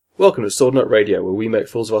Welcome to Sword Nut Radio, where we make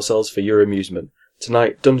fools of ourselves for your amusement.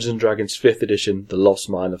 Tonight, Dungeons & Dragons 5th edition, The Lost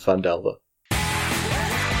Mine of Phandelver.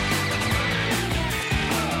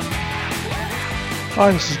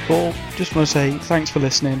 Hi, this is Paul. Just want to say thanks for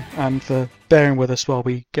listening and for bearing with us while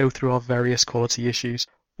we go through our various quality issues.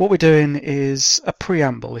 What we're doing is a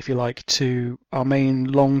preamble, if you like, to our main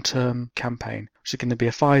long-term campaign, which is going to be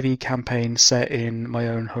a 5e campaign set in my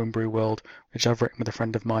own homebrew world, which I've written with a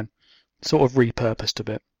friend of mine, sort of repurposed a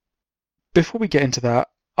bit. Before we get into that,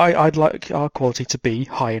 I'd like our quality to be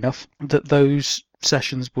high enough that those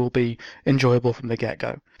sessions will be enjoyable from the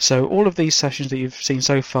get-go. So all of these sessions that you've seen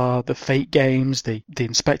so far, the Fate games, the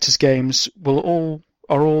Inspectors games, are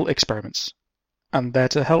all experiments. And they're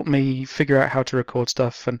to help me figure out how to record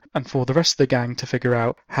stuff and for the rest of the gang to figure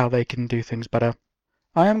out how they can do things better.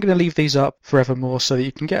 I am going to leave these up forevermore so that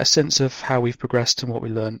you can get a sense of how we've progressed and what we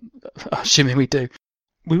learn, assuming we do.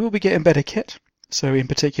 We will be getting better kit. So in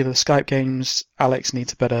particular, the Skype games, Alex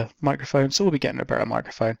needs a better microphone, so we'll be getting a better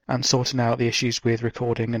microphone and sorting out the issues with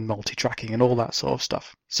recording and multi-tracking and all that sort of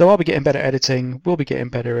stuff. So I'll be getting better editing, we'll be getting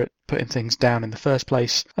better at putting things down in the first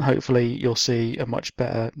place, and hopefully you'll see a much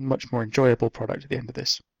better, much more enjoyable product at the end of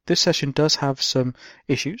this. This session does have some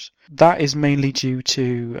issues. That is mainly due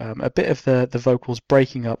to a bit of the vocals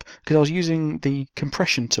breaking up, because I was using the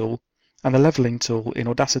compression tool and the leveling tool in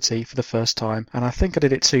Audacity for the first time, and I think I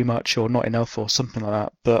did it too much or not enough or something like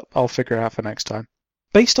that, but I'll figure it out for next time.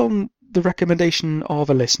 Based on the recommendation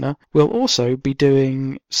of a listener, we'll also be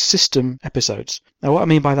doing system episodes. Now what I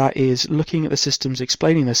mean by that is looking at the systems,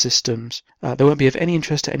 explaining the systems. They won't be of any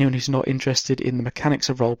interest to anyone who's not interested in the mechanics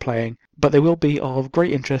of role-playing, but they will be of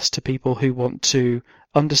great interest to people who want to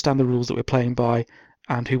understand the rules that we're playing by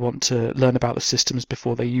and who want to learn about the systems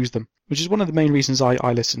before they use them, which is one of the main reasons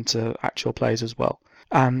I listen to actual plays as well.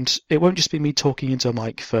 And it won't just be me talking into a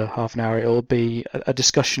mic for half an hour, it'll be a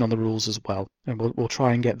discussion on the rules as well. And we'll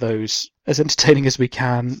try and get those as entertaining as we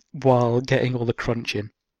can while getting all the crunch in.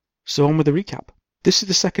 So on with the recap. This is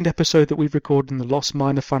the second episode that we've recorded in the Lost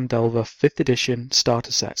Mine of Phandelver 5th edition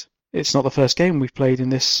starter set. It's not the first game we've played in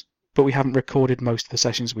this, but we haven't recorded most of the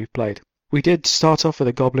sessions we've played. We did start off with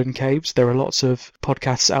the Goblin Caves. There are lots of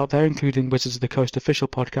podcasts out there, including Wizards of the Coast official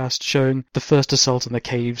podcast, showing the first assault on the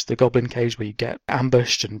caves, the Goblin Caves, where you get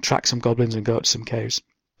ambushed and track some goblins and go up to some caves.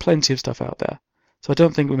 Plenty of stuff out there. So I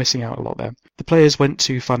don't think we're missing out a lot there. The players went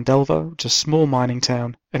to Phandelver, which is a small mining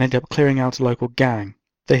town, and ended up clearing out a local gang.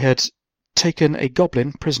 They had taken a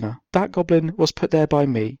goblin prisoner. That goblin was put there by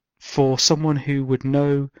me for someone who would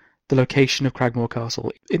know the location of Cragmore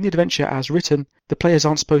Castle. In the adventure as written, the players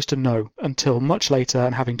aren't supposed to know until much later,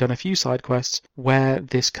 and having done a few side quests, where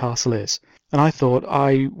this castle is. And I thought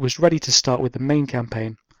I was ready to start with the main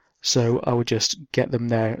campaign, so I would just get them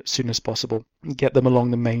there as soon as possible and get them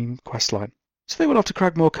along the main quest line. So they went off to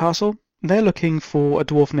Cragmore Castle. They're looking for a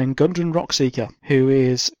dwarf named Gundren Rockseeker, who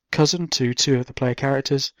is cousin to two of the player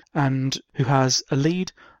characters and who has a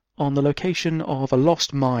lead on the location of a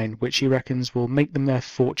lost mine, which he reckons will make them their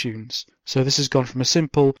fortunes. So this has gone from a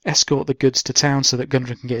simple escort the goods to town so that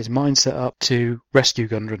Gundren can get his mine set up to rescue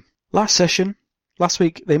Gundren. Last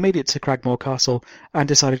week, they made it to Cragmore Castle and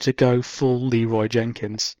decided to go full Leroy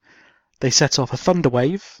Jenkins. They set off a thunder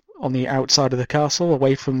wave on the outside of the castle,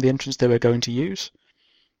 away from the entrance they were going to use,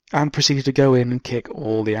 and proceeded to go in and kick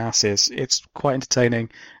all the asses. It's quite entertaining,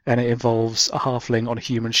 and it involves a halfling on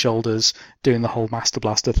human shoulders doing the whole Master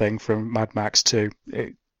Blaster thing from Mad Max 2.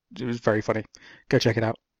 It was very funny. Go check it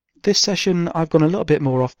out. This session, I've gone a little bit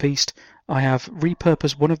more off-piste. I have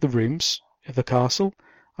repurposed one of the rooms of the castle,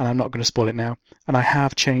 and I'm not going to spoil it now, and I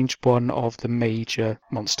have changed one of the major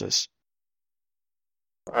monsters.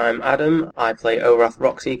 I'm Adam. I play Orath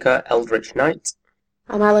Rockseeker, Eldritch Knight.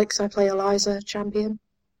 I'm Alex. I play Eliza, Champion.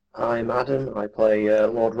 I'm Adam, I play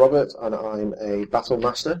Lord Robert, and I'm a Battle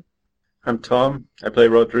Master. I'm Tom, I play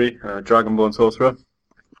Rodri, Dragonborn Sorcerer.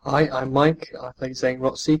 Hi, I'm Mike, I play Zane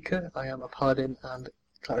Rotseeker, I am a Paladin and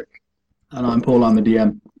Cleric. And I'm Paul, I'm the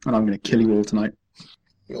DM, and I'm going to kill you all tonight.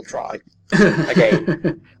 You'll try.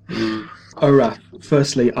 Again. Orath,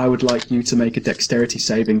 firstly, I would like you to make a dexterity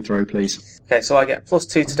saving throw, please. Okay, so I get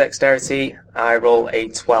 +2 to dexterity, I roll a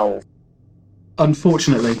 12.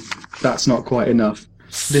 Unfortunately, that's not quite enough.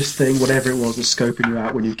 This thing, whatever it was scoping you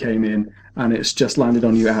out when you came in, and it's just landed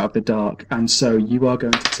on you out of the dark, and so you are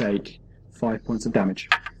going to take 5 points of damage.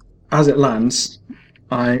 As it lands,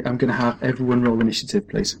 I am going to have everyone roll initiative,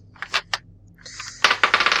 please.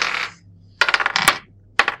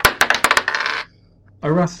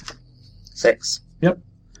 Orath? 6. Yep.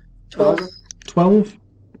 12. 12.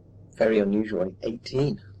 Very unusual.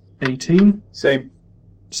 18. 18. Same.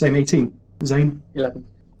 Same 18. Zane? 11.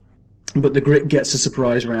 but the Grit gets a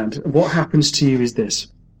surprise round. What happens to you is this.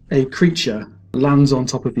 A creature lands on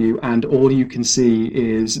top of you, and all you can see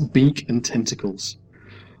is beak and tentacles.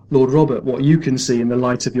 Lord Robert, what you can see in the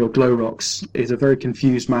light of your glow rocks is a very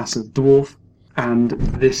confused mass of dwarf and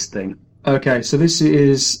this thing. Okay, so this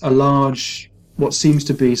is a large, what seems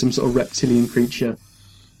to be some sort of reptilian creature.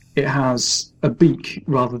 It has a beak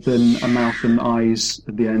rather than a mouth and eyes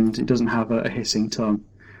at the end. It doesn't have a hissing tongue.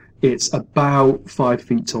 It's about 5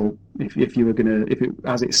 feet tall. If you were gonna,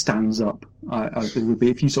 as it stands up, it would be.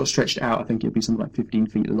 If you sort of stretched it out, I think it'd be something like 15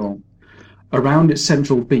 feet long. Around its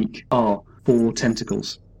central beak are 4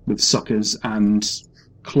 tentacles with suckers and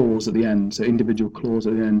claws at the end, so individual claws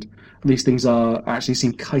at the end. And these things actually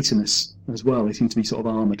seem chitinous as well. They seem to be sort of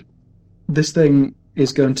armoured. This thing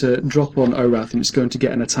is going to drop on Orath, and it's going to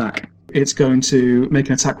get an attack. It's going to make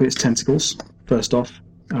an attack with its tentacles, first off,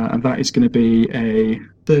 and that is going to be a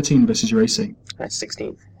 13 versus your AC. That's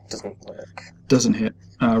 16. Doesn't work. Doesn't hit.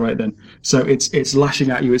 Right then. So it's lashing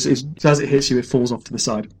at you. As it hits you, it falls off to the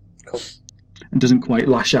side. Cool. And doesn't quite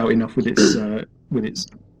lash out enough with its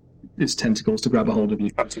tentacles to grab a hold of you.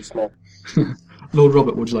 I'm too small. Lord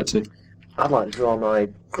Robert, what would you like to do? I'd like to draw my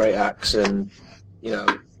great axe and,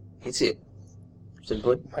 hit it.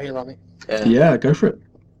 Simply. Are you me? Yeah, go for it.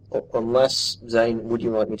 Unless, Zane, would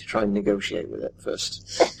you like me to try and negotiate with it first?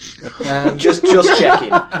 Just checking.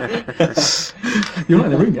 You're not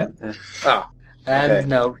in the room yet. Ah. Okay.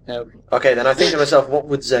 No. Okay, then I think to myself, what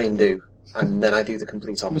would Zane do? And then I do the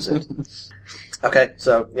complete opposite. Okay,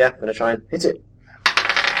 so, yeah, I'm going to try and hit it.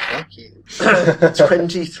 Thank you.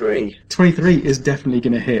 23. 23 is definitely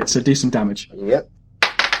going to hit, so do some damage. Yep.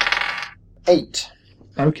 8.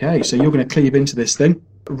 Okay, so you're going to cleave into this thing.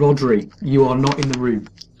 Rodri, you are not in the room.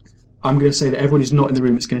 I'm going to say that everyone who's not in the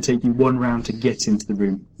room, it's going to take you 1 round to get into the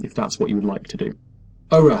room, if that's what you would like to do.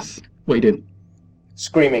 Orath, what are you doing?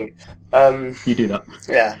 Screaming. You do that.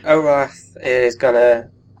 Yeah. Orath is gonna,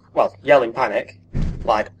 yell in panic,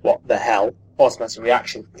 like, what the hell? Automatic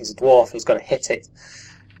reaction. He's a dwarf, he's gonna hit it.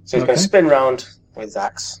 So he's going to spin round with his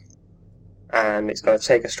axe, and it's going to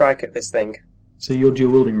take a strike at this thing. So you're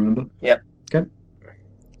dual wielding, remember? Yep. Okay.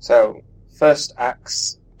 So, first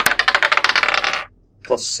axe,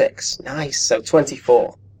 plus 6. Nice, so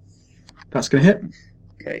 24. That's going to hit.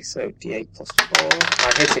 Okay, so d8 plus 4.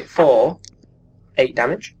 I hit it for 8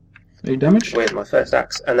 damage. 8 damage? With my first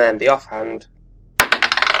axe, and then the offhand,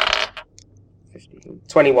 15,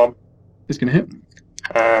 21. It's going to hit.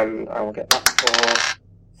 And I will get that for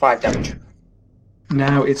 5 damage.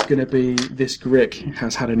 Now it's going to be this Grick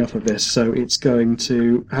has had enough of this, so it's going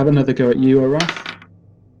to have another go at you, Orath,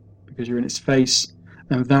 because you're in its face,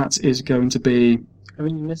 and that is going to be...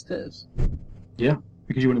 Haven't you missed it? Yeah,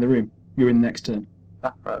 because you weren't in the room. You're in the next turn.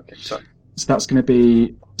 Ah, right, okay, sorry. So that's going to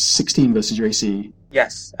be 16 versus your AC.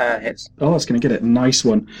 Yes, hits. Oh, that's going to get it. Nice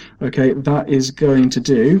one. Okay, that is going to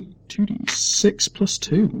do 2d6 plus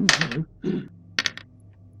 2. Ooh, hello.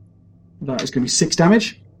 That is going to be 6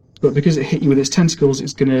 damage. But because it hit you with its tentacles,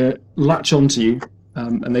 it's going to latch onto you,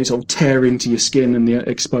 and they sort of tear into your skin and the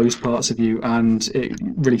exposed parts of you, and it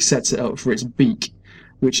really sets it up for its beak,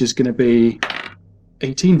 which is going to be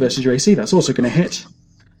 18 versus your AC. That's also going to hit,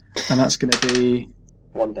 and that's going to be...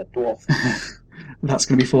 One dead dwarf. That's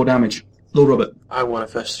going to be 4 damage. Lord Robert. I want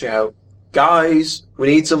to first shout, guys, we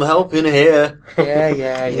need some help in here.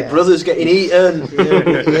 Yeah. Your brother's getting eaten.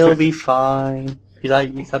 He'll be fine.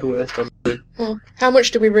 He's had worse done. Oh, how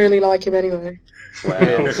much do we really like him anyway?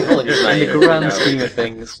 Well, In the grand scheme of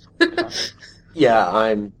things. Yeah,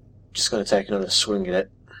 I'm just going to take another swing at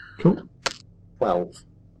it. Cool. 12.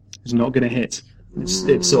 It's not going to hit.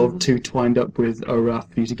 It's sort of too twined up with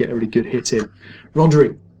Orath for you to get a really good hit in.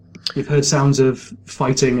 Rodri, you've heard sounds of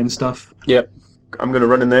fighting and stuff. Yep. I'm going to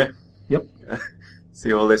run in there. Yep.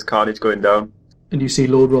 See all this carnage going down. And you see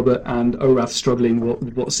Lord Robert and Orath struggling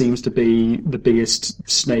with what seems to be the biggest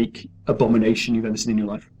snake abomination you've ever seen in your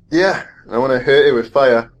life. Yeah, I want to hurt it with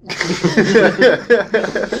fire.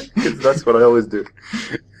 'Cause that's what I always do.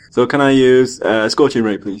 So can I use Scorching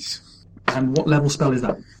Ray, please? And what level spell is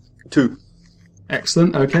that? 2.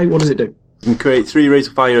 Excellent. Okay, what does it do? You can create 3 rays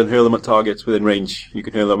of fire and hurl them at targets within range. You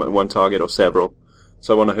can hurl them at one target or several.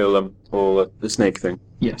 So I want to hurl them all at the snake thing.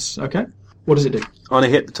 Yes, okay. What does it do? On a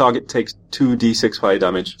hit, the target takes 2d6 fire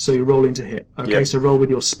damage. So you're rolling to hit. Okay, Yep. so roll with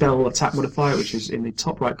your spell attack modifier, which is in the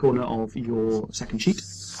top right corner of your second sheet.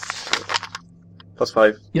 Plus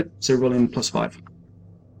 5. Yep, so you're rolling plus 5.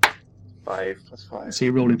 5 plus 5. So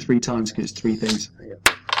you're rolling 3 times because it's 3 things.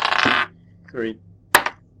 3.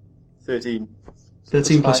 13.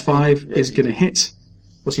 13 plus 5 Yeah. is going to hit.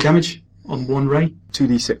 What's your damage on 1 ray?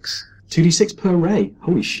 2d6. 2d6 per ray.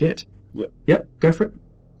 Holy shit. Yep. Yep, go for it.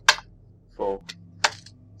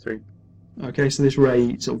 3. Okay, so this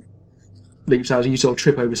ray sort of leaps out. You sort of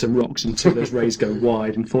trip over some rocks and 2 of those rays go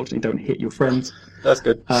wide. Unfortunately, don't hit your friend. That's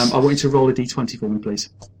good. I want you to roll a d20 for me, please.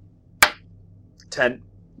 10.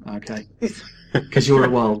 Okay. Because you're a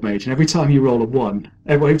wild mage, and every time you roll a 1,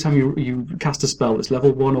 every time you cast a spell that's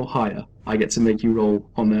level 1 or higher, I get to make you roll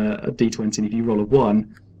on a d20, and if you roll a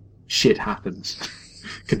 1, shit happens.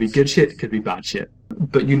 Could be good shit, could be bad shit.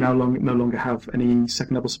 But you no longer have any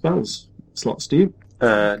second level spells slots, do you?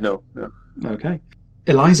 No. Okay.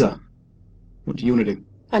 Eliza, what do you want to do?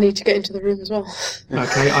 I need to get into the room as well.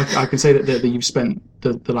 Okay, I can say that you've spent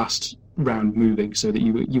the last round moving, so that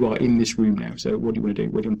you are in this room now. So what do you want to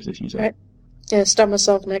do? Where do you want to position yourself? Right. Yeah, stand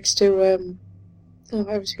myself next to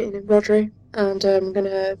I was getting Rodri, and I'm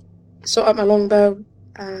gonna sort out my longbow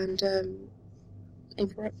and aim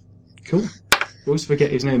for it. Cool. I always forget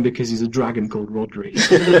his name because he's a dragon called Rodri.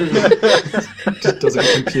 Just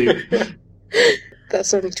doesn't compute.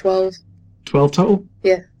 That's only 12. 12 total?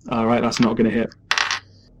 Yeah. Alright, that's not going to hit.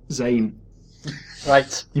 Zane,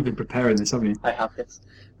 Right, you've been preparing this, haven't you? I have this.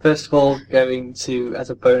 First of all, going to, as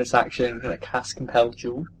a bonus action, I'm going to cast Compelled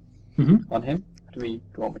Duel on him. Do you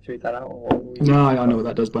want me to read that out? Or No, I know what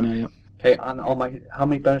that does by now, yeah. Okay, and on my, how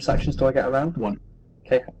many bonus actions do I get around? 1.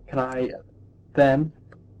 Okay, can I then,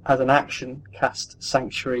 as an action, cast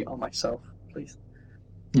Sanctuary on myself, please?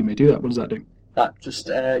 You may do that. What does that do? That just,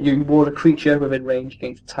 you ward a creature within range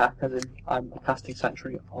against attack, as in I'm casting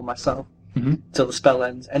Sanctuary on myself. Till the spell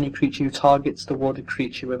ends. Any creature who targets the warded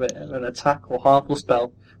creature with an attack or harmful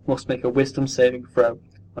spell must make a Wisdom saving throw.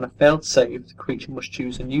 On a failed save, the creature must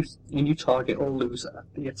choose a new target or lose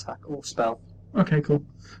the attack or spell. Okay, cool.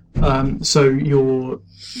 So your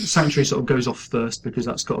Sanctuary sort of goes off first because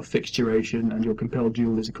that's got a fixed duration, and your Compelled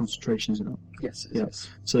Duel is a concentration, isn't it? Yes, it Yeah. is.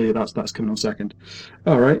 So yeah, that's coming on second.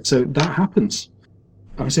 Alright, so that happens.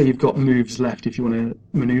 I would say you've got moves left if you want to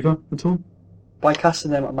manoeuvre at all. By casting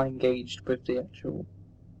them, am I engaged with the actual...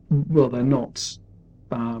 Well, they're not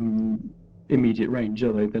immediate range,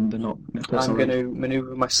 are they? Then they're not. I'm going to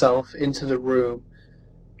manoeuvre myself into the room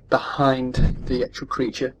behind the actual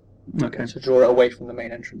creature Okay. to draw it away from the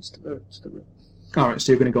main entrance to the room. All right.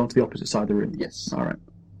 So you're going to go onto the opposite side of the room. Yes. All right.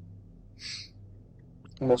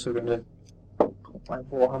 I'm also going to put my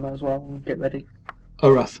Warhammer as well and get ready.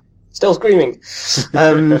 Orath. Still screaming.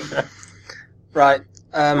 Right.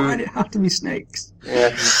 Why did it have to be snakes?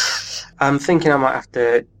 Yeah. I'm thinking I might have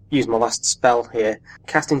to use my last spell here.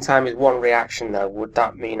 Casting time is 1 reaction, though. Would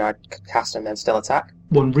that mean I'd cast and then still attack?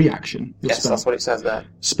 1 reaction. Your Yes, spell. that's what it says there.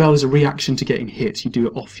 Spell is a reaction to getting hit. You do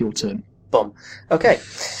it off your turn. Bum. Okay.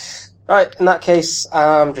 Right, in that case,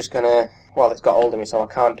 I'm just gonna... Well, it's got hold of me, so I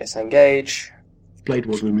can't disengage. Blade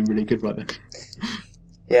Ward would have been really good right there.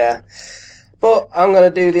 Yeah. But I'm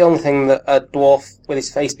gonna do the only thing that a dwarf with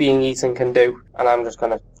his face being eaten can do, and I'm just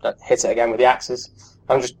gonna hit it again with the axes.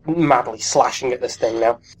 I'm just madly slashing at this thing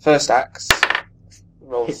now. First axe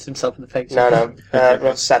rolls... Hits himself in the face. No,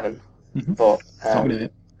 rolls 7. Mhm. But, Not gonna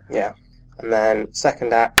hit. yeah. And then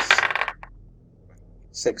second axe,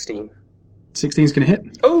 16. 16's going to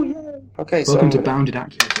hit. Oh, yeah! Okay, so Welcome I'm to gonna, bounded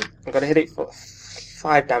accuracy. I'm gonna hit it for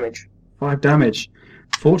 5 damage. 5 damage.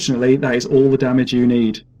 Fortunately, that is all the damage you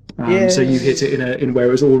need. So you hit it in where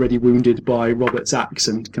it was already wounded by Robert's axe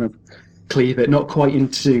and kind of cleave it, not quite in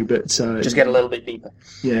 2, but Just get a little bit deeper.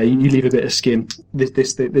 yeah, you leave a bit of skin.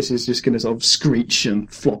 This is just going to sort of screech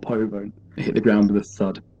and flop over and hit the ground with a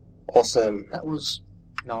thud. Awesome. That was...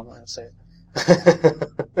 No, I'm not going to say it.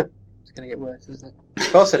 Of It's going to get worse, isn't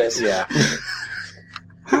it? course it is. Yeah.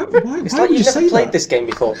 Why It's would like you you've say never played that? this game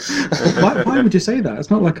before. Why would you say that? It's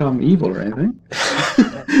not like I'm evil or anything.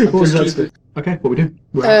 What was that? Okay, what we do?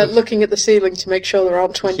 We're out of- Looking at the ceiling to make sure there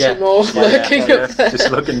aren't 20 Yeah. more lurking up there.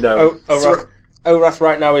 Just looking down. Orath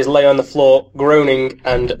right now is lay on the floor, groaning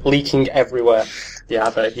and leaking everywhere. Yeah, I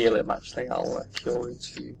better heal him, actually. I'll cure his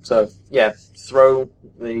few. So, yeah, throw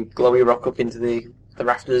the glowy rock up into the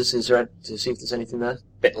rafters to see if there's anything there.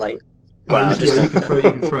 Bit late. Well, you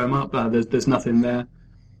can throw them up. There's nothing there.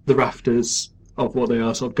 The rafters of what they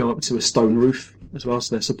are sort of go up to a stone roof as well,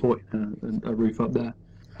 so they're supporting a roof up there.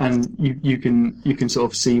 And you can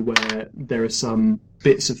sort of see where there are some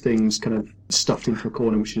bits of things kind of stuffed into a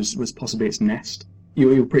corner, which was possibly its nest.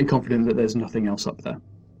 You're pretty confident that there's nothing else up there.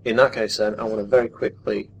 In that case, then, I want to very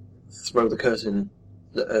quickly throw the curtain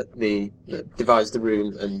that divides the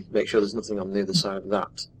room and make sure there's nothing on the other side of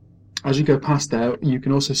that. As you go past there, you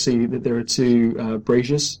can also see that there are 2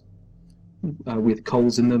 braziers with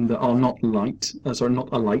coals in them that are not not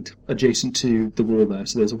alight, adjacent to the wall there.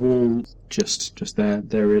 So there's a wall just there.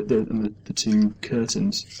 There are the 2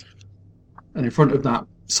 curtains, and in front of that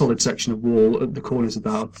solid section of wall, at the corners of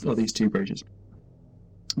that are these 2 braziers.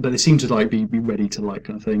 but they seem to like be ready to like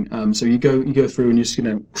kind of thing. So you go through and you're just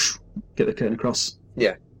gonna get the curtain across.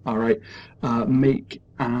 Yeah. All right. Make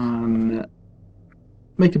a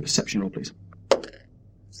perception roll, please.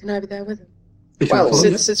 Can I be there with him? If you Well, follow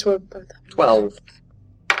it. Since we're both. 12.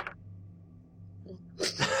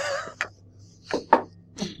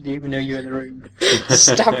 Do you even know you're in the room?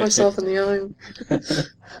 Stab myself in the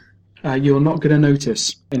eye. You're not going to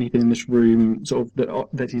notice anything in this room sort of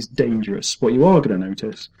that is dangerous. What you are going to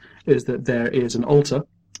notice is that there is an altar.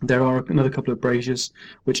 There are another couple of braziers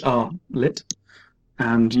which are lit,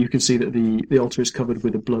 and you can see that the altar is covered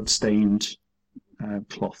with a blood-stained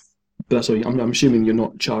cloth. But that's all. I'm assuming you're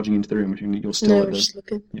not charging into the room. I'm assuming you're still No, at we're the. just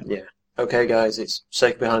looking. Yeah. Okay, guys, it's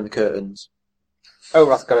safe behind the curtains.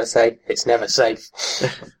 Orath's going to say, it's never safe.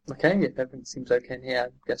 Okay, if everything seems okay in here,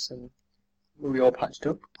 I'm guessing we all patched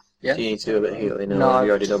up. Yeah. Do you need to do a bit of healing now? No, Have you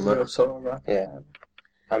already done we're that? sort of right. Yeah.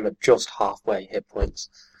 I'm at just halfway hit points.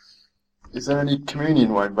 Is there any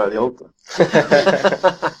communion wine by the altar?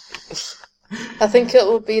 I think it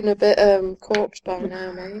will be in a bit corpse by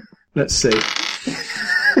now, mate. Let's see.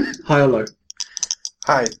 High or low?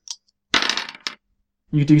 Hi.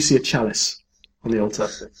 You do see a chalice on the altar.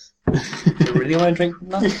 Do you really want to drink from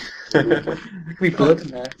that? There could be blood in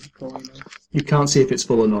there. You can't see if it's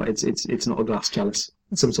full or not. It's not a glass chalice.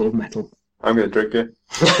 It's some sort of metal. I'm going to drink it.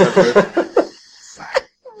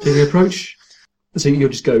 Do you approach? So you're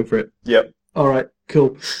just going for it. Yep. All right,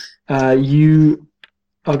 cool. You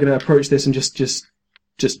are going to approach this and just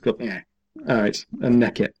go. Yeah. All right, and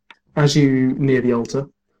neck it. As you near the altar,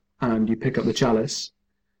 and you pick up the chalice.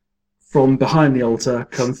 From behind the altar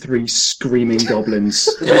come 3 screaming goblins.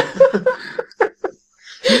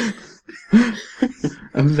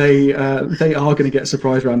 And they are going to get a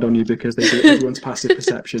surprise round on you because they do everyone's passive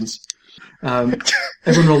perceptions.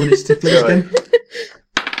 Everyone roll initiative, please, again.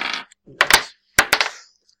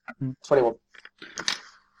 21.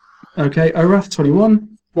 Okay, Orath,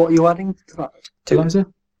 21. What are you adding to that? Eliza?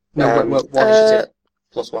 No, what one initiative.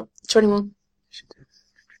 Plus 1. 21.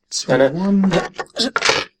 21.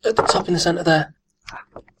 At the top in the centre there.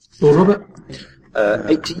 Lord Robert?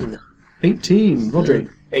 18. 18. Rodri?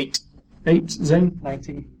 8. 8. Zane?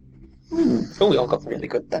 19. Oh, we all got really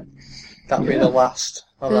good then. That'll be the last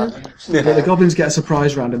of that. Yeah, the goblins get a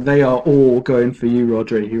surprise round, and they are all going for you,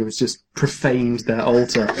 Rodri, who has just profaned their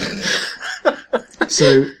altar.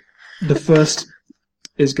 So the first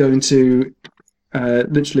is going to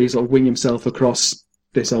literally sort of wing himself across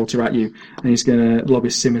this altar at you, and he's going to lob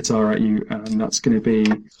his scimitar at you, and that's going to be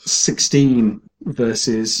 16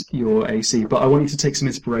 versus your AC. But I want you to take some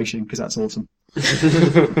inspiration, because that's awesome.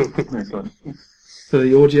 Excellent. For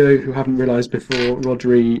the audio who haven't realised before,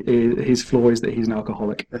 Rodri, his flaw is that he's an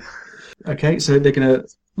alcoholic. Okay, so they're going to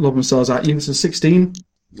lob themselves at you. This is 16.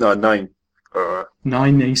 No, 9.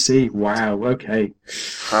 9 AC. Wow, okay.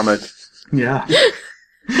 Hammered. Yeah.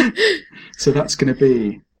 So that's going to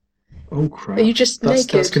be... Oh, crap. Are you just That's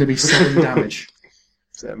naked? going to be 7 damage.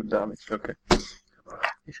 7 damage, okay.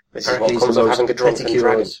 This is what He's comes the of most having a drunken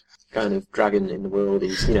dragon. meticulous kind of dragon in the world.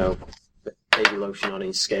 He's, baby lotion on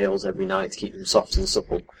his scales every night to keep them soft and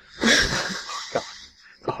supple.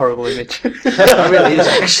 A horrible image. It really is,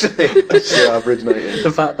 actually. Yeah, I've originated.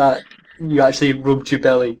 The fact that you actually rubbed your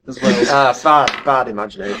belly as well. Bad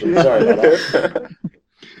imagination. Sorry about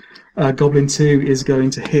that. Goblin 2 is going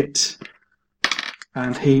to hit,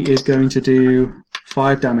 and he is going to do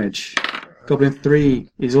 5 damage. Goblin 3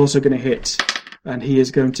 is also going to hit, and he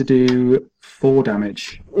is going to do 4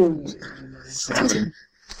 damage. 7.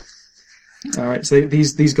 Alright, so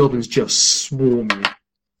these goblins just swarm you.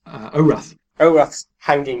 Orath. Orath's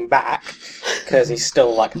hanging back because he's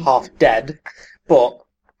still like half dead. But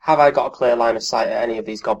have I got a clear line of sight at any of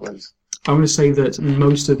these goblins? I'm going to say that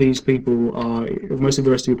most of these people most of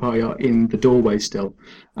the rest of your party are in the doorway still,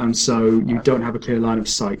 and so you don't have a clear line of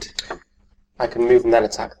sight. I can move and then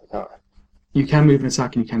attack them, can't I? You can move and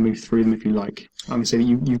attack, and you can move through them if you like. I'm going to say that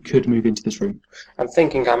you could move into this room. I'm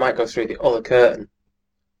thinking I might go through the other curtain.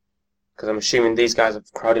 Because I'm assuming these guys have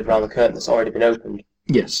crowded around the curtain that's already been opened.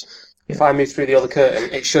 Yes. If I move through the other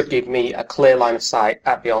curtain, it should give me a clear line of sight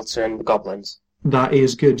at the altar and the goblins. That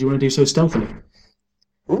is good. Do you want to do so stealthily?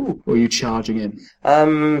 Ooh. Or are you charging in? No,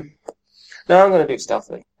 I'm going to do it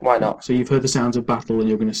stealthily. Why not? So you've heard the sounds of battle and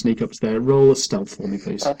you're going to sneak up there. Roll a stealth for me,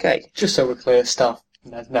 please. Okay. Just so we're clear, stuff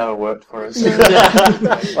has never worked for us.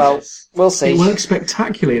 Well, we'll see. It worked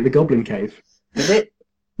spectacularly at the Goblin Cave. Did it?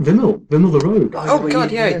 Vimmel the Rogue. Oh, God,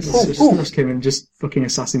 yeah. Just came and just fucking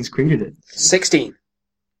Assassin's Creeded it. 16.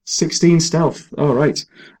 16 stealth. All right.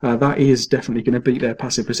 That is definitely going to beat their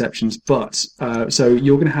passive perceptions, but so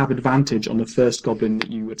you're going to have advantage on the first goblin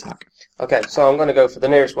that you attack. Okay, so I'm going to go for the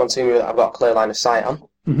nearest one to me that I've got a clear line of sight on.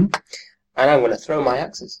 Mm-hmm. And I'm going to throw my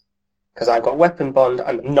axes. Because I've got weapon bond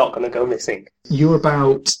and I'm not going to go missing. You're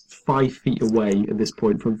about 5 feet away at this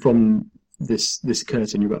point from this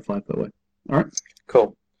curtain. You're about 5 foot away. All right.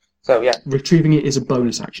 Cool. So, yeah. Retrieving it is a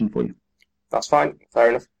bonus action for you. That's fine. Fair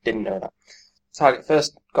enough. Didn't know that. Target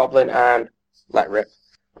first goblin and let rip.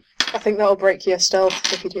 I think that'll break your stealth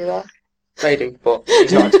if you do that. Maybe, but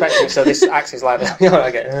he's not expecting, so this axe is like,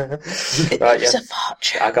 I get right, It's yeah. a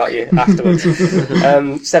fortune. I got you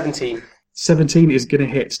afterwards. 17. 17 is going to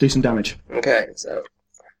hit. Do some damage. Okay, so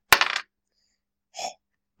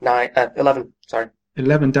 11. Sorry.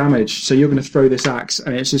 11 damage. So you're going to throw this axe,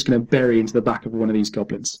 and it's just going to bury into the back of one of these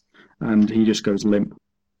goblins, and he just goes limp.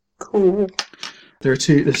 Cool. There's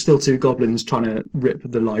still 2 goblins trying to rip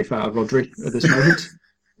the life out of Rodri at this moment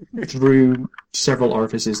through several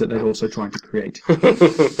orifices that they're also trying to create.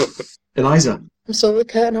 Eliza. I'm still at the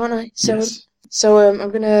curtain, aren't I? Yes. So I'm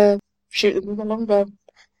going to shoot them with my longbow.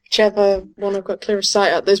 Whichever one I've got clearest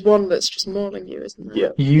sight at. There's one that's just mauling you, isn't there? Yeah.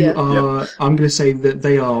 You Yeah. are. I'm going to say that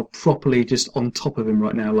they are properly just on top of him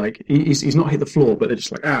right now. Like he's not hit the floor, but they're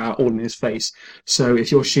just like all in his face. So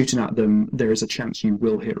if you're shooting at them, there is a chance you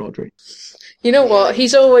will hit Rodri. You know what?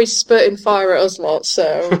 He's always spurting fire at us lot,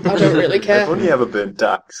 so I don't really care. I've only ever burnt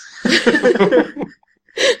axe.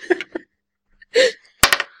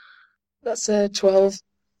 That's 12.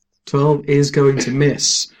 12 is going to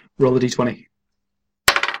miss. Roll a d20.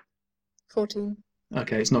 14.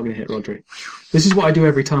 Okay, it's not going to hit Rodri. This is what I do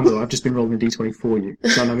every time, though. I've just been rolling a d20 for you,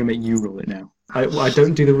 so I'm not going to make you roll it now. I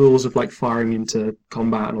don't do the rules of like firing into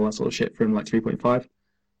combat and all that sort of shit from like 3.5,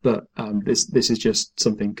 but this is just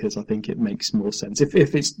something because I think it makes more sense if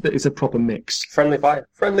it's a proper mix. Friendly fire.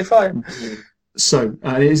 Friendly fire. So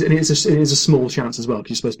it is a small chance as well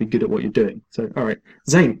because you're supposed to be good at what you're doing. So all right,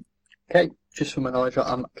 Zane. Okay, just for my knowledge,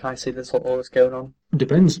 can I see this all that's going on?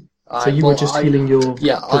 Depends. So you were just healing your...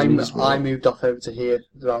 Yeah, goblins as well. I moved off over to here,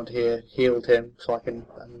 around here, healed him, so I can...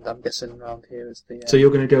 And I'm guessing around here is the... So you're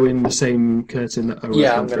going to go in the same curtain that Owen's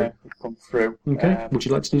yeah, gone I'm through? going to come through. Okay. Would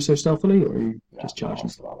you like to do so stealthily, or are you just No, charging?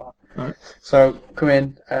 something like that. Alright. So, come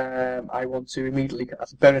in. I want to immediately,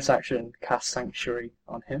 as a bonus action, cast Sanctuary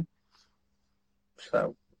on him.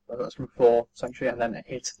 So, that's from 4, Sanctuary, and then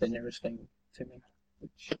hit the nearest thing to me,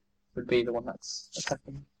 which would be the one that's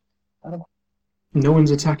attacking. I don't know. No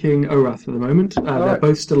one's attacking Orath at the moment. They're Alright.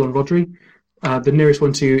 both still on Rodri. The nearest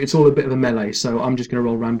one to you, it's all a bit of a melee, so I'm just going to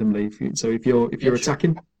roll randomly. So if you're sure.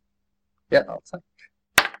 attacking, Yeah, I'll attack.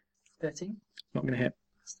 13. not going to hit.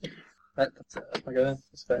 That's it. I go then.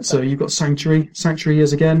 That's fair. So you've got Sanctuary. Sanctuary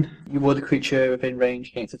is again. You ward a creature within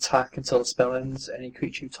range against attack until the spell ends. Any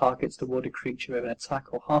creature who targets the warded creature with an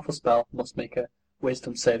attack or half a spell must make a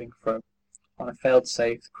wisdom saving throw. On a failed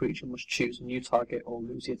save, the creature must choose a new target or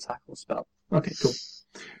lose the attack or spell. Okay, cool.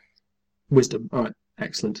 Wisdom. All right,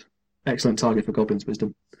 excellent. Excellent target for Goblins,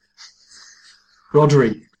 Wisdom.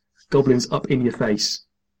 Rodri. Goblins up in your face.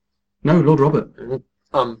 No, Lord Robert.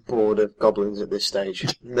 I'm bored of goblins at this stage.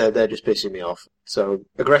 They're just pissing me off. So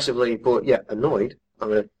aggressively, but yet annoyed, I'm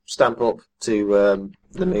going to stamp up to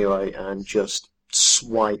the melee and just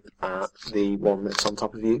swipe at the one that's on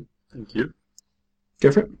top of you. Thank you.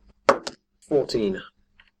 Go for it. 14.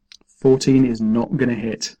 14 is not going to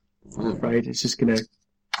hit. I'm afraid it's just going to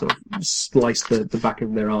sort of slice the back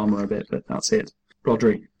of their armour a bit, but that's it.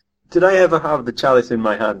 Rodri. Did I ever have the chalice in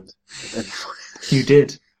my hand? You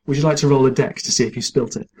did. Would you like to roll a dex to see if you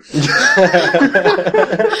spilt it?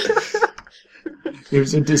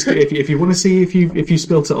 If you want to see if you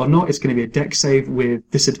spilt it or not, it's going to be a dex save with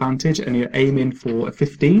disadvantage, and you're aiming for a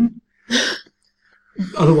 15.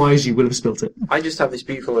 Otherwise, you will have spilt it. I just have this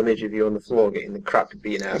beautiful image of you on the floor getting the crap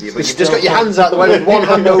beaten out of you, but you've just got your hands out the way with one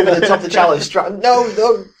hand over the top of the chalice.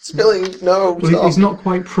 No, spilling, no, Well, stop. he's not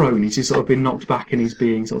quite prone. He's just sort of been knocked back, and he's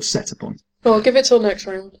being sort of set upon. Well, give it till next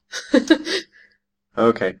round.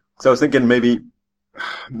 Okay. So I was thinking maybe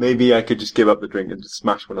I could just give up the drink and just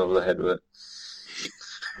smash one over the head with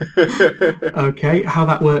it. Okay, how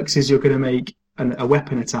that works is you're going to make a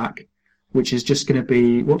weapon attack, which is just going to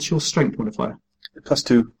be... What's your strength modifier?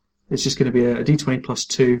 +2. It's just going to be a d20 plus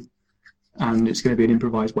 2, and it's going to be an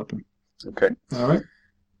improvised weapon. Okay. All right?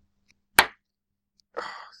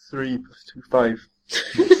 3 + 2, 5.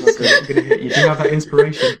 That's going to hit. You do have that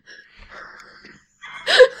inspiration.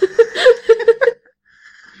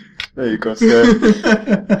 There you go, sir.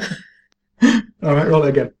 All right, roll it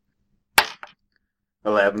again.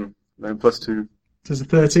 11. 9 + 2. There's a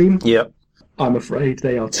 13. Yep. I'm afraid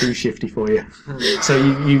they are too shifty for you. So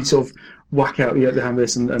you sort of whack out the hand of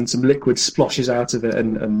this, and some liquid splashes out of it,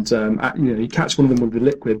 and you catch one of them with the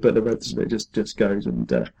liquid, but the rest of it just goes,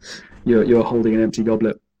 and you're holding an empty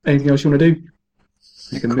goblet. Anything else you want to do?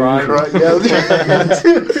 You can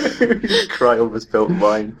Cry over spilt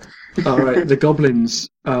wine. All right, the goblins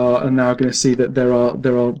are now going to see that there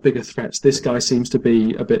are bigger threats. This guy seems to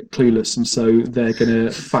be a bit clueless, and so they're going to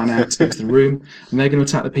fan out into the room, and they're going to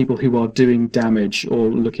attack the people who are doing damage or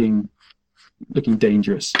looking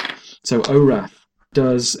dangerous. So Orath,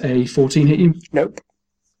 does a 14 hit you? Nope.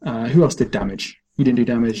 Who else did damage? You didn't do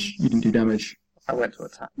damage. You didn't do damage. I went to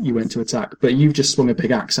attack. You went to attack, but you've just swung a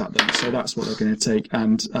big axe at them, so that's what they're going to take,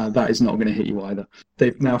 and that is not going to hit you either.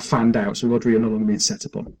 They've now fanned out, so Rodri, you're no longer being set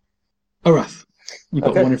upon. Orath, you've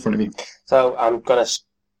got one in front of you. So I'm going to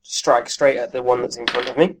strike straight at the one that's in front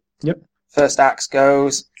of me. Yep. First axe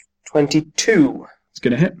goes 22. It's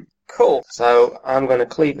going to hit. Cool. So I'm going to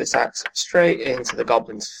cleave this axe straight into the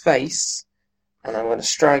goblin's face, and I'm going to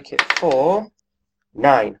strike it for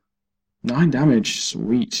 9. 9 damage.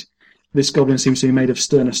 Sweet. This goblin seems to be made of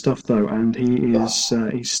sterner stuff, though, and he is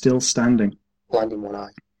he's still standing. Blinding one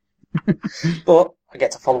eye. But I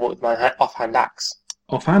get to follow up with my offhand axe.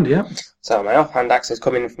 Offhand, yeah. So my offhand axe is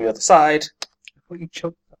coming from the other side. What you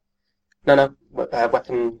choked? No.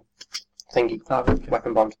 Weapon thingy.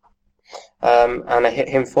 Weapon bond. And I hit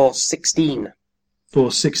him for 16.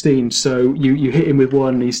 For 16. So you hit him with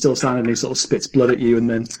one, and he's still standing, and he sort of spits blood at you, and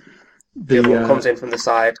then the other one comes in from the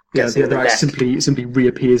side. The other axe simply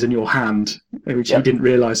reappears in your hand, which you didn't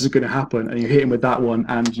realise was going to happen, and you hit him with that one,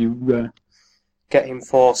 and you get him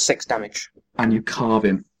for 6 damage. And you carve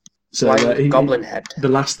him. So goblin head. The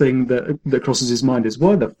last thing that crosses his mind is,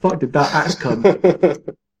 why the fuck did that axe come?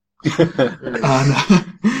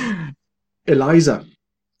 And Eliza,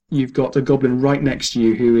 you've got a goblin right next to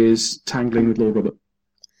you who is tangling with Lord Robert.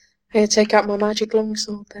 I take out my magic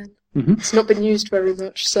longsword then. Mm-hmm. It's not been used very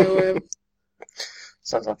much, so...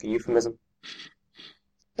 Sounds like a euphemism.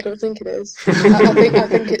 I don't think it is. I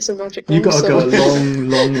think it's a magic longsword. You've got to go a long,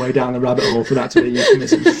 long way down the rabbit hole for that to be a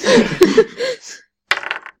euphemism.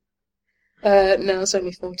 No, it's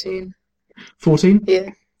only 14. 14? Yeah.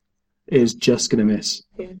 Is just going to miss.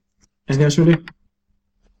 Yeah. Anything else you want to do?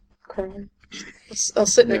 Cry. I'll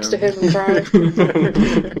sit next to him and cry.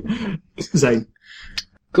 Zane.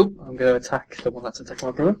 Cool. I'm going to attack the one that's attacking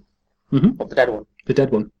my brother. Mm-hmm. Or the dead one. The dead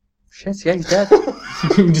one. Shit, yeah, he's dead.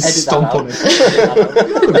 You just stomp on him.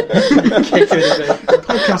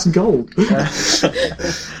 Podcast gold.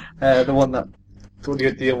 The one that...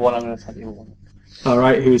 The other one, I'm going to attack the other one.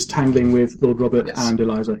 Alright, who's tangling with Lord Robert and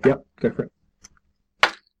Eliza. Yep, go for it.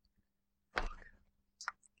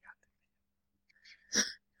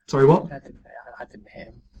 Sorry, what? I didn't hit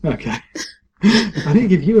him. Okay. I didn't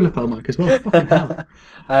give you a lapel mic as well. Fucking hell.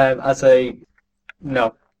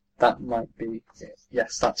 No, that might be it.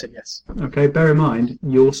 Yes, that's it, yes. Okay, bear in mind,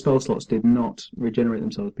 your spell slots did not regenerate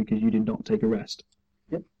themselves because you did not take a rest.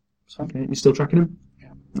 Yep. Okay, you still tracking him?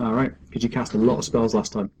 Yeah. Alright, because you cast a lot of spells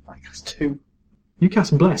last time. I cast 2. You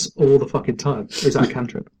cast Bless all the fucking time. Or is that a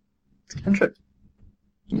cantrip? It's a cantrip.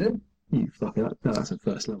 Yeah. You fucking... No, that's a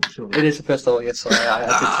first level, surely. It is the first level, yes, sorry. I did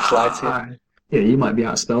just lie to you. Yeah, you might be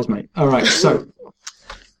out of spells, mate. Alright, so...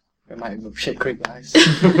 It might be shit creep, guys.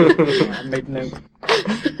 I made no...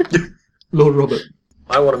 Lord Robert.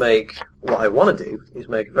 I want to make... What I want to do is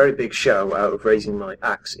make a very big show out of raising my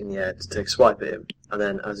axe in the air to take a swipe at him. And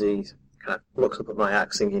then as he kind of looks up at my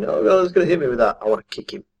axe thinking, oh God, he's going to hit me with that, I want to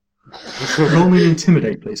kick him. Roll me an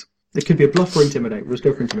Intimidate, please. It could be a bluff or Intimidate. We'll just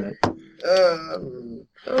go for Intimidate.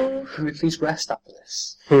 Can we please rest after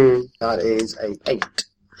this? That is a 8.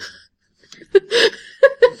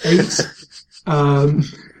 8.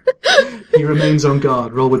 He remains on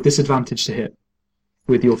guard. Roll with disadvantage to hit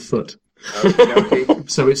with your foot. Okay.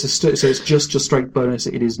 So it's just your strength bonus.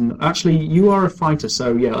 It is actually you are a fighter,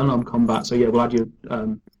 so yeah, unarmed combat. So yeah, we'll add your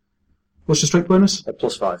what's your strength bonus?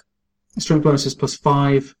 +5. Strength bonus is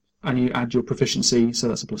 +5, and you add your proficiency, so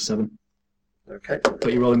that's a +7. Okay.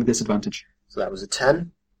 But you're rolling with disadvantage. So that was a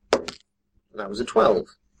 10. And that was a 12.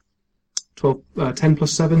 10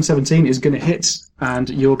 plus 7, 17 is going to hit, and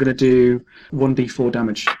you're going to do 1d4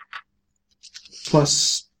 damage.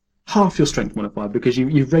 Plus half your strength modifier, because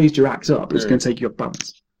you've raised your axe up, it's going to take you off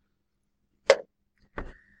balance.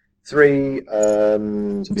 3, so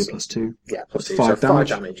it'll be a +2. Yeah, +2, 5 so 5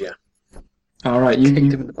 damage, yeah. Alright, Kicked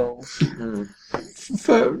him in the balls.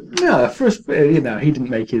 He didn't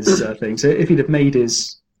make his thing, so if he'd have made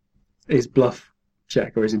his bluff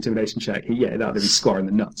check or his intimidation check, that would have been squaring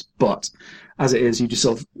the nuts. But as it is, you just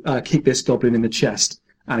sort of kick this goblin in the chest,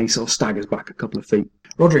 and he sort of staggers back a couple of feet.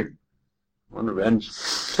 Rodri. On revenge.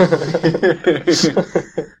 Can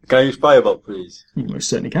I use Firebolt, please? You most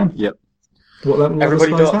certainly can. Yep. What level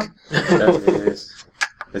Everybody spell is duck. That is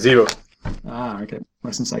a 0. Okay.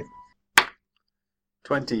 Nice and safe.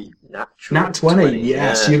 20. Nat 20,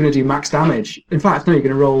 yes. You're going to do max damage. In fact, no, you're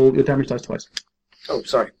going to roll your damage dice twice. Oh,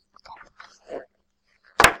 sorry.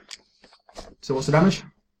 So what's the damage?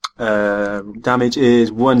 Damage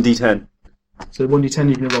is 1d10. So 1d10,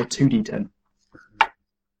 you're going to roll 2d10.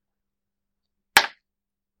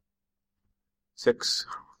 6.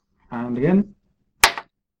 And again,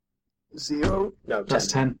 0. No, that's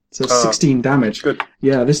 10. 10. So 16 damage. Good.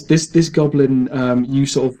 Yeah, this goblin, you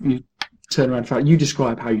turn around. In fact, you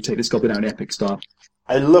describe how you take this goblin out in epic style.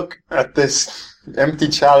 I look at this empty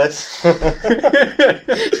chalice and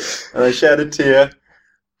I shed a tear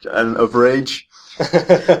of rage.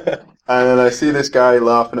 And then I see this guy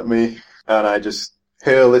laughing at me and I just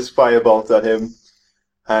hurl this firebolt at him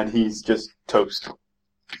and he's just toast.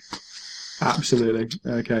 Absolutely.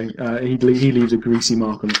 Okay. He leaves a greasy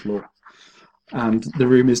mark on the floor. And the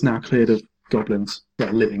room is now cleared of goblins.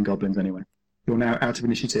 Well, living goblins anyway. You're now out of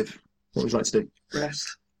initiative. What would you like to do?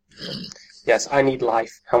 Rest. Yes, I need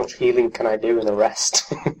life. How much healing can I do in a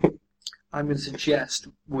rest? I'm going to suggest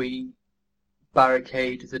we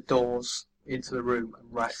barricade the doors into the room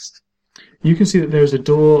and rest. You can see that there is a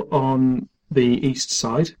door on the east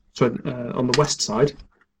side. Sorry, on the west side.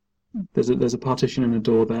 There's a partition and a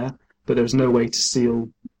door there, but there's no way to seal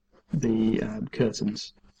the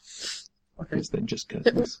curtains. Okay. It's then just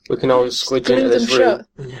curtains. We can always squidge Glue into them this room. shut.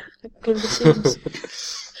 Like glue the seams.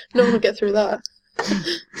 No one will get through that.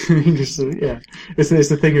 Yeah, it's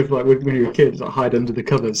the thing of like when you're a kid, it's like hide under the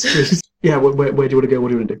covers. Yeah, where do you want to go? What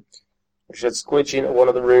do you want to do? We should squidge into one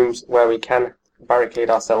of the rooms where we can barricade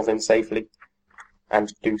ourselves in safely,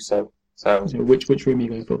 and do so. So, Which room are you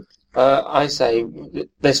going for? I say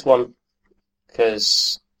this one,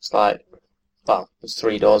 because it's like, well, there's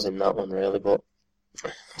 3 doors in that one really, but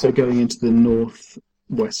So going into the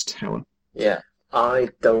northwest tower. yeah. I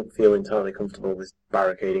don't feel entirely comfortable with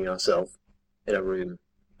barricading ourselves in a room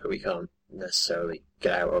that we can't necessarily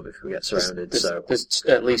get out of if we get surrounded. There's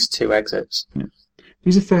at least 2 exits. Yeah.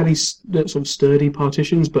 These are fairly sort of sturdy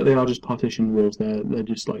partitions, but they are just partition walls. They're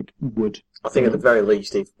just like wood. I think at the very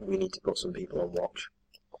least, if we need to put some people on watch.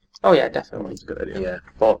 Oh yeah, definitely. That's a good idea. Yeah.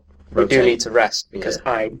 But we do Rotate. need to rest because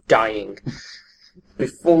I'm dying.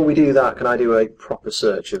 Before we do that, can I do a proper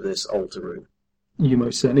search of this altar room? You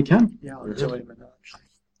most certainly can. Yeah, I'll join him in that,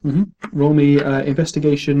 actually. Roll me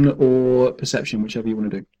investigation or perception, whichever you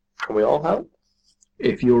want to do. Can we all help?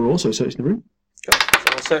 If you're also searching the room. So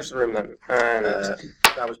we'll search the room then. And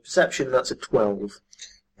That was perception, that's a 12.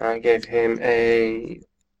 I gave him a...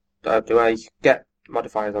 do I get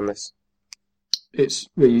modifiers on this?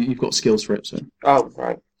 You've got skills for it, so Oh,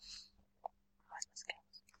 right.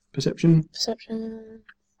 perception. Perception.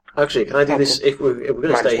 Actually, can I do this, if we're going to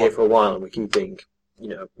Minus stay here 1. for a while and we're keeping,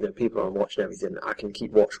 people on watch and everything, I can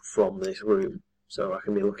keep watch from this room, so I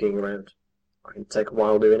can be looking around. I can take a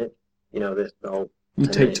while doing it. The whole You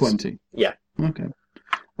 10 take minutes. 20. Yeah. Okay.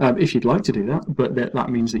 If you'd like to do that, but that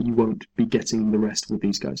means that you won't be getting the rest with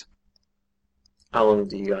these guys. How long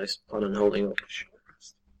do you guys plan on holding up?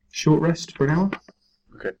 Short rest for an hour.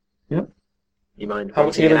 Okay. Yep. You mind? How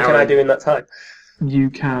much waiting an healing can hour? I do in that time? You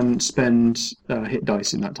can spend hit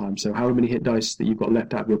dice in that time. So however many hit dice that you've got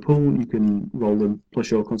left out of your pool, you can roll them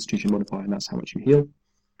plus your constitution modifier, and that's how much you heal.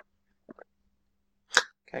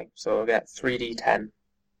 Okay, so I'll get 3d10.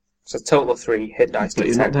 So a total of 3 hit dice. But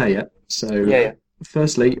you're D10. not there yet. So Yeah.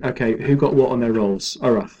 firstly, okay, who got what on their rolls?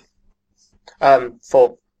 Arath.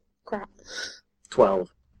 4. Crap.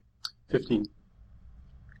 12. 15.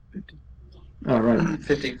 All right.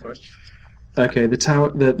 15 for us. Okay, the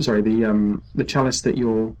chalice that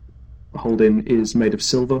you're holding is made of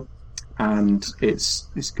silver, and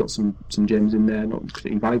it's got some gems in there, not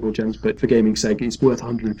particularly valuable gems, but for gaming's sake, it's worth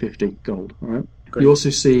 150 gold. All right. Great. You also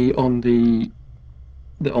see on the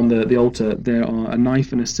altar there are a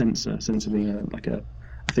knife and a censer. Censer being like a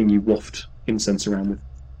thing you waft incense around with,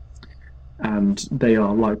 and they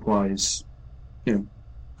are likewise,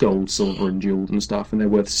 gold, silver, and jeweled and stuff, and they're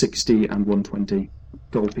worth 60 and 120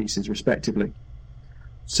 gold pieces respectively.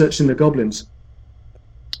 Searching the goblins,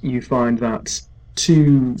 you find that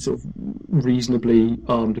 2 sort of reasonably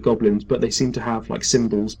armed goblins, but they seem to have like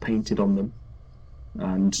symbols painted on them,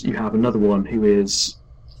 and you have another one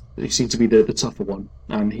he seems to be the tougher one,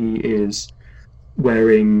 and he is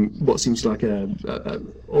wearing what seems like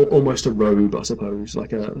almost a robe, I suppose,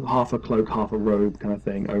 like a half a cloak, half a robe kind of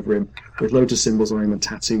thing over him, with loads of symbols on him and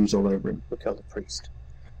tattoos all over him. We killed the priest.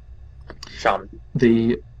 Shaman.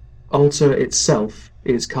 The altar itself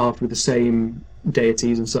is carved with the same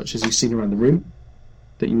deities and such as you've seen around the room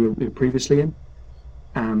that you were previously in,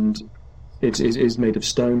 and it is made of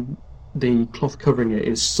stone. The cloth covering it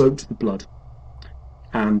is soaked with blood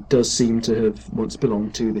and does seem to have once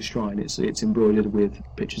belonged to the shrine. It's embroidered with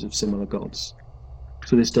pictures of similar gods.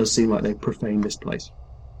 So this does seem like they profaned this place.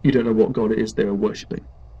 You don't know what god it is they were worshipping,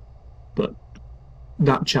 but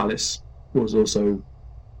that chalice was also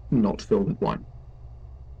not filled with wine.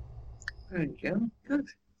 There you go. Good.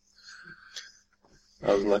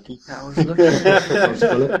 I was lucky. That was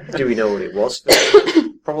lucky. Do we know what it was?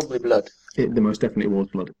 Probably blood. It most definitely was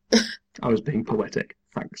blood. I was being poetic.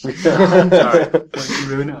 Thanks. Sorry. Won't you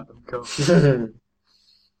ruin it? Go.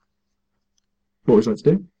 What would you like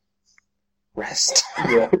to do? Rest.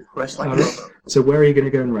 Rest like Alright. So where are you going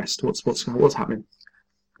to go and rest? What's happening?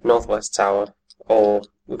 Northwest tower, or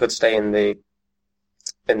we could stay in the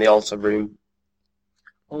altar room.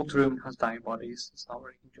 Old room has dying bodies. It's not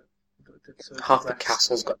very good. So Half the rest.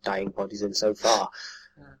 castle's got dying bodies in so far.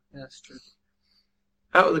 Yeah, that's true.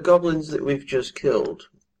 Out of the goblins that we've just killed,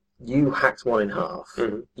 you hacked one in half.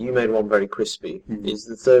 Mhm. You made one very crispy. Is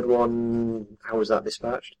the third one... How was that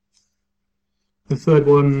dispatched? The third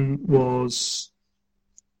one was,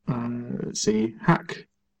 let's see, hack,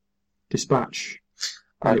 dispatch.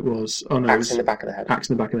 And it was, oh no, it Axe was in the back of the head. axe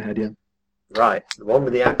in the back of the head, yeah. Right, the one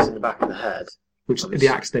with the axe in the back of the head, Which the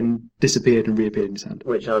axe then disappeared and reappeared in his hand.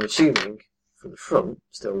 which I'm assuming, from the front,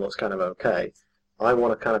 still looks kind of okay. I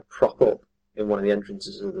want to kind of prop up in one of the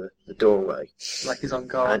entrances of the doorway. Like he's on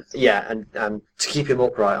guard. And to keep him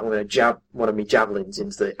upright, I'm going to jab one of my javelins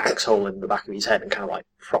into the axe hole in the back of his head and kind of like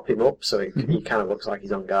prop him up so he kind of looks like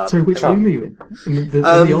he's on guard. So which room are you in?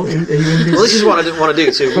 Are you in Well, this is what I didn't want to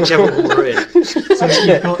do, so whichever one we're in. So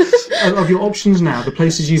you've got, of your options now, the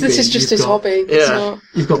places you've This been, is just you've his got, hobby. Yeah. It's not.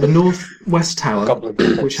 You've got the northwest tower, Goblin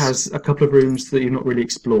which has a couple of rooms that you've not really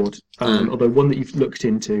explored, although one that you've looked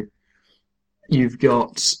into. You've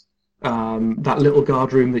got that little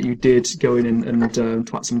guard room that you did go in and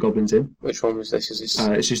twat some goblins in. Which one was this? Is this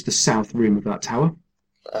It's just the south room of that tower.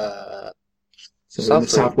 So South in room? the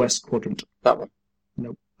southwest quadrant. that one?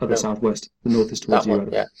 Other No. southwest. The north is towards That you. one,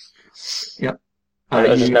 rather. yeah. Uh, I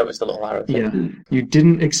just you- noticed the little arrow thing. Yeah. You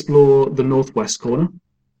didn't explore the northwest corner.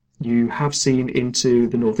 You have seen into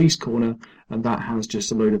the northeast corner, and that has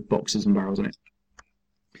just a load of boxes and barrels in it.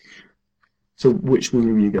 So which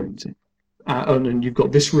room are you going to? And you've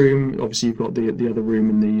got this room. Obviously, you've got the other room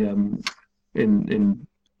in the in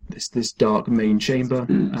this dark main chamber,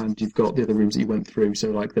 and you've got the other rooms that you went through.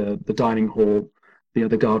 So like the dining hall, the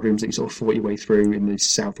other guard rooms that you sort of fought your way through in the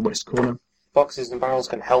southwest corner. Boxes and barrels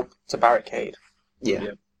can help to barricade.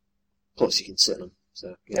 Yeah. Plus you can sit on them.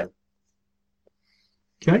 So, yeah.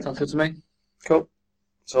 Okay. Sounds good to me. Cool.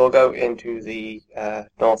 So we'll go into the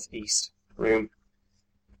northeast room,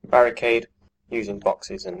 barricade using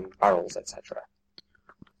boxes and barrels, etc.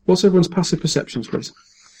 What's everyone's passive perceptions, please?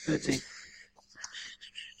 30.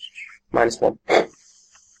 -1.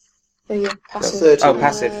 There you go. Passive. 13. Oh,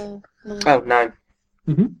 passive. No. Oh, 9.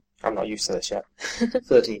 Mhm. I'm not used to this yet.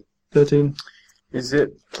 13. 13. Is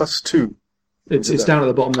it +2? It's down at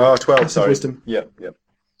the bottom. Oh, 12, Passive sorry. wisdom. Yeah.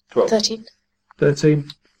 12. 13. 13.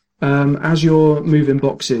 As you're moving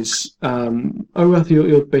boxes, Owath,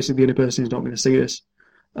 you're basically the only person who's not going to see this.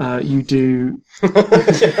 You do.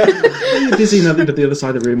 You're busy at the other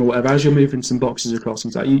side of the room or whatever. As you're moving some boxes across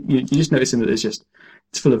and stuff, you're just noticing that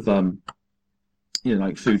it's full of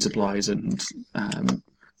like food supplies and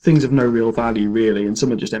things of no real value really, and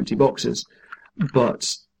some are just empty boxes.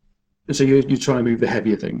 But so you're trying to move the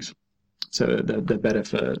heavier things, so they're better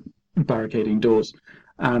for barricading doors.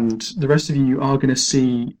 And the rest of you are going to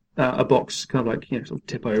see a box kind of like sort of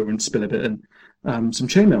tip over and spill a bit, and some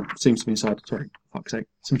chainmail seems to be inside. Sorry, fuck's sake,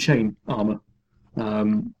 some chain armor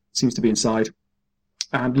seems to be inside.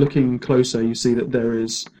 And looking closer, you see that there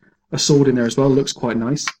is a sword in there as well. Looks quite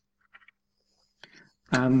nice.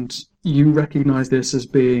 And you recognise this as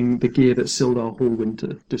being the gear that Sildar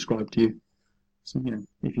Hallwinter described to you. So if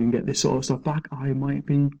you can get this sort of stuff back, I might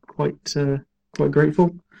be quite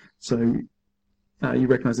grateful. So you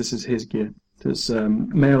recognise this as his gear. There's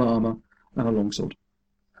mail armour and a longsword.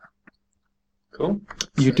 Cool.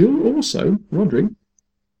 You do also, Rodri.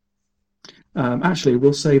 Actually,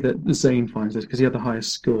 we'll say that Zane finds this because he had the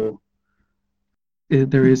highest score.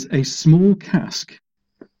 There is a small cask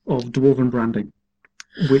of dwarven brandy,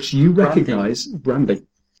 which you recognise, brandy,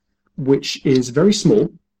 which is very small.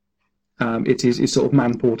 It's sort of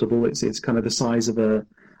man portable. It's kind of the size of a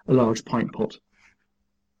large pint pot.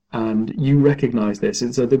 And you recognise this.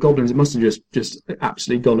 And so the goblins, it must have just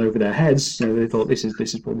absolutely gone over their heads. They thought this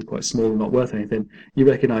is probably quite small and not worth anything. You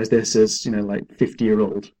recognise this as like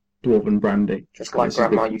 50-year-old dwarven brandy. Just like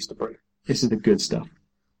Grandma used to brew. This is the good stuff.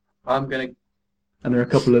 I'm going to And there are a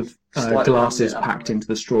couple of Slight glasses hand it packed away. into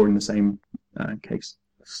the straw in the same case.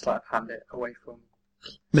 slight hand it away from.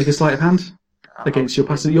 Make a sleight of hand against your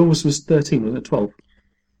passive. Yours was 13, wasn't it? 12.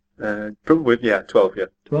 Probably, 12, yeah.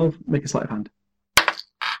 12. Make a sleight of hand.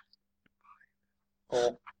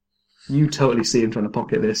 Or You totally see him trying to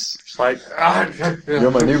pocket this. It's like, You're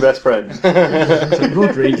my new best friend. So,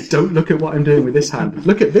 Rodri, don't look at what I'm doing with this hand.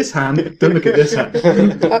 Look at this hand. Don't look at this hand.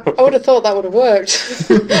 I would have thought that would have worked.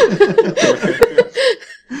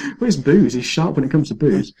 Well, it's booze. He's sharp when it comes to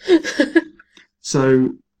booze.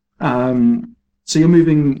 So you're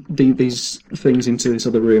moving these things into this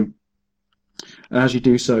other room. And as you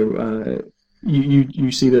do so,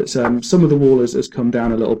 you see that some of the wall has come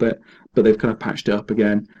down a little bit, but they've kind of patched it up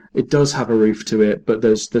again. It does have a roof to it, but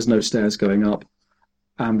there's no stairs going up.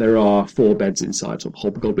 And there are 4 beds inside, sort of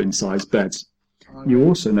hobgoblin-sized beds. You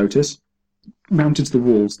also notice, mounted to the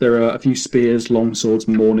walls, there are a few spears, long swords,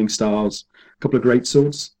 morning stars, a couple of great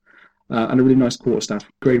swords, and a really nice quarterstaff,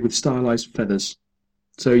 greyed with stylized feathers.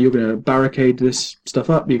 So you're going to barricade this stuff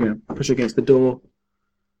up, you're going to push against the door.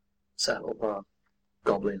 Set up our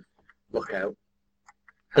goblin lookout.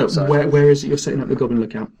 Where is it you're setting up the goblin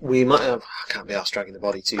lookout? We might have. I can't be arsed dragging the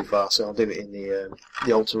body too far, so I'll do it in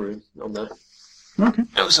the altar room on there. Okay.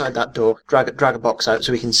 Outside that door, drag a box out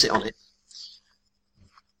so we can sit on it.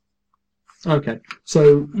 Okay.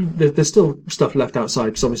 So there's still stuff left outside,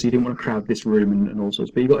 because obviously you didn't want to crowd this room and all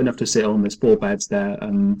sorts, but you've got enough to sit on. There's 4 beds there,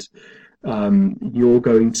 and you're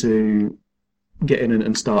going to get in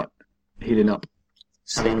and start healing up.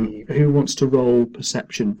 Who wants to roll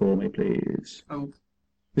perception for me, please? Oh.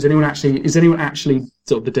 Is anyone actually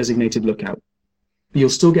sort of the designated lookout? You'll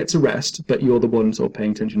still get to rest, but you're the one sort of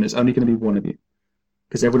paying attention. It's only going to be one of you,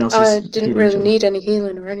 because everyone else I is didn't healing really each other. need any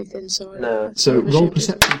healing or anything, so... No. So I roll should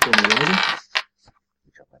just- perception for me, Ryder.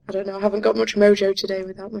 I don't know, I haven't got much mojo today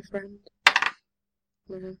without my friend.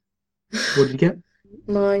 No. What did you get?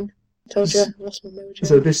 9. Told you, I lost my mojo.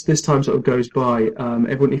 So this time sort of goes by.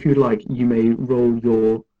 Everyone, if you'd like, you may roll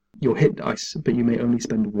your hit dice, but you may only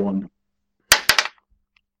spend 1.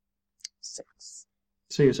 6.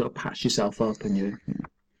 So you sort of patch yourself up, and you.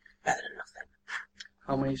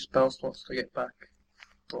 How many spell slots do I get back?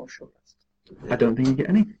 For a short rest? I don't think you get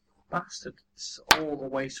any, Bastard. It's all a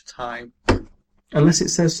waste of time. unless it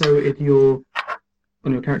says so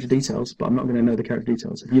on your character details. But I'm not going to know the character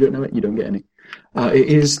details. If you don't know it, you don't get any. It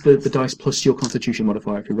is the dice plus your Constitution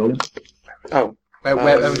modifier if you're rolling. Oh. Where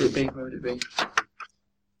would it be? Where would it be?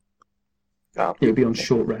 Oh, It would be on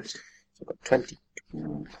short rest. I've got 20.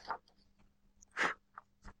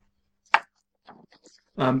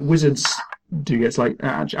 Wizards do get, like,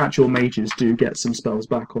 actual mages do get some spells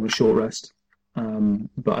back on a short rest,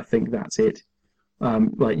 but I think that's it.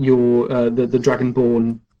 Like your the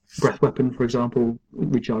Dragonborn breath weapon, for example,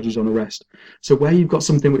 recharges on a rest. So where you've got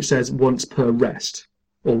something which says once per rest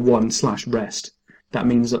or 1/rest, that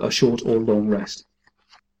means a short or long rest.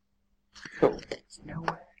 Cool.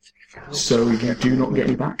 So you do not get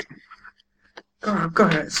any back. I've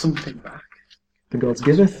got to get something back. The gods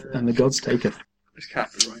giveth and the gods taketh. This can't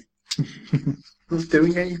be right. I'm not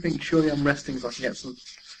doing anything. Surely I'm resting so I can get some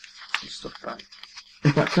stuff back.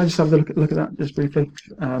 In fact, can I just have a look at that just briefly?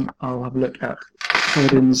 I'll have a look at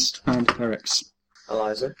paladins and clerics.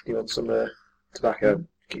 Eliza, do you want some tobacco?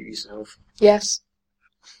 Keep yourself. Yes.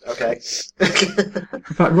 Okay. In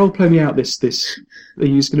fact, role play me out this. It's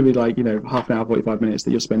going to be like, half an hour, 45 minutes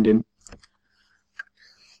that you're spending.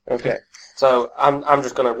 Okay. So I'm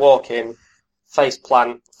just going to walk in, face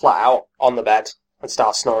plant, flat out, on the bed, and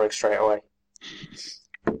start snoring straight away.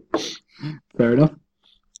 Fair enough.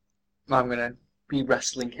 I'm going to be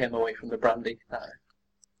wrestling him away from the brandy.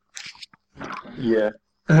 Yeah.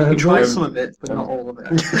 Try Rodri, some of it, but not all of it.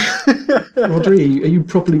 Rodri, are you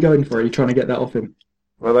properly going for it? Are you trying to get that off him?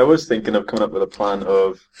 Well, I was thinking of coming up with a plan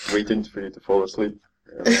of waiting for you to fall asleep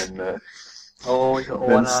and Oh, you got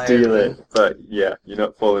then one eye. steal it. But yeah, you're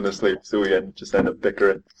not falling asleep, so we just end up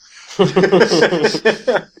bickering.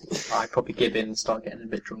 I probably give in and start getting a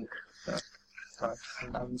bit drunk. So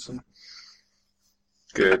I'm having some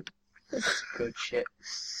Good. good shit.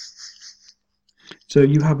 So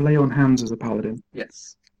you have lay on hands as a paladin.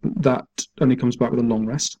 Yes. That only comes back with a long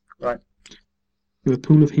rest. Right. You have a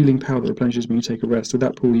pool of healing power that replenishes when you take a rest. With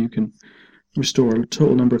that pool, you can restore a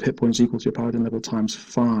total number of hit points equal to your paladin level times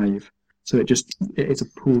 5. So it's a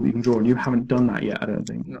pool that you can draw, and you haven't done that yet, I don't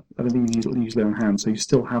think. No. I don't think you use lay on hands, so you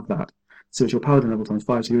still have that. So it's your paladin level times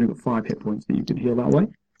 5, so you've only got 5 hit points that you can heal that way.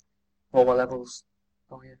 All my levels.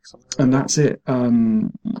 Oh yeah, And that's it.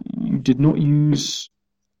 You did not use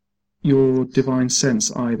your divine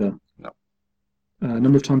sense either. No.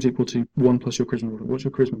 Number of times equal to 1 plus your charisma. What's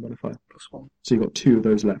your charisma modifier? +1. So you've got 2 of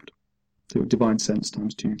those left. So divine sense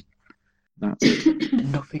times 2. That's it.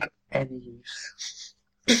 Nothing of any use.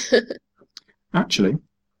 Actually,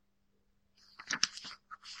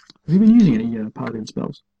 have you been using any paladin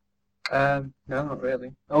spells? No, not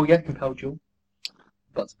really. Oh yeah, compel duel.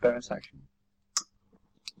 That's a bonus action.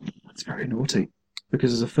 That's very naughty.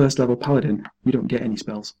 Because as a first level paladin, you don't get any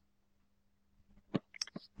spells.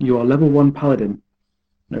 You are level 1 paladin.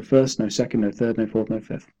 No first, no second, no third, no fourth, no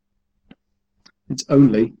fifth. It's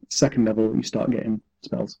only second level you start getting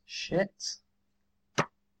spells. Shit.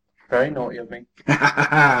 Very naughty of me.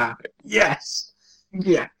 Yes!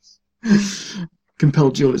 Yes!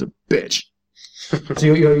 Compelled Duel is a bitch. So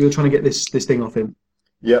you're trying to get this thing off him.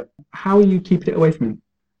 Yep. How are you keeping it away from him?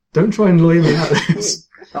 Don't try and lure me out of this.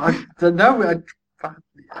 Come Come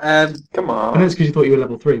I know on. it's because you thought you were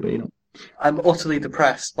level 3, but you're not. I'm utterly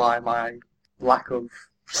depressed by my lack of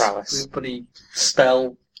Prowess. bloody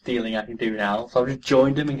spell dealing I can do now. So I've just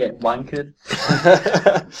joined him and getting wankered.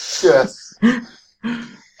 Yes.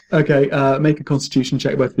 Okay, make a constitution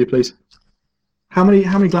check, both of you, please. How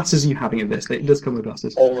many glasses are you having of this? It does come with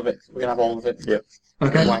glasses. All of it. We're gonna have all of it. Yep.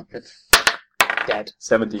 Okay. Wankered. Dead.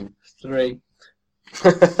 17. 3.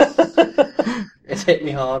 It's hit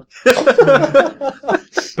me hard.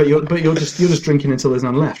 But you're just drinking until there's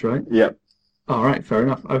none left, right? Yep. All right, fair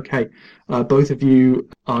enough. Okay, both of you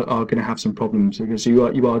are going to have some problems because you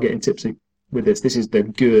are getting tipsy with this. This is the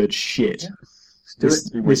good shit. Yeah.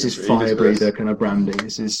 This is fire breather kind of brandy.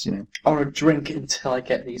 This is I want to drink until I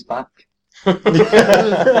get these back. I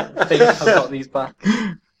think I've got these back.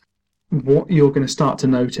 What you're going to start to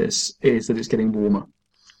notice is that it's getting warmer,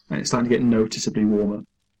 and it's starting to get noticeably warmer.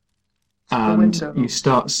 And you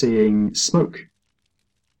start seeing smoke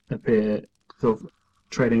appear, sort of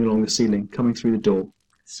trailing along the ceiling, coming through the door,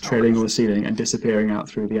 trailing on the ceiling, and disappearing out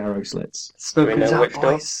through the arrow slits. Smoking Do we know out which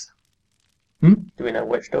door? voice. Do we know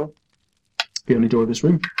which door? The only door of this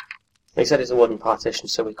room. He said it's a wooden partition,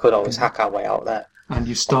 so we could always hack our way out there. And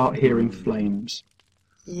you start hearing flames.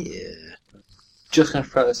 Yeah. Just gonna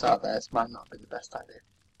throw this out there. This might not be the best idea.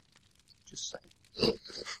 Just saying.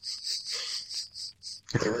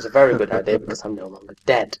 It was a very good idea because I'm no longer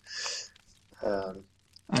dead.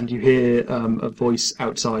 And you hear a voice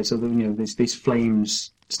outside. So that, these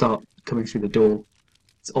flames start coming through the door.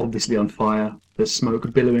 It's obviously on fire. There's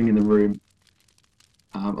smoke billowing in the room.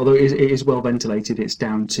 Although it is well ventilated, it's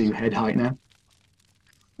down to head height now,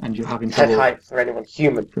 and you're having Head trouble height for anyone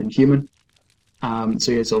human. for inhuman.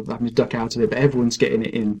 So you're sort of having to duck out of it, but everyone's getting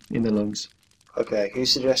it in the lungs. Okay, who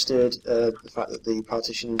suggested the fact that the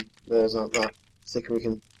partition walls aren't that thick and we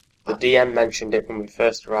can... The DM mentioned it when we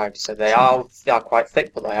first arrived. He said they are quite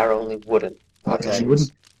thick, but they are only wooden. Okay. You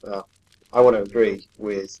wouldn't. I want to agree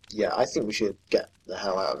with... Yeah, I think we should get the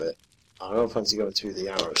hell out of it. I don't fancy going through the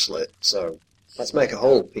arrow slit, so let's make a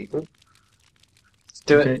hole, people. Let's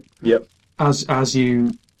do it. Okay. Yep. As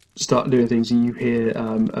you start doing things, you hear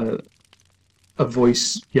a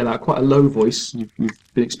voice yell out, quite a low voice. You've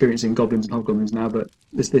been experiencing goblins and hobgoblins now, but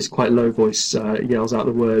this quite low voice yells out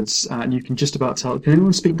the words, and you can just about tell. Can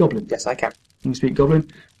anyone speak goblin? Yes, I can. Can you speak goblin?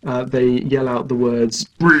 They yell out the words,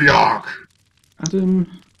 Briark! Adam.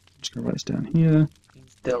 I'm just going to write this down here.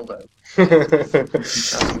 Dildo.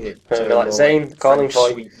 So we're like Zane calling for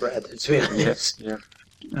sweet bread. To be honest. Yeah.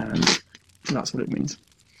 And that's what it means.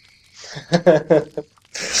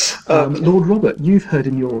 Lord Robert, you've heard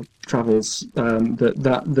in your travels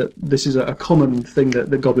that this is a common thing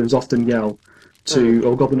that goblins often yell to,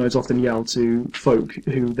 or goblinoids often yell to folk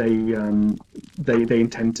who they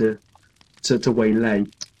intend to waylay.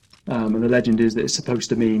 And the legend is that it's supposed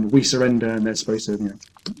to mean we surrender, and they're supposed to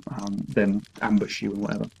then ambush you and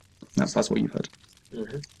whatever. That's what you've heard.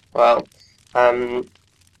 Mm-hmm. Well,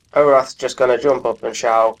 Orath's just going to jump up and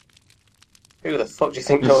shout, "Who the fuck do you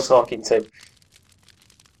think you're talking to?"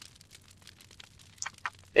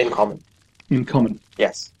 In common. In common.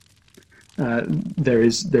 Yes. There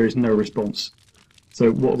is no response.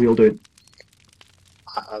 So what are we all doing?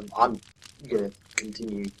 I'm going to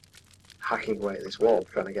continue hacking away at this wall,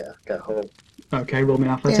 trying to get a hole. Okay, roll me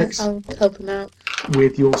Yeah, athletics I'll help him out.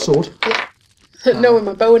 with your sword. No, with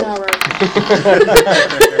my bow and arrow.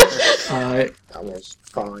 That was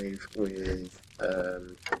 5 with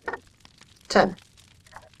 10.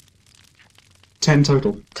 10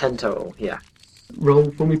 total. 10 total, yeah.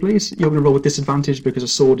 Roll for me, please. You're going to roll with disadvantage because a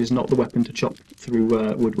sword is not the weapon to chop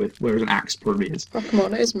through wood with, whereas an axe probably is. Oh, come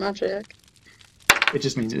on, it is magic. It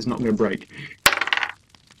just means it's not going to break.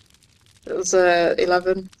 It was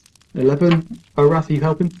 11. 11. Orath, are you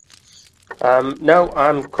helping? No,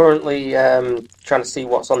 I'm currently trying to see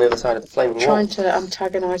what's on the other side of the flaming wall. Trying to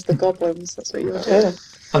antagonise the goblins, that's what you were doing.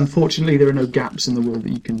 Unfortunately, there are no gaps in the wall that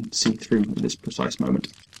you can see through at this precise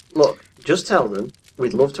moment. Look, just tell them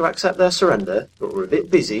we'd love to accept their surrender, but we're a bit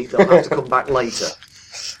busy. They'll have to come back later.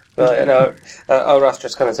 Well, Orath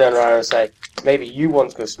just kind of turn around and say, maybe you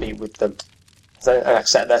want to go speak with them and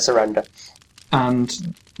accept their surrender.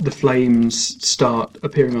 And the flames start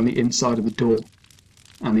appearing on the inside of the door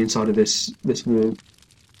and the inside of this wall.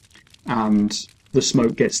 And the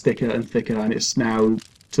smoke gets thicker and thicker, and it's now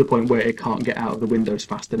to the point where it can't get out of the windows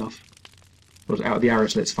fast enough. Or out of the arrow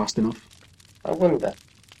slits fast enough. I wonder,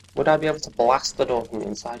 would I be able to blast the door from the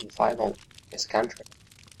inside with firebolt? It's a cantrip.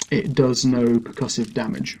 It does no percussive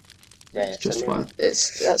damage. Yeah, It's just fire.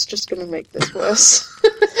 That's just going to make this worse.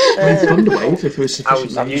 I mean, Thunderwave, if it was I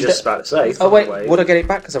was sufficiently... just about to say. Oh wait, Thunderwave. would I get it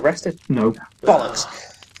back because I rested? No. Bollocks.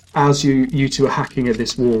 As you two are hacking at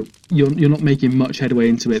this wall, you're not making much headway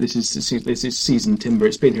into it. This is seasoned timber.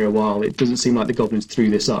 It's been here a while. It doesn't seem like the goblins threw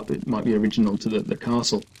this up. It might be original to the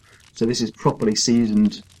castle. So this is properly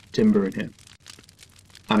seasoned timber in here.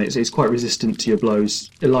 And it's quite resistant to your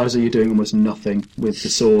blows. Eliza, you're doing almost nothing with the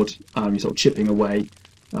sword. You're sort of chipping away.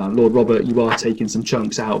 Lord Robert, you are taking some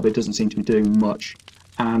chunks out, but it doesn't seem to be doing much.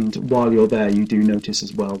 And while you're there, you do notice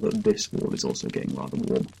as well that this wall is also getting rather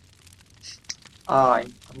warm. I'm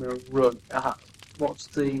going to run. What's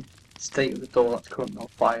the state of the door that's currently on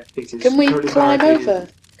fire? Can we climb over?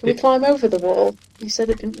 Can we climb over the wall? You said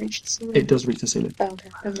it didn't reach the ceiling. It does reach the ceiling. Oh, okay,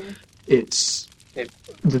 never mind.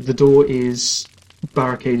 The door is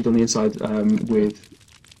barricaded on the inside with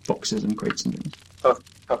boxes and crates and things.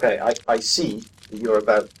 Okay, I see that you're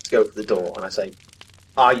about to go for the door, and I say,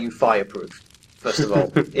 are you fireproof? First of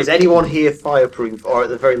all, is anyone here fireproof, or at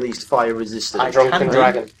the very least fire resistant? Drunken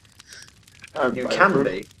dragon. You can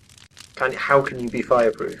be. How can you be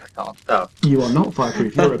fireproof? Oh. You are not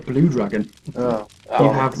fireproof. You're a blue dragon. Oh. You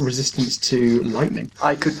have resistance to lightning.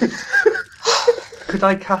 I could. Could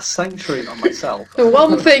I cast Sanctuary on myself? The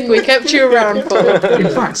one thing we kept you around for. In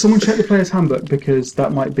fact, someone check the player's handbook because I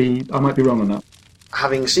might be wrong on that.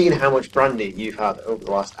 Having seen how much brandy you've had over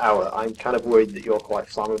the last hour, I'm kind of worried that you're quite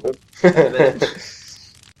flammable.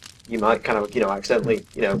 You might kind of, accidentally,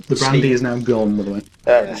 The brandy is now gone, by the way.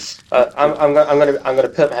 I'm going to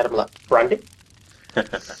put my head up and like, brandy?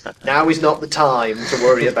 Now is not the time to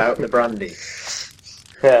worry about the brandy.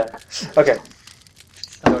 Yeah. Okay.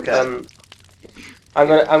 Okay. I'm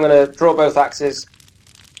gonna draw both axes,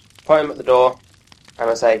 point them at the door, and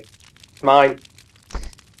I say, "It's mine,"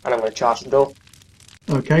 and I'm gonna charge the door.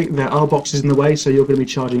 Okay, there are boxes in the way, so you're going to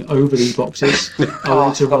be charging over these boxes. I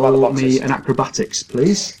want you to forgot about the roll boxes. me an acrobatics,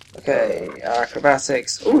 please. Okay,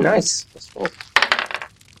 acrobatics. Ooh, nice. That's 4.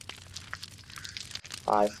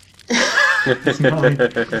 5.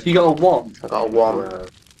 You got a 1. I got a 1.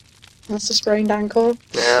 That's a sprained ankle.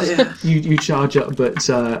 Yeah. You charge up, but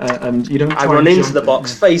and you don't. I try run and into jump the it.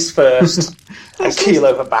 box face first and keel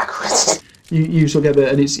over backwards. You sort of get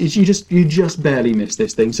there, and it's you just barely miss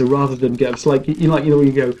this thing. So rather than get, it's like when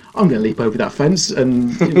you go, I'm going to leap over that fence,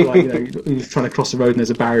 and you're trying to cross the road and there's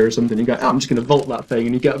a barrier or something. You go, I'm just going to vault that thing,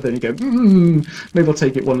 and you get up there and you go, maybe I'll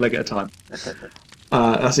take it one leg at a time.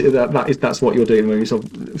 That's it. That's what you're doing when you sort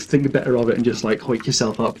of think better of it and just like hoik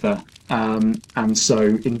yourself up there. And so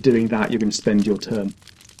in doing that, you're going to spend your turn.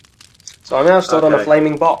 So I'm now stood on a Okay.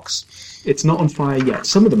 flaming box. It's not on fire yet.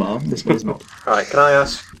 Some of them are. This one is not. Right, can I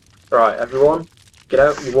ask? Right, everyone, get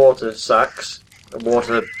out your water sacks, and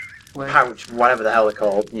water pouch, whatever the hell they're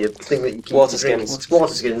called. Your thing that you keep Water drinking. skins.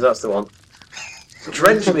 Water skins, that's the one.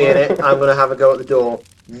 Drench me in it. I'm going to have a go at the door.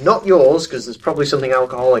 Not yours, because there's probably something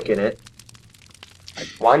alcoholic in it.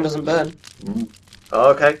 Wine doesn't burn.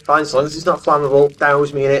 Okay, fine. So long as it's not flammable,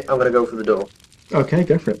 douse me in it. I'm going to go for the door. Okay,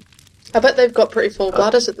 go for it. I bet they've got pretty full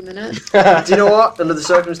bladders at the minute. Do you know what? Under the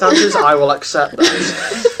circumstances, I will accept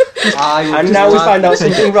that. And now we find out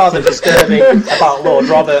something rather disturbing about Lord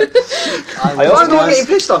Robert. I'm the one getting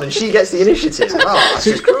pissed on, and she gets the initiative. Oh, that's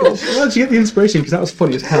just cruel. Where did you get the inspiration? Because that was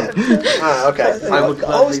funny as hell. Okay. I would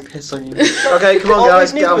gladly piss on you. Okay, come on, All I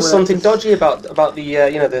guys. knew Get on was with it. something dodgy about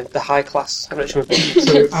the high class ritual.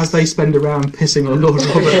 So as they spend around pissing on Lord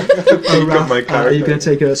Robert, my are you character. going to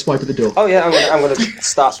take a swipe at the door? Oh yeah, I'm gonna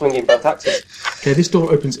start swinging both axes. Okay, this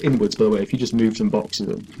door opens inwards, by the way, if you just move some boxes.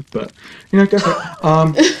 But, go for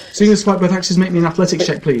it. So you're going to swipe both axes, make me an athletics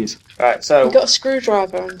check, please. Right, so... You've got a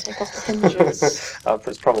screwdriver and take off the hinges.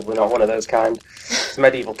 It's probably not one of those kind. It's a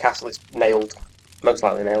medieval castle, it's nailed. Most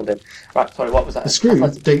likely nailed in. Right, sorry, what was that? The screw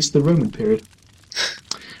dates the Roman period.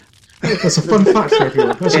 That's a fun fact for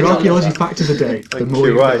everyone. That's an archaeology fact of the day. The more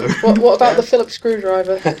you know. What about the Phillips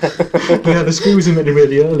screwdriver? Yeah, the screw was invented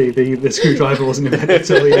really early. The screwdriver wasn't invented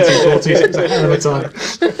until the 1840s. It was a hell of a time.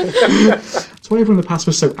 That's why everyone in the past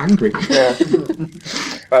was so angry. Yeah.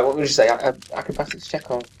 Right, what would you say? Acrobatics check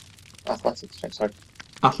or athletics check? Sorry.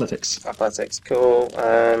 Athletics. Athletics, cool.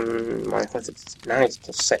 My athletics is 9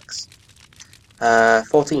 plus 6.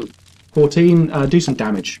 14. 14, do some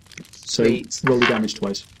damage. So Sweet. roll the damage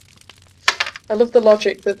twice. I love the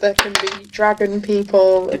logic that there can be dragon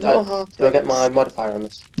people and little half. Do I get my modifier on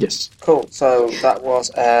this? Yes. Cool, so that was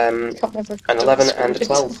an 11 and a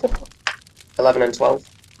 12. 11 and 12.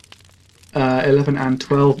 11 and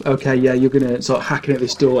 12. Okay, yeah, you're going to start hacking at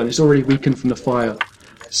this door, and it's already weakened from the fire.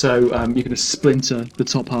 So you're going to splinter the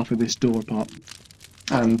top half of this door apart.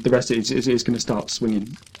 And the rest is going to start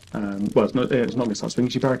swinging. Well, it's not going to start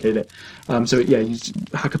swinging, you barricade it. So, yeah, you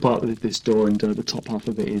hack apart this door, and the top half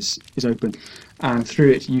of it is open. And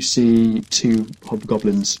through it, you see 2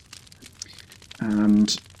 hobgoblins.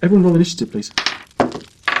 And everyone roll initiative, please.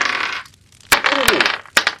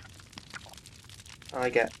 I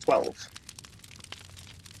get 12.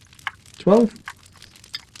 12?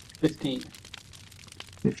 15.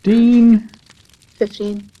 15.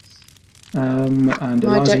 15. And My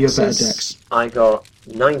Eliza, you have dex better is- dex. I got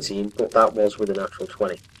 19, but that was with a natural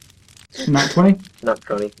 20. Nat 20? Nat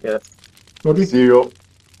 20, yeah. Rodri? 0.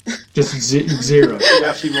 Just 0. You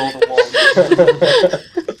actually rolled a 1.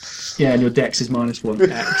 Yeah, and your dex is -1.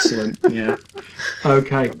 Excellent, yeah.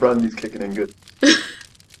 Okay. Brandy's kicking in good.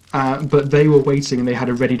 But they were waiting and they had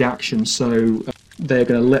a readied action, so they're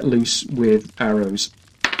going to let loose with arrows.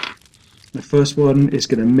 The first one is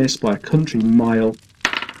going to miss by a country mile.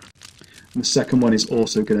 And the second one is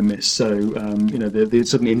also going to miss. So, the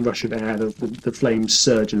sudden inrush of air, the flames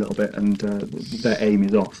surge a little bit, and their aim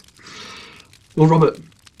is off. Well, Robert,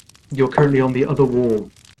 you're currently on the other wall.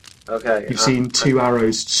 Okay. You've seen 2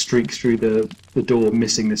 arrows streak through the door,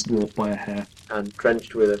 missing this dwarf by a hair. And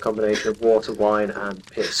drenched with a combination of water, wine, and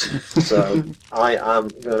piss. So I am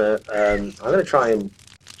gonna try and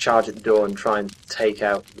charge at the door and try and take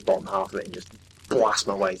out the bottom half of it and just blast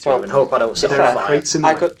my way through and hope I don't set it on fire.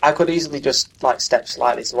 I could easily just step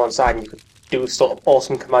slightly to one side and you could do sort of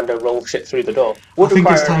awesome commando roll shit through the door. I think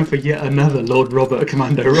it's time for yet another Lord Robert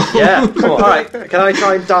commando roll. Yeah, come on. Alright, can I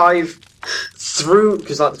try and dive through,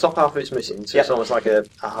 because the top half of it's missing, so it's almost like a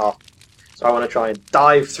half. So I want to try and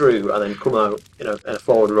dive through and then come out in a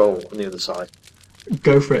forward roll on the other side.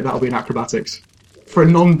 Go for it, that'll be an acrobatics. For a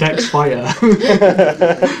non-dex fighter.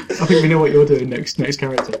 I think we know what you're doing next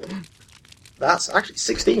character. That's actually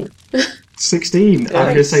 16. 16. Nice. I'm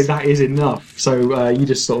going to say that is enough. So you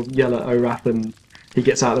just sort of yell at Orath and he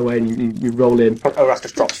gets out of the way and you roll in. Orath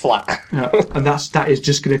just drops flat. And that is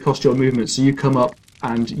just going to cost your movement. So you come up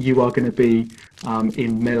and you are going to be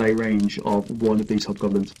in melee range of one of these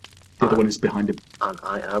hobgoblins. The other one is behind him. And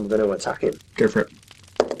I am going to attack him. Go for it.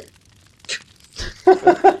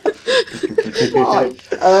 Why?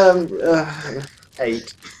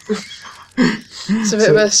 8. It's a bit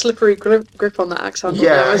of a slippery grip on that axe handle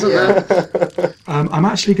now, isn't there? I'm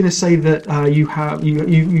actually going to say that you're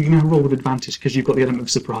going to roll with advantage because you've got the element of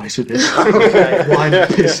surprise with this. Okay. Wine,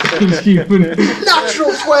 piss, and human.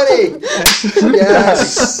 Natural 20!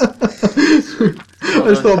 Yes! I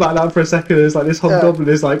just thought about that for a second. It's like this hobgoblin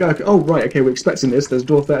is like, oh right, okay, we're expecting this. There's a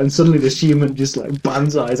dwarf there, and suddenly this human just like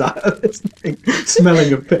banzais out of this thing,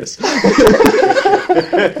 smelling of piss.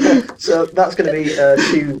 So that's going to be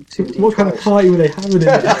 2d12. What kind of party were they having in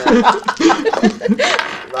there?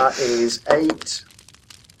 That is 8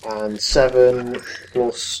 and 7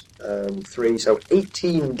 plus 3, so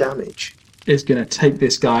 18 damage. Is going to take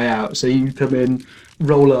this guy out. So you come in,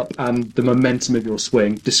 roll up, and the momentum of your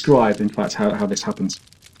swing. Describe, in fact, how this happens.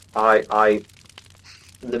 The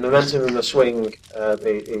momentum of the swing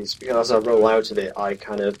is because as I roll out of it, I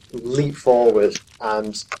kind of leap forward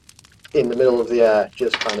and in the middle of the air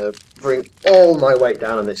just kind of bring all my weight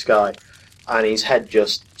down on this guy, and his head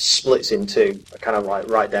just splits in two, kind of like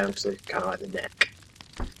right down to kind of like the neck.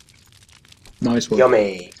 Nice one.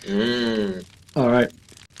 Yummy. All right.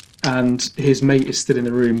 And his mate is still in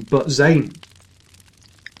the room, but Zane.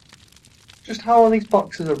 Just how are these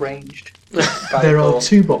boxes arranged? There are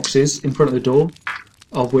 2 boxes in front of the door,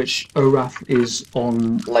 of which Orath is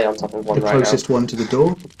on Lay on top of one the right closest one to the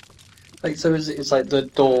door. Like, so it's like the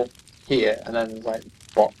door here, and then like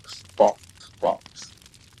box, box, box.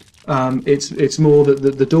 It's more that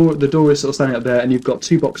the door is sort of standing up there, and you've got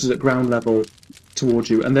two boxes at ground level towards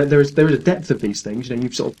you, and there is a depth of these things. You know,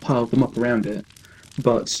 you've sort of piled them up around it,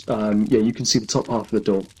 but you can see the top half of the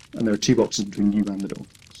door, and there are two boxes between you and the door.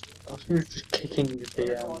 I was just kicking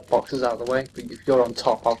the boxes out of the way, but if you're on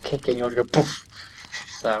top, I'll kick and you'll go poof.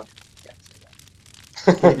 So.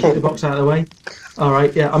 Kick the box out of the way. All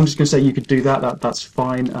right, yeah, I'm just going to say you could do that. That's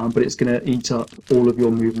fine, but it's going to eat up all of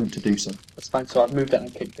your movement to do so. That's fine. So I've moved it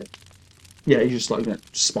and kicked it. Yeah, you just like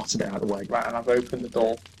spotted it out of the way. Right, and I've opened the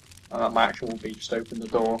door. And my action will be just open the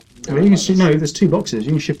door. I mean, there's two boxes.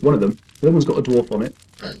 You can shift one of them. The other one's got a dwarf on it.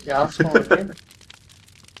 Yeah, I'll swallow it in.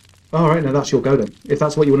 All right, now that's your go then. If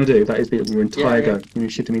that's what you want to do, that is your entire go. Yeah. When you're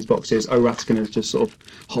shifting these boxes, Orath's going to just sort of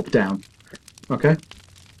hop down. Okay.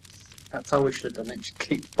 That's how we should have done it. Just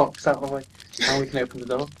kick the box out of the way. Now we can open the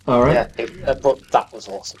door. All right. Yeah, but that was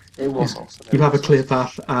awesome. It was awesome. You have a clear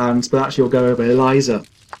path, but that's your go over. Eliza.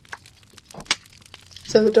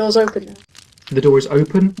 So the door's open now. The door is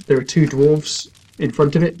open. There are two dwarves in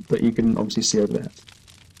front of it, but you can obviously see over there.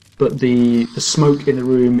 But the smoke in the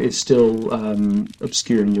room is still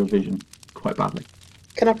obscuring your vision quite badly.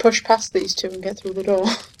 Can I push past these two and get through the door?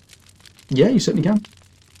 Yeah, you certainly can.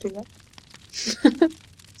 Do that.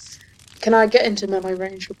 Can I get into melee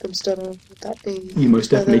range with them still, or would that be... You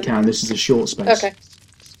most definitely can. This is a short space. Okay.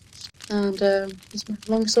 And here's my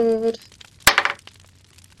longsword.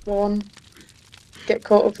 One. Get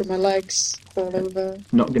caught up in my legs, fall over.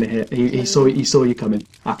 Not going to hit. He saw you coming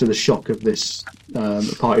after the shock of this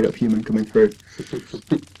partied up human coming through.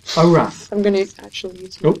 Orath. I'm going to actually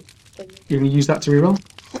use Oh, you're going to use that to reroll?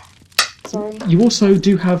 Sorry. You also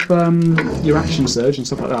do have your action surge and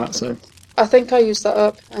stuff like that, so... I think I used that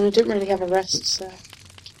up, and I didn't really have a rest, so...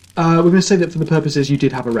 we're going to say that for the purposes you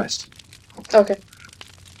did have a rest. Okay.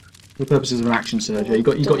 For the purposes of an action surge, yeah, you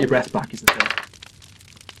got your breath back, is the thing.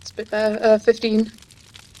 It's a bit better. 15.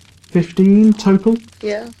 15 total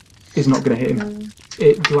Yeah. is not going to hit him.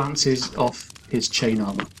 It glances off his chain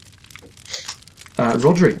armour.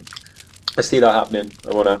 Rodri. I see that happening.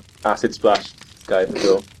 I want to acid splash this guy at the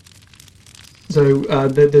door. So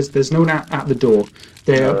there's no one at the door.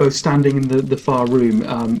 They are both standing in the far room.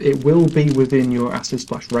 It will be within your acid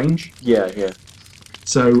splash range. Yeah.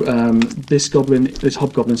 So this hobgoblin,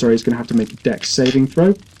 is going to have to make a dex saving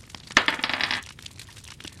throw.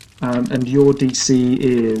 And your DC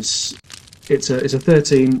is it's a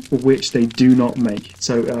 13, which they do not make.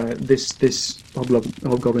 So this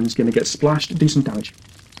hobgoblin is going to get splashed. Do some damage.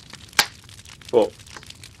 4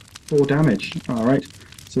 damage. All right.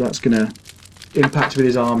 So that's going to impact with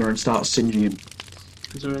his armor and start singeing him.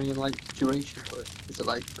 Is there any duration for it? Is it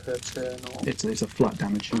per turn or? It's a flat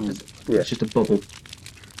damage. Yeah. It's just a bubble.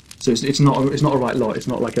 So it's not a right lot. It's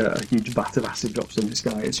not like a huge vat of acid drops on this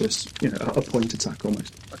guy. It's just a point attack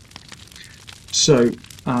almost. So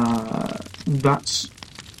that's.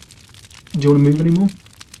 Do you want to move anymore?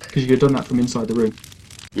 Because you could have done that from inside the room.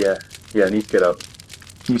 Yeah. I need to get up.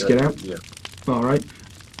 You need to get out. Yeah. All right.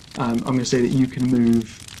 I'm going to say that you can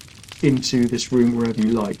move into this room wherever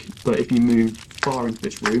you like, but if you move far into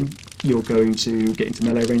this room, you're going to get into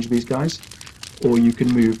melee range of these guys, or you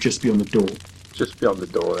can move just beyond the door. Just beyond the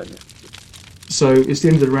door, then. So it's the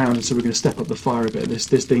end of the round, so we're going to step up the fire a bit.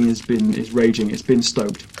 This thing is raging. It's been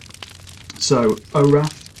stoked. So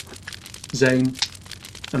Orath, Zane,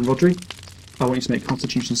 and Rodri, I want you to make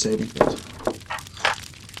Constitution saving throws.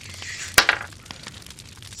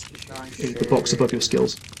 The box above your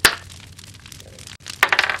skills.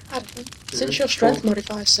 Adam, since your strength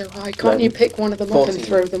modifier is so high, can't you pick one of them up and 14.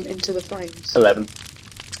 throw them into the flames? 11.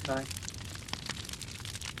 9.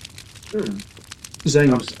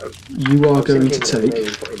 Zane, you are going to take.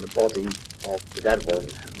 Maybe put in the body of the dead one.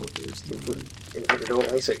 In the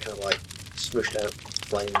doorway, so it kind of smushed out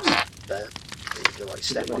flames there. You can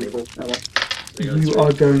step on it. You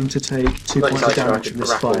are going to take 2 points of damage from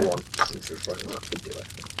this fire.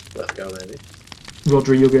 Let's go, maybe.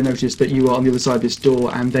 Rodri, you're going to notice that you are on the other side of this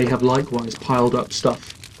door, and they have likewise piled up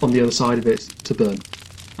stuff on the other side of it to burn.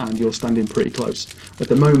 And you're standing pretty close. At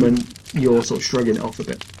the moment, you're sort of shrugging it off a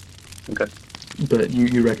bit. Okay. But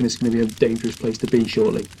you reckon it's going to be a dangerous place to be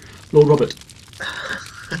shortly. Lord Robert.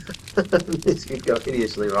 This could go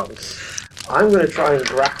hideously wrong. I'm going to try and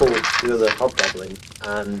grapple the other hobgoblin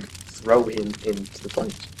and throw him into the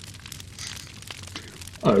flames.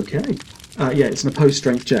 Okay. Yeah, it's an opposed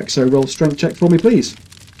strength check, so roll strength check for me, please.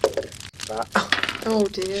 Oh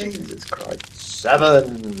dear. Jesus Christ.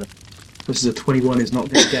 7! This is a 21, is not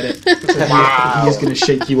going to get it. Wow. He is going to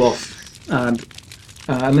shake you off. And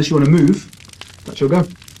unless you want to move, that's your go.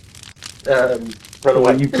 Run Well,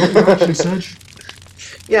 away. you've got your action surge.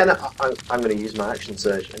 Yeah, no, I'm going to use my action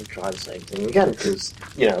surge and try the same thing again, because,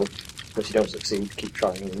 if you don't succeed, keep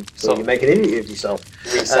trying until you make an idiot of yourself.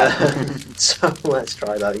 Reset. So let's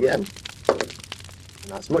try that again.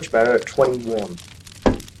 And that's much better at 21.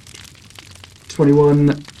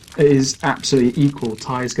 21 is absolutely equal.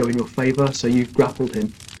 Ties go in your favour, so you've grappled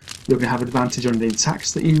him. You're going to have advantage on the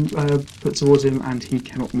attacks that you put towards him, and he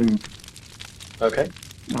cannot move. Okay.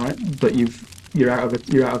 All right, but you're out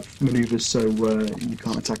of manoeuvres, so you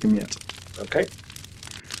can't attack him yet. Okay.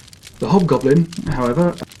 The hobgoblin,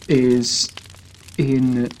 however, is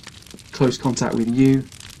in close contact with you,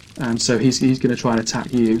 and so he's going to try and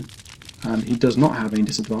attack you. He does not have any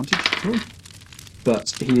disadvantage at all,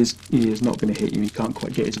 but he is not going to hit you. He can't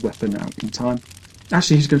quite get his weapon out in time.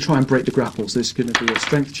 Actually, he's going to try and break the grapple, so this is going to be a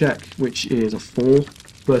strength check, which is a 4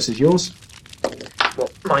 versus yours, Well,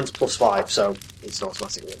 mine's +5, so it's an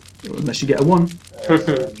automatic win. unless you get a 1.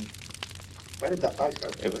 Where did that die go?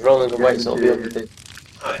 It was rolling away, so it'll be under the...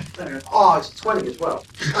 Oh, it's 20 as well.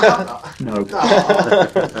 No.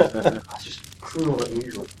 That's just cruel and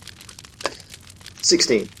unusual.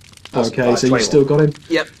 16. Okay, so 21. you've still got him.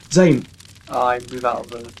 Yep. Zane. I move out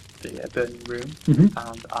of the burning room,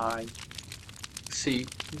 Mhm. and I see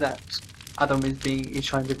that Adam is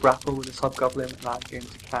trying to grapple with this hobgoblin, and I'm going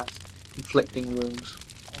to cast inflicting wounds.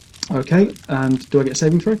 Okay, and do I get a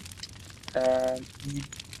saving throw?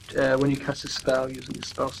 When you cast a spell using the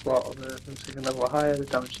spell slot of a second level or higher, the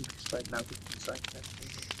damage is displayed now.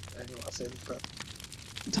 Let's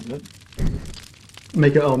have a look.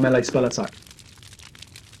 Make it melee spell attack.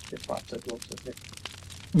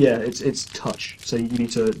 Yeah, it's touch, so you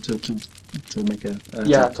need to make a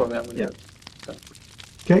Yeah, attack. totally. I'm gonna Yeah. go.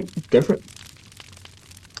 Okay, go for it.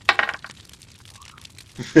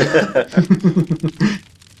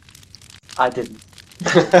 I didn't.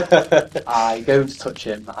 I go to touch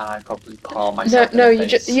him, and I probably palm No, myself. no, in the you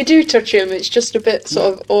face. you do touch him. It's just a bit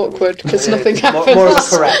sort of awkward because nothing happens. More of a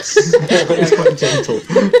caress. It's quite gentle.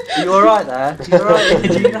 Are you alright there? Are you alright?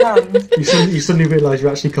 Do you need a hand? You suddenly realise you're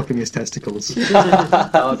actually cupping his testicles.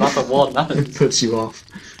 Oh, that's a one. It puts you off.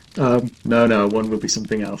 No, one would be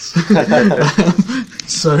something else.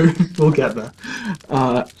 So we'll get there.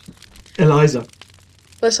 Eliza,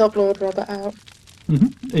 Let's help Lord Robert out.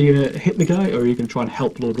 are you going to hit the guy, or are you going to try and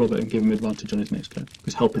help Lord Robert and give him advantage on his next go?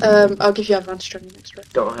 Because help is I'll give you advantage on your next round.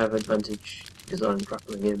 Don't have advantage because I'm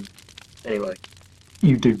grappling him. Anyway.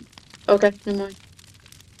 you do. Okay, never mind.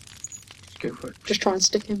 Go for it. Just try and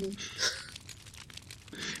stick him.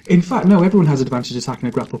 In fact, no, everyone has advantage attacking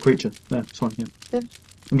a grapple creature. There, it's fine, yeah. Yeah.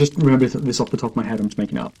 I'm just remembering this off the top of my head, I'm just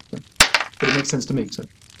making it up. So. But it makes sense to me, so.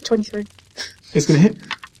 23. It's going to hit.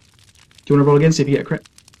 Do you want to roll again, see if you get a crit?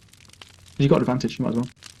 You've got advantage, you might as well.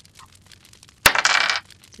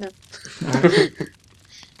 No. Alright.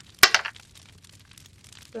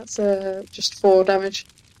 That's just 4 damage.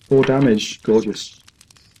 4 damage, gorgeous.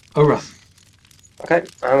 Orath. Okay,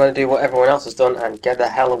 I'm going to do what everyone else has done and get the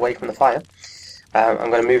hell away from the fire. I'm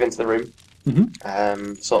going to move into the room,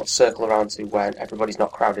 sort of circle around to where everybody's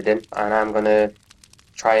not crowded in, and I'm going to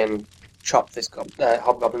try and chop this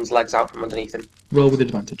hobgoblin's legs out from underneath him. Roll with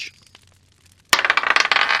advantage.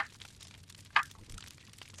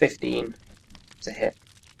 15 to hit.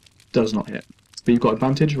 Does not hit. But you've got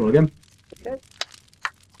advantage, roll again.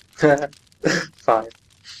 5.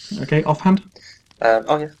 Okay, offhand,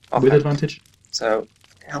 Oh yeah, off with hand. advantage. So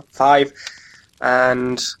 5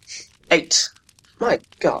 and 8. My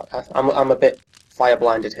God, I'm a bit fire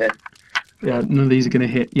blinded here. Yeah, none of these are going to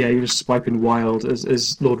hit. Yeah, you're just swiping wild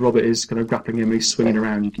as Lord Robert is kind of grappling him and he's swinging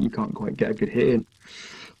around. You can't quite get a good hit in.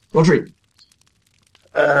 Rodri,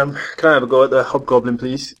 Can I have a go at the hobgoblin,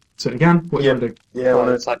 please? so again, what do you want to do? Yeah, I want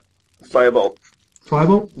It's to like fireball.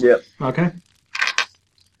 Fireball? Yeah. Okay.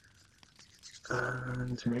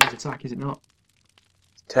 And It's a ranged attack, is it not?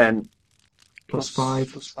 10. Plus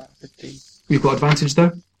 5. Plus 5, 15. You've got advantage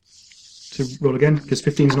though to roll again because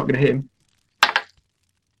 15 is not going to hit him.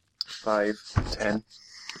 5, 10.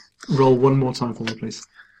 Roll one more time for me, please.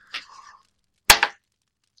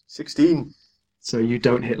 16. So you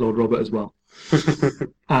don't hit Lord Robert as well.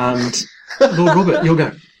 And Lord Robert, you'll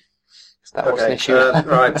go. that was an issue.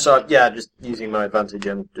 Right, so yeah, just using my advantage,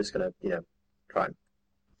 I'm just going to, try and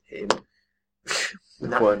hit him.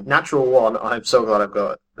 Natural 1, I'm so glad I've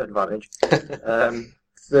got advantage.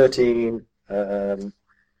 13,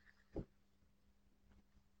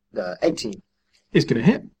 18. Is going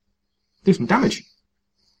to hit. Do some damage.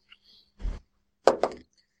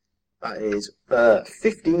 That is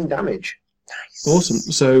 15 damage. Awesome.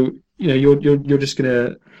 So you're just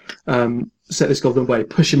going to set this goblin away,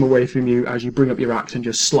 push him away from you as you bring up your axe and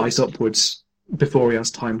just slice upwards before he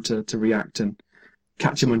has time to react and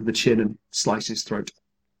catch him under the chin and slice his throat.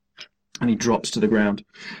 And he drops to the ground.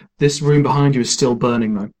 This room behind you is still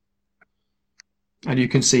burning, though. And you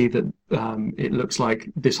can see that it looks like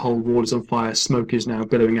this whole wall is on fire. Smoke is now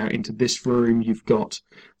billowing out into this room. You've got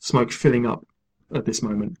smoke filling up at this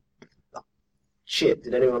moment. Shit,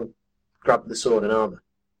 did anyone grab the sword and armour?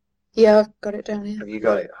 Yeah, I've got it down here. Have you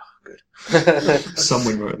got it? Oh, good.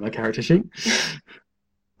 Someone wrote it on their character sheet.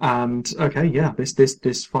 And, okay, yeah,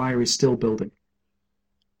 this fire is still building.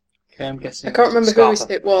 Okay, I'm guessing. I can't remember who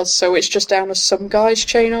Scarpa. it was, so it's just down as some guy's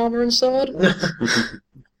chain armour and sword.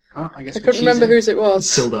 I guess I couldn't remember whose it was.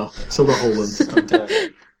 Sildar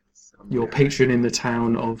Holland, your patron in the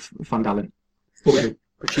town of Fandalin. What we do?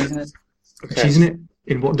 We're cheesing it. Cheesing it?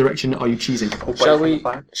 In what direction are you cheesing?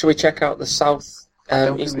 Shall we check out the south I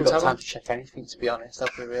don't think eastern we've got tower? time to check anything, to be honest, have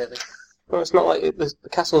we really? Well, it's not like the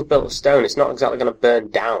castle's built of stone. It's not exactly going to burn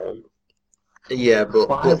down. Yeah, but,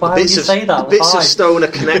 Why but would you say that? the bits Why? of stone are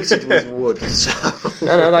connected with wood, so...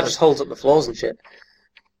 No, that just holds up the floors and shit.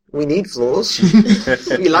 We need floors.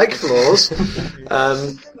 We like floors.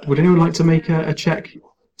 Would anyone like to make a check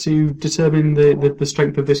to determine the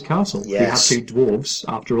strength of this castle? Yes. We have 2 dwarves,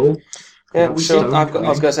 after all. Yeah, Stone sure. I was cunning.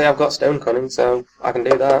 going to say I've got stone cunning, so I can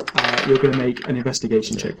do that. You're going to make an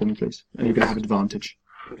investigation check for me, please. And you're going to have advantage.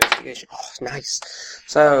 Investigation. Oh, nice.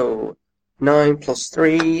 So 9 plus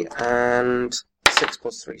 3 and 6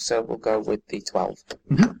 plus 3. So we'll go with the 12.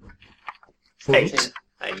 8,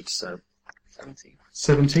 so... 17.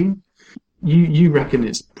 17? You reckon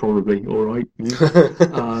it's probably alright.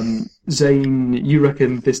 Zane, you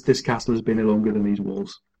reckon this castle has been here longer than these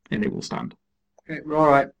walls, and it will stand. Okay, we're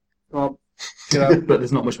alright. Well, get out. But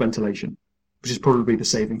there's not much ventilation, which is probably the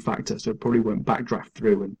saving factor, so it probably won't backdraft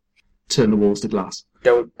through and turn the walls to glass.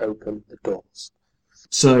 Don't open the doors.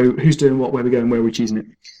 So, who's doing what, where we're going, where are we cheesing it?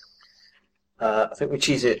 I think we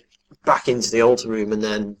cheese it back into the altar room and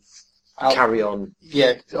then carry on.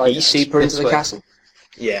 Yeah, like, East, Deeper into this the way. castle.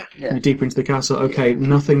 Yeah. Yeah. You're deeper into the castle. Okay,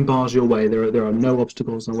 nothing bars your way. There are no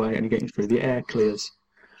obstacles in the way, and you're getting through. The air clears.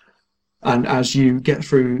 And as you get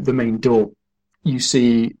through the main door, you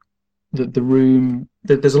see that the room...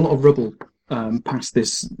 There's a lot of rubble past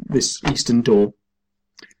this eastern door.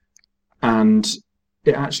 And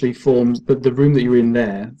it actually forms... The room that you're in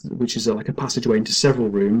there, which is like a passageway into several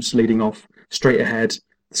rooms, leading off straight ahead,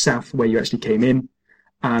 south where you actually came in,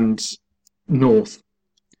 and north.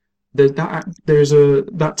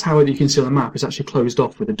 That tower that you can see on the map is actually closed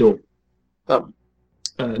off with a door. Oh.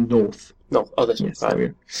 North. No, oh, this one. Yes, there we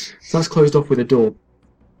go. So that's closed off with a door.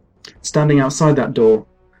 Standing outside that door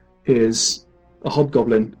is a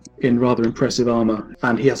hobgoblin in rather impressive armour,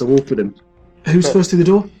 and he has a wolf with him. Who's first through the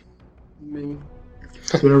door? Me. You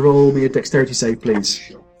want to roll me a dexterity save,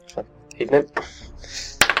 please? Evening.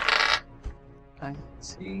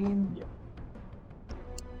 19.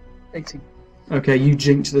 18. Okay, you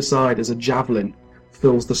jink to the side as a javelin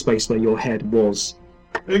fills the space where your head was,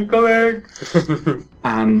 Incoming!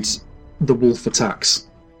 and the wolf attacks.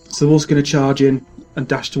 So the wolf's going to charge in and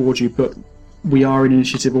dash towards you, but we are in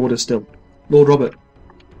initiative order still. Lord Robert,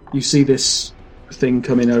 you see this thing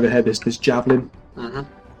coming overhead, this javelin,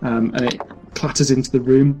 and it clatters into the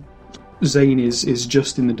room. Zane is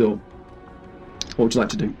just in the door. What would you like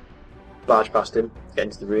to do? Barge past him, get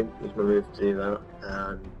into the room, use my move to do that,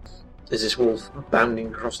 and is this wolf bounding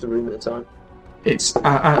across the room at the time? It's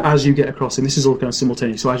as you get across him. This is all kind of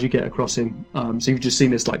simultaneous. So as you get across him, so you've just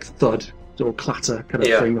seen this like thud or clatter kind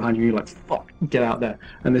of thing behind you. You're like, "Fuck, get out there!"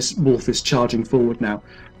 And this wolf is charging forward now.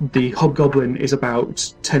 The hobgoblin is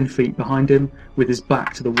about 10 feet behind him, with his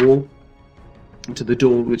back to the wall, to the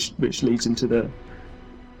door which leads into the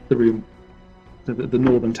room, the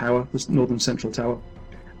northern tower, the northern central tower,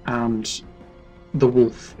 and the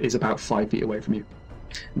wolf is about 5 feet away from you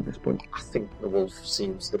at this point. I think the wolf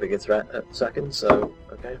seems the bigger threat at the second, so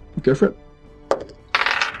okay. Go for it.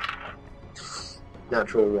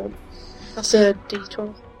 Natural 1. That's a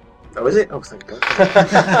D12. Oh, is it? Oh, thank God.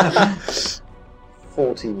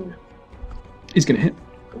 14. He's going to hit.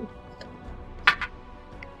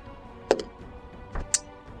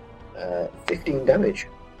 15 damage.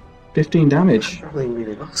 15 damage. Probably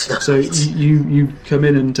really not. So you come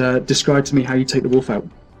in and describe to me how you take the wolf out.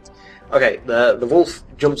 Okay, the wolf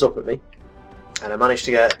jumps up at me, and I manage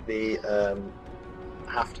to get the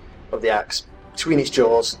haft of the axe between its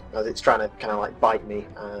jaws as it's trying to kind of like bite me,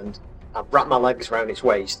 and I wrap my legs around its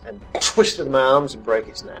waist and twist with my arms and break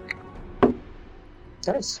its neck.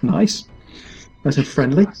 Nice. Nice. Nice and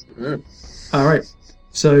friendly. Mm. Alright,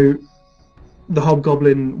 so the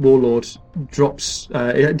hobgoblin warlord drops...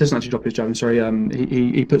 it doesn't actually drop his javelin, sorry.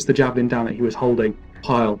 He puts the javelin down that he was holding,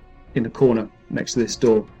 pile in the corner, next to this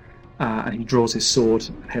door, and he draws his sword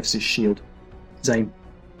and hefts his shield. Zane.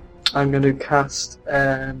 I'm going to cast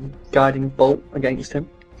Guiding Bolt against him,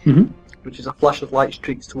 which is a flash of light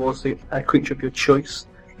streaks towards a creature of your choice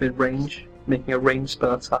within range, making a ranged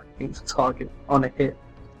spell attack against a target. On a hit,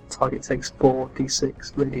 the target takes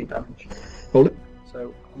 4d6 radiant damage. Roll it.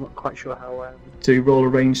 So I'm not quite sure how... To roll a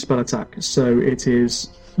ranged spell attack. So it is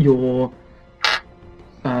your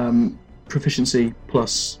proficiency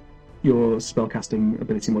plus your spellcasting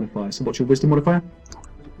ability modifier. So what's your wisdom modifier?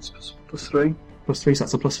 +3. +3, so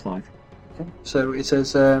that's a +5. Okay. So it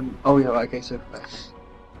says... oh yeah, right, okay, so...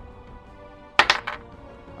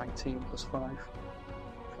 19 +5.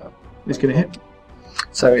 It's going to hit.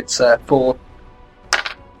 So it's 4,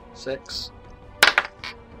 6,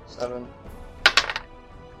 7,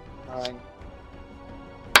 9,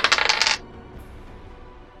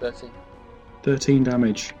 13. 13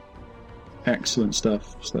 damage. Excellent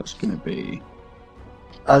stuff. So that's going to be...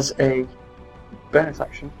 As a bonus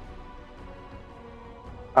action,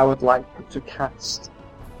 I would like to cast...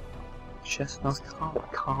 I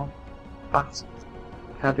can't. Fast.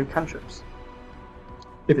 Can I do cantrips?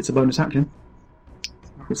 If it's a bonus action.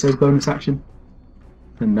 If it says bonus action,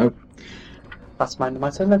 then no. That's my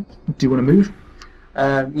turn then. Do you want to move?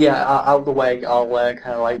 Yeah, out of the way, I'll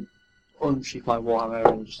kind of like unsheath my warhammer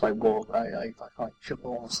and just like walk. I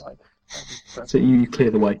shuffle on the side. So you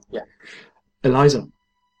clear the way. Yeah. Eliza.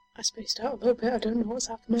 I spaced out a little bit. I don't know what's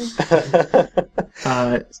happening.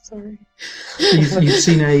 Sorry.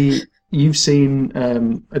 You've seen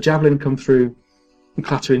a javelin come through and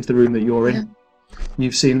clatter into the room that you're in. Yeah.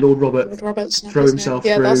 You've seen Lord Robert throw himself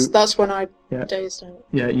through. Yeah, that's when I dazed out.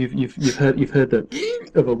 Yeah, you've heard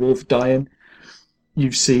that of a wolf dying.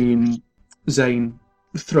 You've seen Zane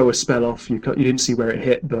throw a spell off. You didn't see where it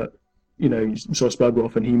hit, but you saw a spell go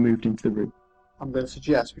off, and he moved into the room. I'm going to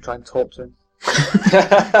suggest we try and talk to him.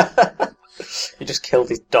 He just killed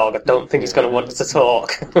his dog. I don't think he's going to want us to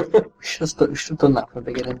talk. We should have done that from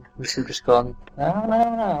the beginning. We should have just gone,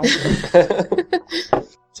 no.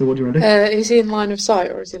 So what do you want to do? Is he in line of sight,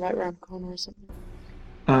 or is he like round the corner or something?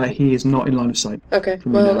 He is not in line of sight. Okay,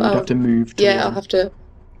 You'd have to move. I'll have to.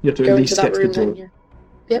 You have to go at least into that get to the room door. then.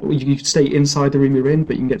 Yeah. Yep. You can stay inside the room you're in,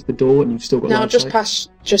 but you can get to the door, and you've still got. No, line I'll of just sight.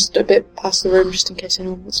 just a bit past the room, just in case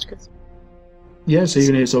anyone wants to go through. Yeah, so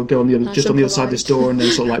you're going to sort of go on the other, Nice just on the and other side of this polite. door, and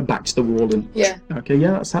then sort of like back to the wall, and Yeah. Okay,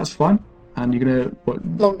 yeah, that's fine. And you're going to what?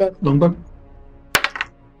 Longbow. Longbow.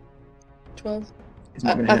 12. It's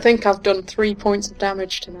not going to I hit. think I've done 3 points of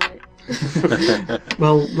damage tonight.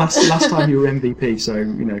 Well, last time you were MVP, so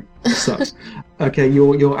it sucks. Okay,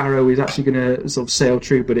 your arrow is actually going to sort of sail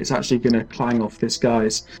true, but it's actually going to clang off this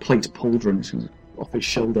guy's plate pauldron. It's gonna off his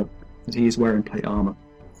shoulder, as he is wearing plate armor.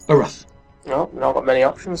 Arath. No, we've not got many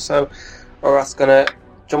options, so Orath's going to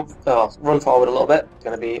run forward a little bit.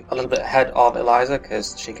 Going to be a little bit ahead of Eliza,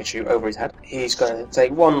 because she can shoot over his head. He's going to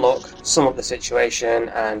take one look, sum up the situation,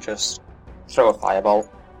 and just throw a firebolt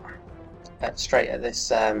straight at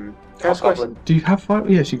this goblin. Do you have fire?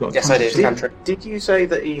 Yes, you got. Yes, I do. Fantastic. Cantrip. Did you say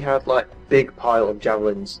that he had like big pile of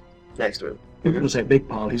javelins next to him? If it was a big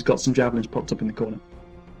pile, he's got some javelins popped up in the corner.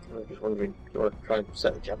 I was just wondering, do you want to try and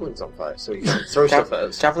set the javelins on fire so you can throw stuff at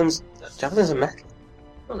us? Javelins are metal.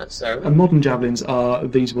 Not necessarily. And modern javelins are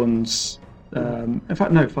these ones. In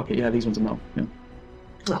fact, no, fuck it. Yeah, these ones are metal. Yeah.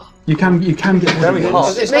 Oh. You can get Very wooden hot.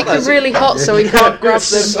 ones. It's Make not them that- really hot so he can't grab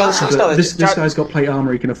them. But this guy's got plate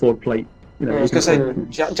armor. He can afford plate. I was going to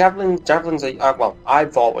say, javelins are,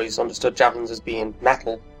 I've always understood javelins as being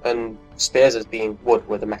metal and spears as being wood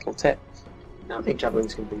with a metal tip. I think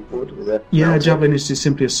javelins can be wood with a... Yeah, mountain. javelin is just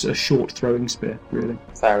simply a short throwing spear, really.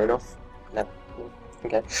 Fair enough. No.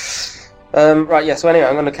 Okay. Right, yeah, so anyway,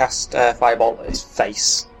 I'm going to cast Firebolt at his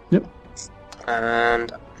face. Yep.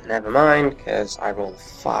 And never mind, because I rolled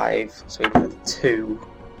 5, so he got 2.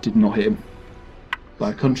 Did not hit him by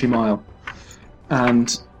a country mile.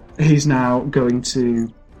 And he's now going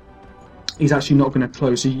to... He's actually not going to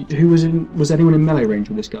close. Who was in? Was anyone in melee range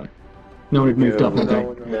with this guy? No one had moved up, had they?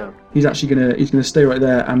 No. He's actually he's gonna stay right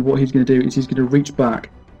there, and what he's gonna do is he's gonna reach back,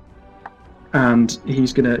 and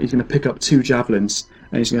he's gonna pick up 2 javelins,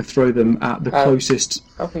 and he's gonna throw them at the closest,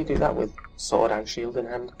 How can you do that with sword and shield in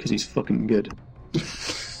hand? because he's fucking good.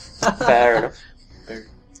 Fair enough.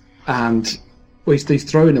 And well, he's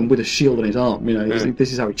throwing them with a shield on his arm.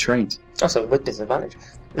 This is how he trains. Also, with disadvantage.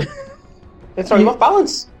 You're throwing him off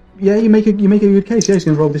balance. Yeah, you make a good case. Yeah, he's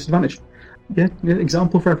gonna roll disadvantage. Yeah,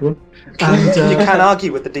 example for everyone. And You can't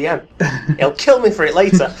argue with the DM. He'll kill me for it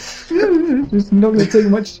later. it's not going to take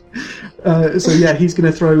much. So yeah, he's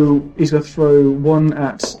going to throw one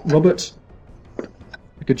at Robert.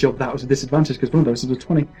 Good job that was a disadvantage because one of those is a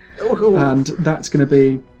 20. Ooh. And that's going to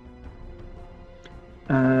be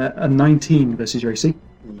a 19 versus your AC.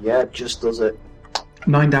 Yeah, just does it.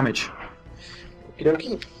 9 damage.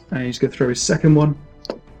 Okey-dokey. And he's going to throw his second one.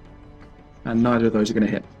 And neither of those are going to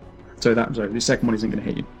hit. So the second one isn't going to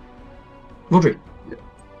hit you. Rodri. Yeah.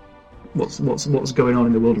 What's going on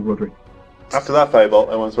in the world of Rodri? After that firebolt,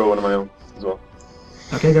 I want to throw one of my own as well.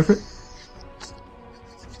 Okay, go for it.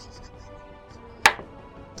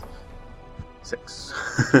 6.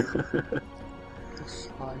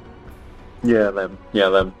 Fine. Yeah, them. Yeah,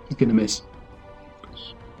 them. He's going to miss.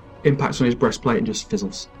 Impacts on his breastplate and just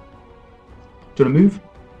fizzles. Do you want to move?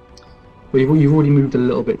 Well, you've already moved a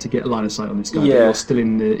little bit to get a line of sight on this guy. But Yeah. you're still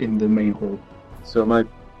in the main hall. So am I...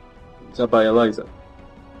 Is that by Eliza?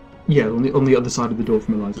 Yeah, on the other side of the door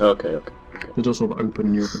from Eliza. Okay. The door's sort of open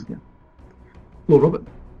and you're open. Yeah. Lord Robert.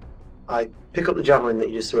 I pick up the javelin that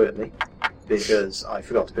you just threw at me because I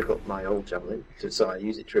forgot to pick up my old javelin, so I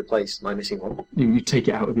use it to replace my missing one. You take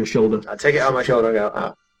it out of your shoulder. I take it out of my shoulder and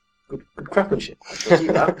go, good craftsmanship. I shall keep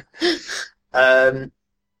that.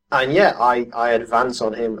 And yeah, I advance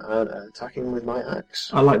on him and attack him with my axe.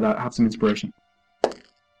 I like that. Have some inspiration.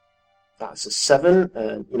 That's a 7,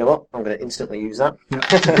 and you know what? I'm going to instantly use that.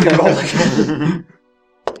 Yeah. Roll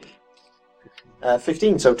again.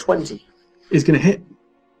 15, so 20. Is going to hit.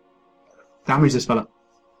 Damage this fella.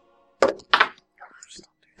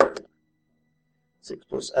 6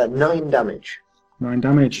 plus 9 damage. 9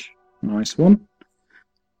 damage. Nice one.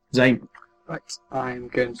 Zane. Right, I'm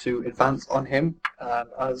going to advance on him.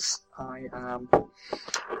 As I am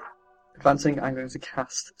advancing, I'm going to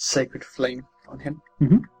cast Sacred Flame on him,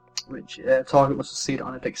 which target must succeed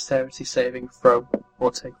on a dexterity saving throw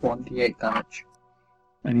or take 1d8 damage.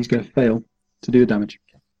 And he's going to fail to do the damage.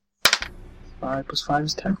 5 plus 5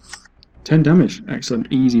 is 10. 10 damage.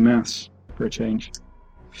 Excellent. Easy maths for a change.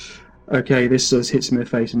 Okay, this hits him in the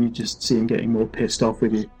face and you just see him getting more pissed off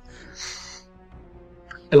with you.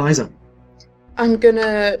 Eliza. I'm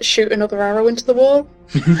gonna shoot another arrow into the wall.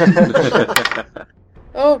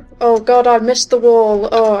 Oh god, I missed the wall.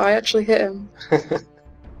 Oh, I actually hit him.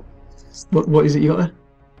 What is it you got there?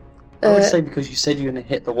 I would say because you said you're going to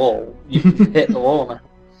hit the wall, you hit the wall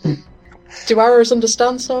now. Do arrows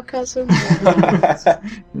understand sarcasm?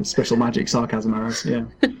 Special magic sarcasm arrows, yeah.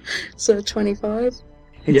 So 25.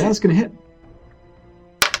 Yeah, it's going to hit.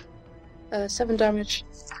 7 damage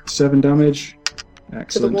 7 damage. to the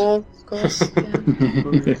Excellent. wall, of course.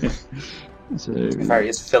 Yeah. So, Ferry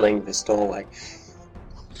is filling this doorway.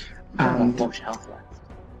 and Much health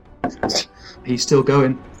left. he's still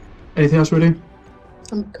going. Anything else we're doing?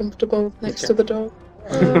 I'm comfortable next to the door.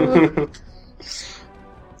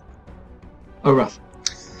 Wrath.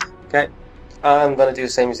 Okay, I'm going to do the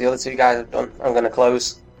same as the other two guys have done. I'm going to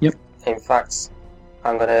close. Yep. In fact,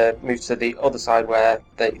 I'm going to move to the other side where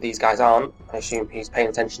these guys aren't. I assume he's paying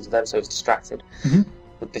attention to them, so he's distracted. Mhm.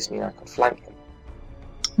 Would this mean I could flank him?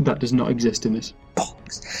 That does not exist in this.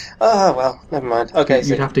 Ah, well, never mind. Okay, so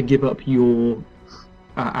You'd have to give up your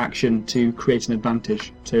action to create an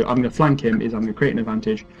advantage. So I'm going to flank him, I'm going to create an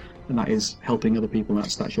advantage, and that is helping other people.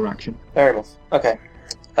 That's your action. fair enough. Okay.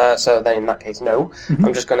 So then in that case, no. Mhm.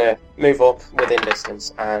 I'm just going to move up within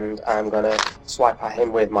distance and I'm going to swipe at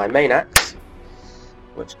him with my main axe,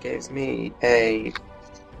 which gives me a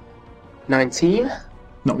 19,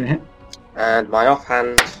 Not going to hit. and my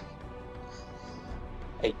offhand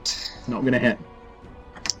 8. Not going to hit.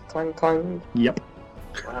 Clang, clang. Yep.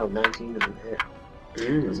 Wow, 19 doesn't hit.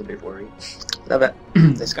 I was a bit worried. Love it.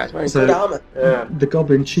 This guy's wearing So- good armour. Yeah. The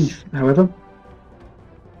Goblin Chief, however,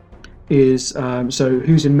 is so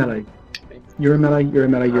who's in melee? You're in melee. You're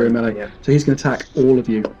in melee. You're in melee. Yeah. So he's going to attack all of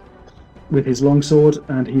you with his longsword,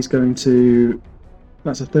 and he's going to.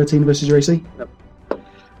 That's a 13 versus your AC. Yep.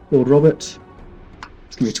 Lord Robert.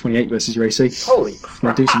 It's going to be a 28 versus your AC. Holy Going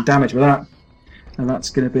crap. to do some damage with that, and that's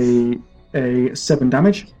going to be a 7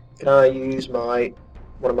 damage. Can I use one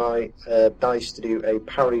of my dice to do a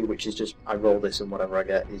parry, which is just I roll this and whatever I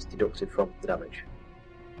get is deducted from the damage?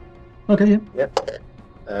 Okay, yeah.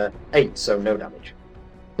 Yep. 8, so no damage.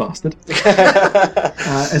 Bastard.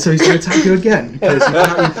 And so he's going to attack you again because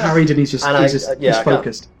you parried and he's just And he's I can't-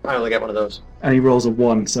 focused. I only get one of those. And he rolls a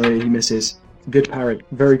 1, so he misses. Good parry.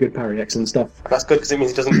 Very good parry. Excellent stuff. That's good because it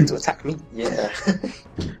means he doesn't get to attack me. Yeah.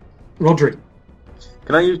 Rodri,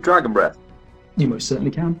 Can I use Dragon Breath? you most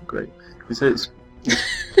certainly can. Great. You said it's...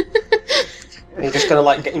 You're just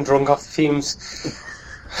going to getting drunk off the fumes.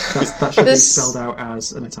 That should be This- spelled out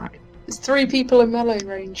as an attack. There's 3 people in melee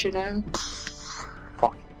range, you know.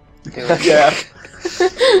 Yeah.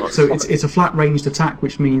 So it's a flat ranged attack,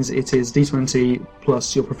 which means it is d20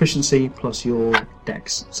 plus your proficiency plus your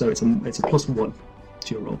dex. So it's a +1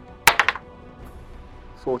 to your roll.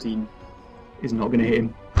 14. Is not going to hit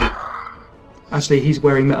him. Actually, he's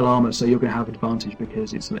wearing metal armor, so you're going to have advantage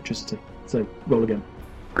because it's electricity. So roll again.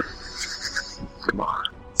 Come on.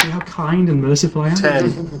 See how kind and merciful I am?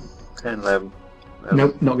 10. 10, 11.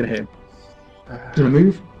 Nope, not going to hit him. Do you want to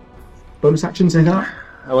move? Bonus actions, anything like that?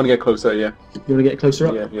 I want to get closer, yeah. You want to get closer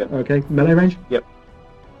up? Yeah. Okay, melee range? Yep.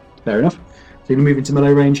 Fair enough. So you can move into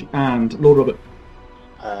melee range, and Lord Robert,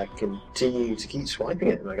 Continue to keep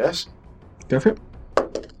swiping at him, I guess. go for it.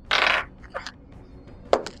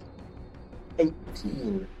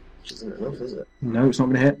 18. Which isn't enough, is it? No, it's not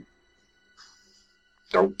going to hit.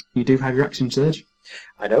 Don't. You do have your action surge.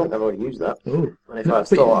 I don't. I've already used that. Oh. And if No, I but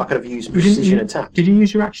thought I could have used You didn't- precision you- attack. Did you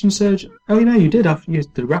use your action surge? Oh, no, you did. After you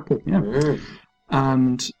used the grapple, yeah. Mm.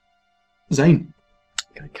 And Zane.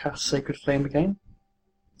 Gonna cast Sacred Flame again.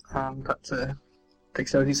 And that's a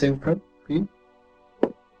dexterity saving throw for you.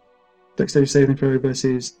 Dexterity saving throw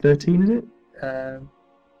versus 13, is it?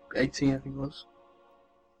 18, I think it was.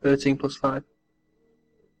 13 plus 5.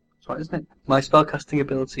 That's right, isn't it? My spellcasting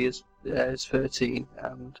ability is 13,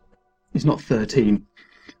 and... It's not 13.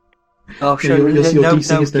 Oh, Yeah, sure. your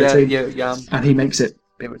DC is 13. Yeah, And he makes it.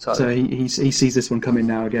 being retarded. So he sees this one coming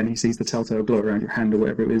now again. He sees the telltale glow around your hand or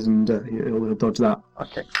whatever it is, and he'll dodge that.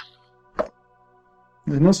 Okay.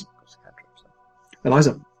 Anything else?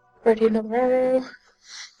 Eliza. Ready, another arrow.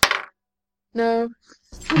 No.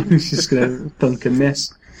 She's just going to thunk and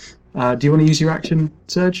miss. Do you want to use your action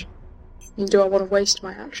surge? Do I want to waste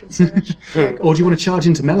my action surge? Or do you want to charge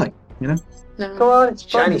into melee? You know? No. Come on, it's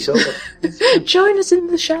Shiny silver. Join us in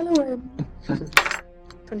the shallow end.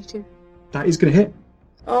 22. That is going to hit.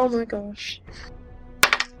 Oh my gosh.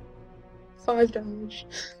 5 damage.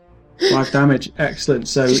 5 damage. Excellent.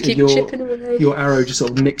 So Just keep chipping away. your arrow just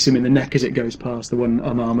sort of nicks him in the neck as it goes past the one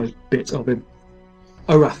unarmoured bit of him.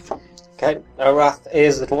 Orath. Okay, Orath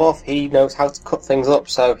is a dwarf. He knows how to cut things up,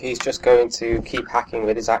 so he's just going to keep hacking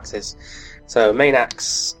with his axes. So, main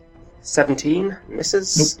axe, 17,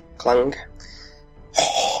 misses. Nope. Clang.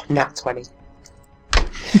 Nat 20.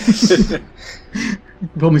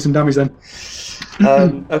 Roll me some damage then.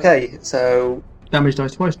 Okay, so Damage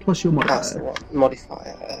dice twice plus your that's the modifier. one.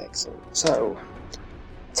 Modifier, excellent. So,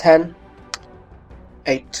 10,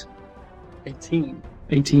 8, 18.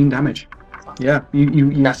 18 damage. Yeah, you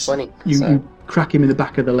Nat 20. you crack him in the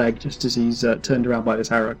back of the leg just as he's turned around by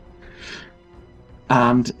this arrow.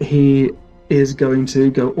 And he is going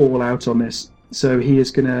to go all out on this. So he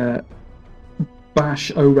is going to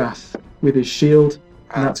bash Orath with his shield,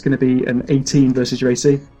 and that's going to be an 18 versus your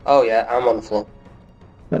AC. Oh yeah, I'm on the floor.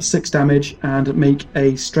 That's 6 damage, and make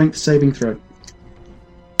a strength saving throw.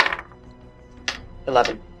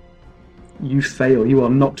 11. You fail. You are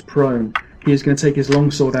knocked prone. He is going to take his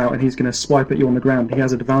longsword out, and he's going to swipe at you on the ground. He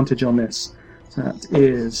has advantage on this. So that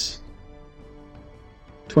is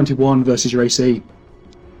 21 versus your AC.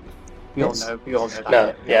 We all know that.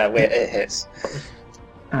 No, yeah, it hits.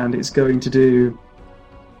 And it's going to do...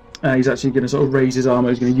 he's actually going to sort of raise his armour.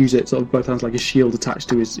 He's going to use it sort of both hands like a shield attached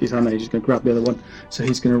to his hand. And he's just going to grab the other one. So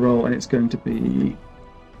he's going to roll, and it's going to be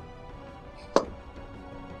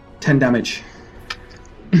 10 damage.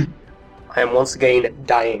 I am once again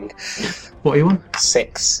dying. What are you on?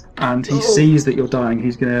 6. And he sees that you're dying.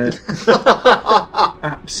 He's going to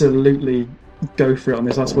absolutely go for it on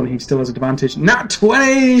this last one. He still has advantage. Nat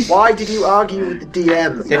 20! Why did you argue with the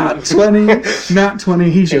DM? Nat 20. Nat 20.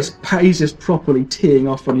 He's just properly teeing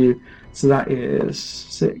off on you. So that is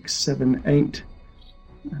 6, 7, 8,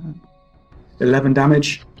 11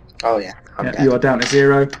 damage. Oh yeah, I'm Yeah, dead. you are down to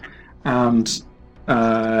 0. And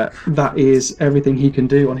that is everything he can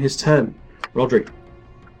do on his turn. Rodri.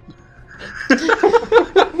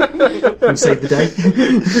 And save the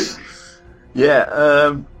day.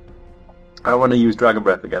 Yeah, I want to use Dragon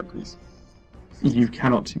Breath again, please. You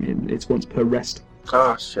cannot. I mean, it's once per rest.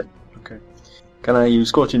 Ah, shit. Okay. Can I use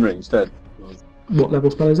Scorching Ray instead? What level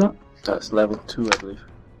spell is that? That's level 2, I believe.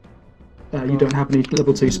 You don't have any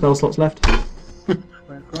level 2 spell slots left.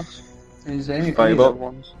 Where across? Is there any Fireball. other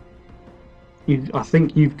ones? I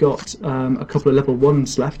think you've got a couple of level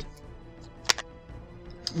 1s left.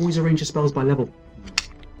 Always arrange your spells by level.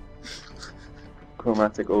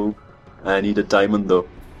 Chromatic Orb. I need a diamond, though.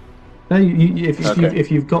 No, if Okay.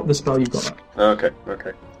 you've got the spell, you've got that.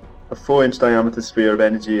 Okay. A 4-inch diameter sphere of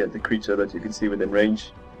energy at the creature that you can see within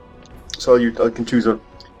range. So I can choose a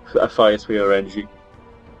fire sphere of energy.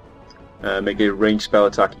 Make a ranged spell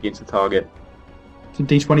attack against the target. So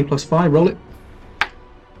d20 plus 5, roll it.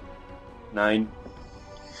 9.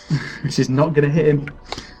 Which is not going to hit him.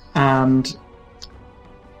 And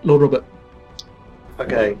Lord Robert,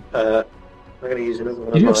 Okay, I'm going to use another one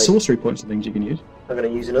you of do my... have sorcery points and things you can use. I'm going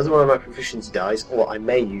to use another one of my proficiency dice, or I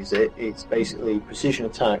may use it. It's basically precision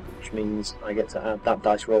attack, which means I get to add that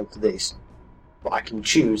dice roll to this. But I can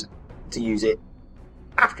choose to use it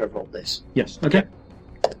after I've rolled this. Yes. Okay.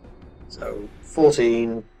 So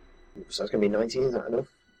 14, so it's going to be 19, is that enough?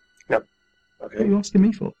 No. What are Okay, you asking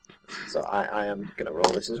me for? so I am going to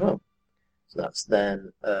roll this as well. So that's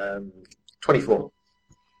then 24.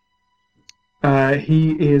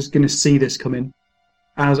 He is going to see this come in.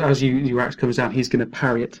 As your axe comes down, he's going to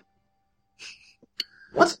parry it.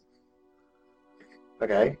 What?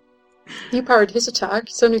 Okay. You parried his attack.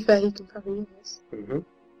 It's only fair he can parry yours. Mm-hmm.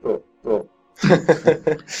 Oh.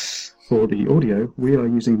 For the audio, we are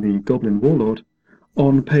using the Goblin Warlord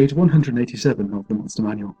on page 187 of the Monster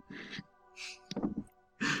Manual.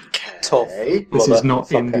 Tough. Okay. This is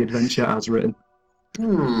not in the Motherfucker. adventure as written.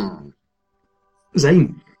 Hmm.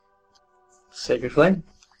 Zane. Sacred Flame.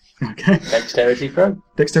 Okay. Dexterity throw.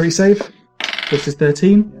 Dexterity save. This is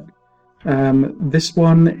 13. This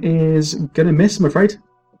one is going to miss, I'm afraid.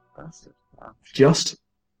 Bastard. Wow. Just.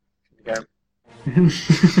 Here we go.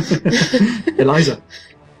 Eliza.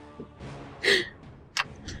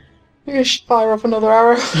 I'm going to fire off another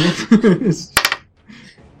arrow.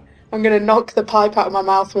 I'm going to knock the pipe out of my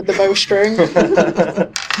mouth with the bowstring.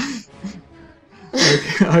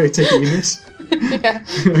 Okay, I take it you miss. Yeah.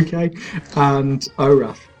 Okay. And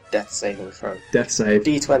Orath. Death saving throw. Death save.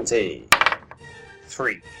 D20.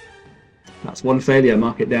 3. That's one failure,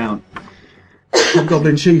 mark it down.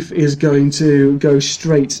 Goblin Chief is going to go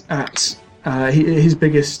straight at... his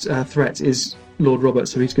biggest threat is Lord Robert,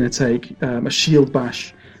 so he's going to take a shield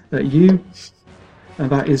bash at you. And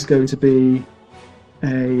that is going to be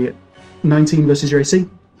a 19 versus your AC.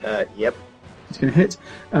 Yep. It's going to hit.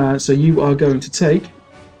 So you are going to take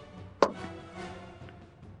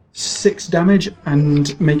 6 damage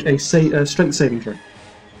and make a strength saving throw.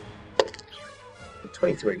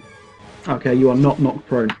 23. Okay, you are not knocked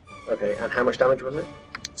prone. Okay, and how much damage was it?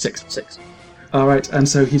 6. 6. Alright, and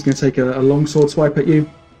so he's going to take a long sword swipe at you.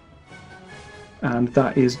 And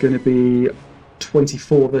that is going to be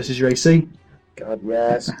 24 versus your AC. God,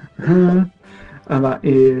 yes. And that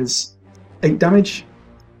is 8 damage.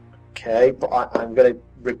 Okay, but I'm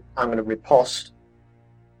gonna riposte,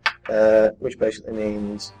 which basically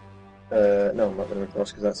means no, I'm not gonna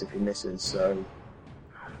riposte because that's if he misses. So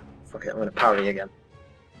fuck it, I'm gonna parry again.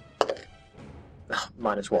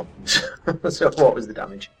 -1. So what was the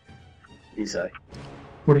damage? You say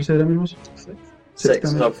What did you say the damage was? 6.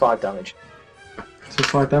 damage. No, 5 damage. So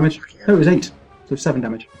 5 damage. No, it was 8. So 7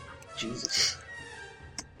 damage. Jesus.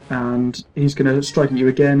 And he's going to strike at you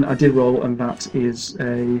again. I did roll, and that is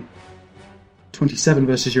a 27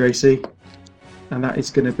 versus your AC. And that is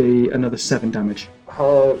going to be another 7 damage.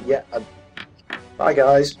 Oh yeah. Bye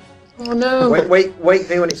guys. Oh no. Wait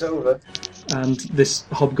here when it's over. And this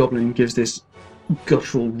hobgoblin gives this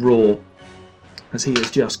guttural roar as he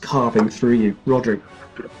is just carving through you. Roderick.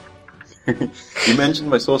 You mentioned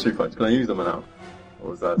my sorcery points. Can I use them now? Or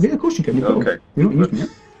was that? Yeah, of course you can. You've got Okay. them. You're not using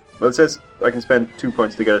it. Well, it says I can spend 2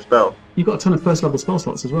 points to get a spell. You've got a ton of first level spell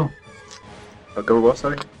slots as well. I'll go what,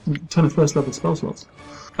 sorry? A ton of first level spell slots.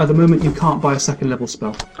 At the moment, you can't buy a second level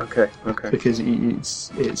spell Okay. because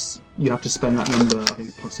it's you have to spend that number. I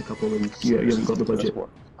think plus a couple, and you haven't got the budget.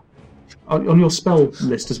 That's On your spell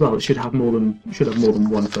list as well, it should have more than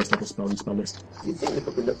one first level spell in spell list. You'd think they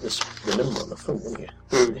put the number on the front, wouldn't you?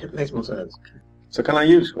 It makes more sense. So can I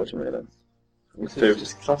use what you made then? This Two. is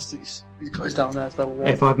just class these guys down there as level 1.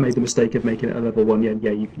 If I've made the mistake of making it a level 1,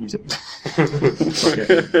 yeah, you can use it.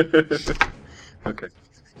 Okay.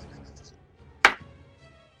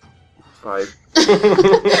 5.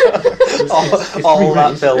 all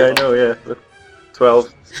that build. Yeah, I know, yeah.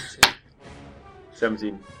 12.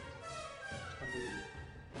 17.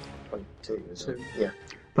 22. isn't it? Two. Yeah.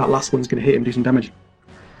 That last one's going to hit him, do some damage.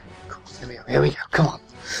 Here we go. Come on.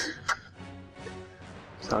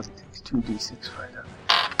 So it takes 2d6 right now.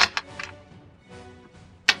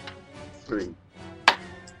 3.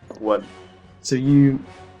 1. So you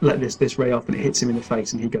let this ray off and it hits him in the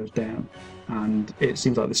face and he goes down. And it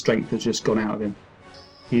seems like the strength has just gone out of him.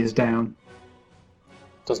 He is down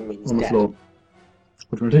Doesn't mean he's on the dead. floor.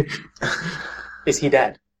 What do you want to do? Is he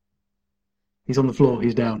dead? He's on the floor,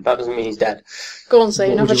 he's down. That doesn't mean he's dead. Go on,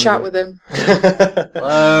 Zane. What Have a would you chat want with him.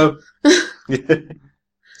 Hello.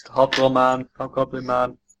 It's the Hobgoblin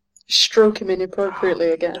man. Stroke him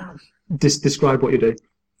inappropriately again. Describe what you do.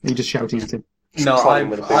 Are you just shouting at him? No, Trying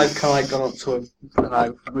I've with a kind of like gone up to him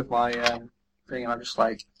and with my thing, and I've just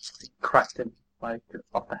like cracked him like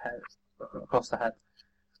off the head, across the head.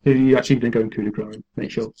 You actually didn't go in coup de grace,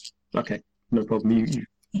 make sure. Okay, no problem.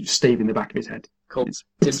 You stayed in the back of his head. Cool.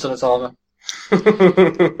 Dibs on his armour.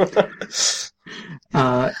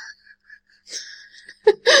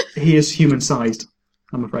 He is human-sized,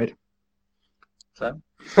 I'm afraid. So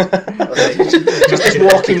Just this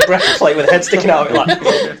walking breastplate with a head sticking out. Like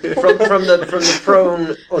from the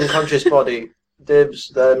prone, unconscious body, Dibs,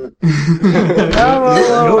 then... You're back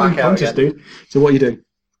out unconscious, again. dude. So what are you doing?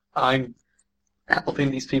 I'm helping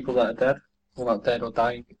these people that are dead, or not dead or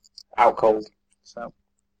dying. out cold. So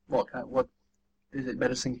what is it?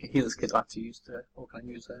 Medicine healer's kit I have to use or can I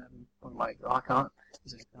use one of my? Oh, I can't.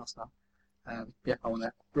 Is there anything else now? Yeah, I want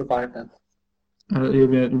to revive them. You're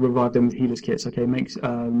going to revive them with healer's kits. Okay, make 2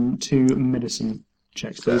 medicine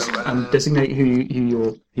checks, please, and designate who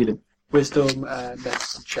you're healing. Wisdom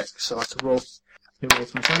medicine check. So I have to roll. You roll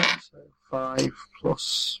from the So 5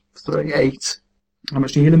 plus 3, 8. How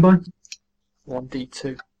much do you heal him by?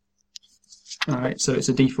 1d2. Alright, so it's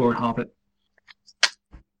a d4 and half it.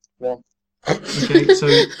 1. Okay, so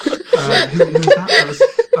who was that? That was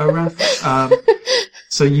Oraf.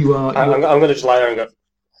 So you are... I'm going to just lie there and go,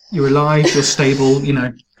 You're alive, you're stable, you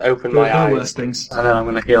know. open There my are eyes. worse things. And then I'm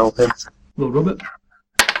going to heal him. Well, Robert?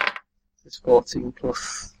 It's 14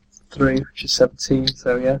 plus 3, which is 17.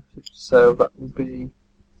 So yeah, so that would be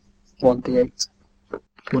 1d8.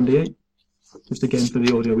 1d8. Just again for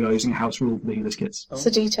the audio, we are using a house rule for the healer's kits. It's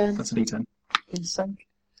a D10. That's a d10. Insane.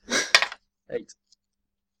 8.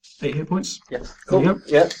 8 hit points. Yeah. There you go.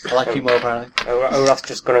 Yeah. I like you more apparently. Olaf's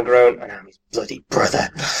just going to groan, and I'm his bloody brother.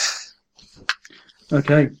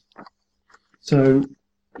 Okay. So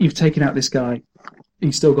you've taken out this guy.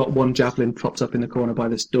 He's still got one javelin propped up in the corner by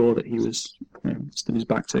this door that he was stood his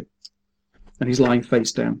back to. And he's lying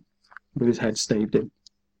face down with his head staved in.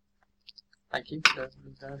 Thank you.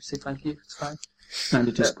 Say thank you. It's fine. And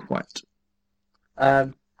it is quiet.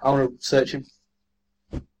 I want to search him.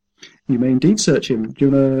 You may indeed search him. Do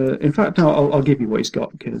you want to... In fact, no, I'll give you what he's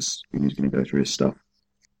got because he's going to go through his stuff.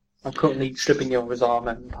 I'm currently stripping him of his arm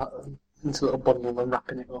and into a little bundle and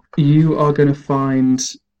wrapping it up. You are going to find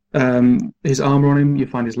his armour on him. You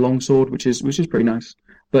find his longsword, which is pretty nice,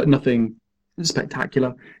 but nothing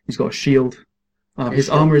spectacular. He's got a shield. His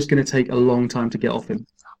armour is going to take a long time to get off him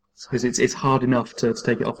because it's hard enough to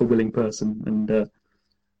take it off a willing person. And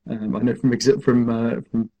I know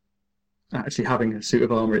from actually having a suit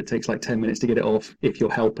of armour, it takes like 10 minutes to get it off. If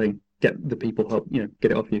you're helping get the people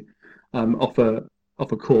get it off you, off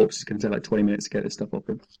a corpse, it's going to take like 20 minutes to get this stuff off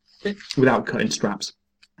him without cutting straps.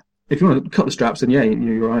 If you want to cut the straps, then yeah,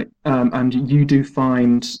 you're right. And you do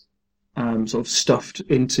find sort of stuffed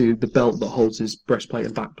into the belt that holds his breastplate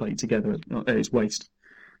and backplate together at his waist.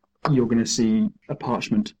 You're going to see a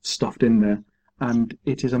parchment stuffed in there, and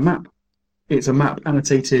it is a map. It's a map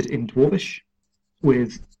annotated in Dwarvish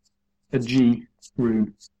with a G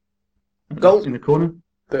rune Gold. in the corner.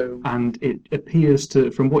 Boom. And it appears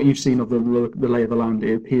to, from what you've seen of the lay of the land,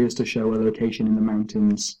 it appears to show a location in the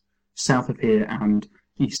mountains south of here and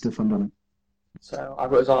east of Fundunum. So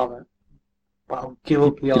I've got his armour, but I'll give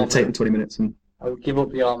up the It'll armour. take me 20 minutes. And I will give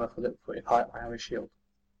up the armour for if I have a shield.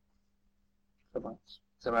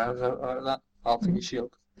 So I have that. I'll take his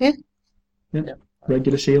shield.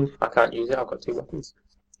 regular shield. I can't use it, I've got 2 weapons.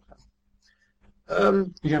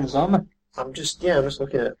 You have his armour. I'm just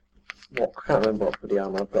looking at what I can't remember what the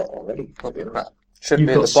armor I've got already. To be honest. Should You've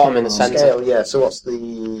be at got the bottom in the scale. centre. Scale, yeah. So what's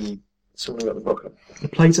the? Someone got the book up. The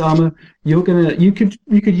plate armor. You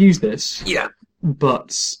could use this, Yeah.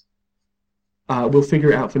 but we'll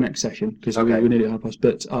figure it out for next session because we need it help us.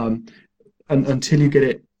 But until you get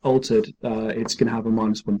it altered, it's going to have a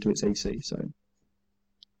 -1 to its AC. So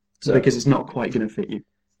because it's not quite going to fit you.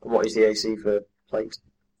 And what is the AC for plate?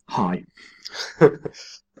 High.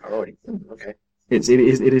 Alright. Okay. It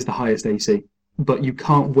is the highest AC, but you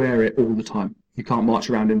can't wear it all the time. You can't march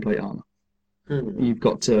around in plate armor. You've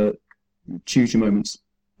got to choose your moments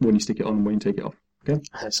when you stick it on and when you take it off. Okay.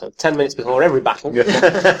 So 10 minutes before every battle.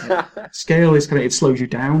 Scale is it slows you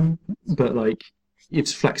down, but like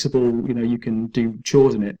it's flexible. You can do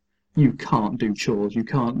chores in it. You can't do chores. You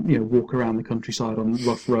can't walk around the countryside on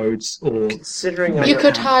rough roads or. Considering You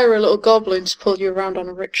could hire a little goblin to pull you around on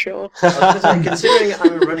a rickshaw. considering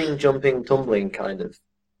I'm a running, jumping, tumbling kind of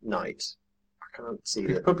knight, I can't see You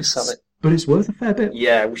that. could probably sell it. But it's worth a fair bit.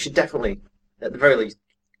 Yeah, we should definitely, at the very least,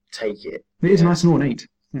 take it. It is nice and ornate.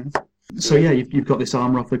 Yeah. So yeah, you've got this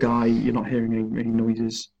armor off the guy. You're not hearing any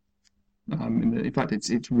noises. In fact,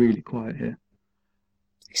 it's really quiet here.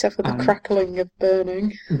 Except for the crackling of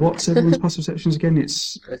burning. What's everyone's passive perceptions again?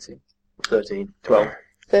 It's 13. 13, 12.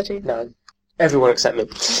 13. 9. everyone except me.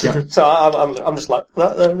 Yeah. So I'm just like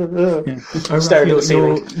Yeah. staring at the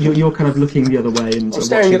ceiling. You're kind of looking the other way and I'm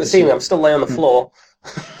staring at the ceiling. I'm still laying on the floor.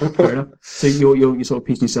 Fair enough. So you're sort of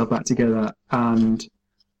piecing yourself back together, and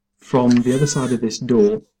from the other side of this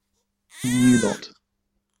door, you lot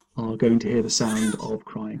are going to hear the sound of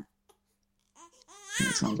crying. And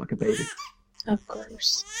it sounds like a baby. Of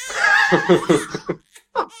course.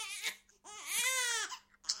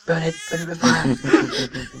 Burn it with fire.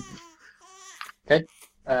 Okay,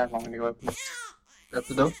 I'm going to go open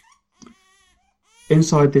the door.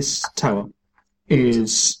 Inside this tower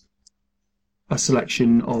is a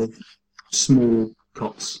selection of small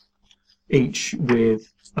cots, each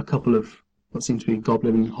with a couple of what seems to be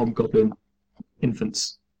goblin and hobgoblin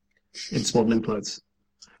infants in swaddling clothes.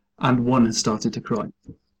 And one has started to cry.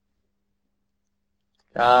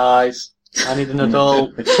 Guys, I need an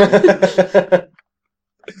adult.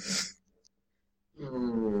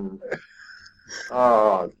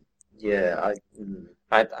 Oh, yeah.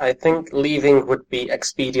 I think leaving would be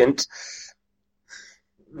expedient.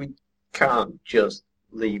 We can't just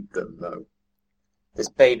leave them, though. There's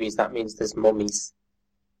babies, that means there's mummies.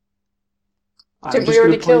 Didn't we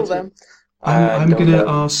already kill them? I'm don't going to know.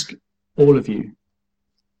 ask all of you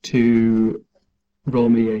to roll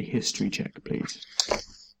me a history check, please.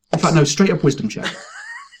 In fact, no, straight up wisdom check.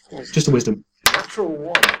 Just a wisdom. Natural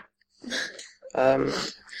one.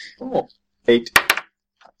 8.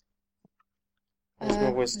 Where's my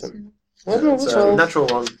wisdom? So, natural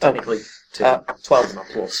one, technically 2. 12. Not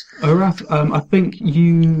plus. Orath, I think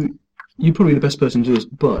you're probably the best person to do this,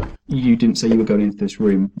 but you didn't say you were going into this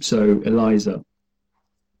room. So, Eliza,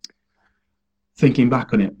 thinking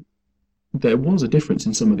back on it, there was a difference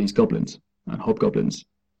in some of these goblins and hobgoblins.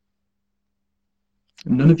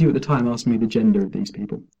 None of you at the time asked me the gender of these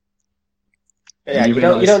people. Yeah, You you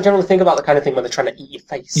don't realise- generally think about the kind of thing when they're trying to eat your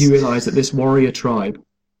face. You realise that this warrior tribe,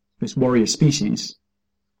 this warrior species,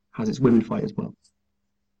 has its women fight as well.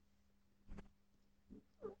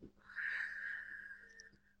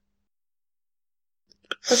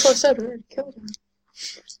 That's what I said, we already killed them.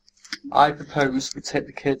 I propose we take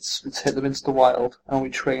the kids, we take them into the wild, and we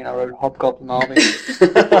train our own hobgoblin army.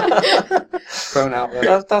 Thrown out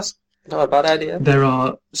there. That's not a bad idea. There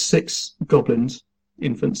are 6 goblins,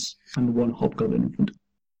 infants, and 1 hobgoblin infant.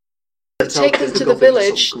 Take them to the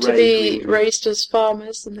village to be raised as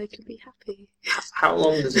farmers and they can be happy. How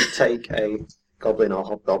long does it take a goblin or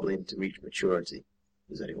hobgoblin to reach maturity?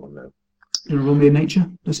 Does anyone know? You want to roll me a nature?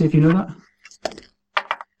 Let's see if you know that.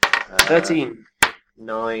 13.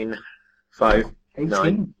 9. 5. 18.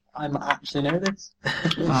 9. I actually know this.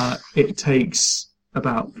 It takes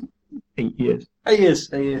about 8 years. 8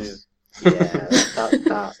 years. 8 years. Yeah,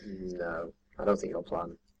 that no. I don't think your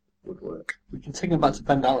plan would work. We can take them back to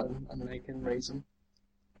Vendalen and they can raise them.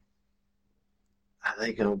 Are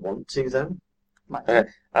they going to want to, though?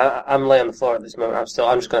 I'm laying on the floor at this moment. I'm just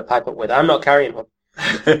going to pipe up with it. I'm not carrying them.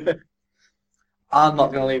 I'm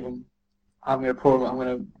not going to leave them. I'm going to pull them. I'm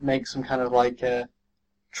going to make some kind of like a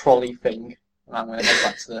trolley thing, and I'm going to head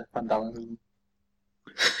back to the Vandalen.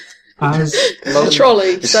 As A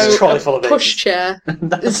trolley, It's so a trolley full of a push chair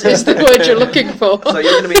That's is the word you're looking for. So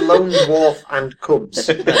you're going to be lone dwarf and cubs,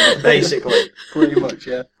 basically. pretty much,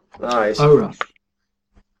 yeah. Nice. Orath,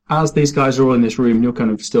 as these guys are all in this room, you're kind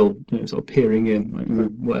of still sort of peering in, like,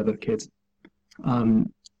 whatever, kids. Out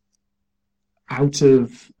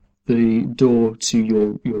of the door to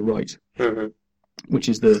your right, Mm-hmm. which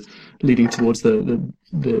is the leading towards the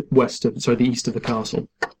east of the castle.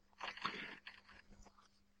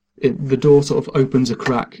 The door sort of opens a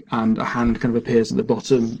crack and a hand kind of appears at the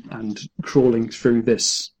bottom, and crawling through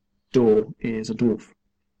this door is a dwarf,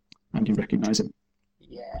 and you recognise him.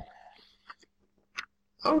 Yeah.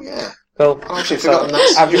 Oh, yeah. Cool. I've actually forgotten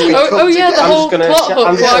that. I'm just, Oh yeah, the whole plot I'm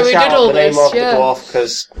hook just why going to we shout did all the name this, of the yeah. dwarf,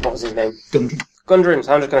 because, what was his name? Gundren. Gundren,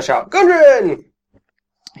 so I'm just going to shout, Gundren!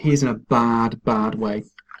 He's in a bad way,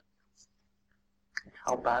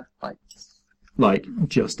 How bad? like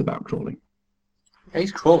just about crawling.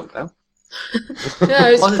 He's crawling though. Yeah,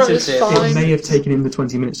 it's Positivity. It fine. may have taken him the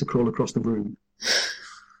 20 minutes to crawl across the room.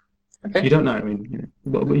 Okay. You don't know. I mean,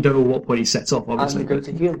 you don't know at what point he sets off. I'm Obviously, going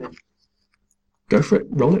to go to heal him. go for it.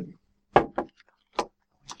 Roll it.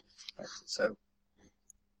 So,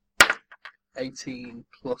 18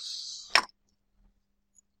 plus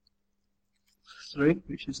 3,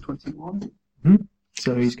 which is 21.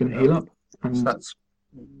 So he's going to heal up, So and that's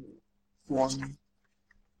 1d8.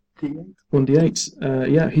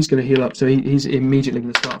 1d8. Yeah, he's going to heal up. So he's immediately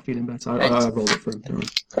going to start feeling better. I rolled it for him. Don't worry.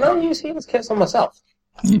 Can I use healer's kits on myself?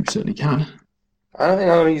 You certainly can. I don't think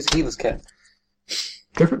I'm going to use healer's kit.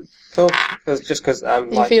 Go for it. Cool. Just because I'm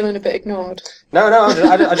Are you feeling a bit ignored? No,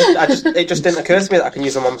 I just it just didn't occur to me that I can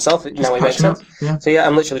use them on myself. Now it makes sense. Yeah. So yeah,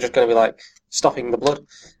 I'm literally just going to be like stopping the blood,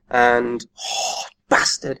 and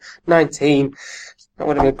bastard, 19. That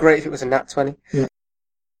would have been great if it was a nat 20. Yeah.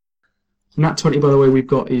 Nat 20, by the way, we've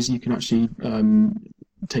got is you can actually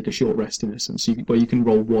take a short rest in this sense, where you can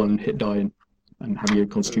roll 1 hit die and have your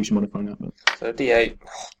Constitution modifier out. So D8,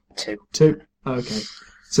 2. 2. Okay.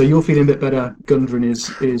 So you're feeling a bit better. Gundren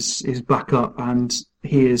is back up, and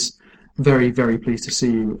he is very, very pleased to see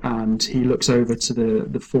you. And he looks over to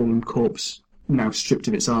the fallen corpse, now stripped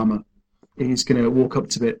of its armour. He's going to walk up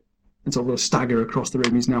to it and sort of stagger across the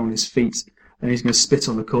room. He's now on his feet, and he's going to spit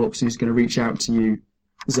on the corpse. And he's going to reach out to you,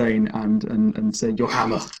 Zane, and say, "Your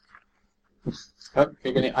hammer." Oh,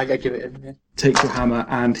 I gotta give it in. Yeah. Takes your hammer,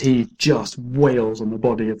 and he just wails on the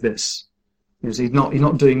body of this. He's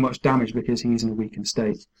not doing much damage because he's in a weakened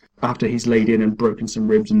state. After he's laid in and broken some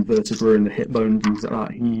ribs and vertebrae and the hip bones and things like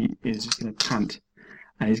that, he is just going to pant,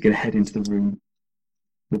 and he's going to head into the room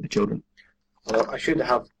with the children. Well, I should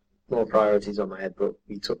have more priorities on my head, but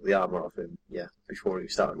we took the armour off him, before he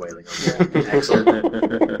started wailing on me.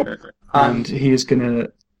 Excellent. And he is going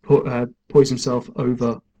to poise himself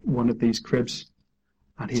over one of these cribs,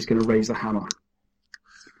 and he's going to raise the hammer.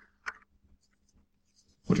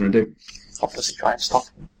 What do you want to do? Obviously try and stop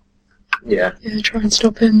him. Yeah. Yeah, try and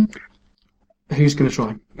stop him. Who's going to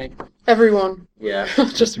try? Maybe. Everyone. Yeah.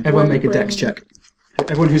 Just Everyone make a wait. dex check.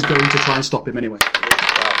 Everyone who's going to try and stop him anyway.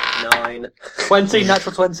 9. 20,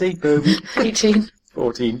 natural 20. Boom. 18.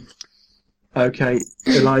 14. Okay,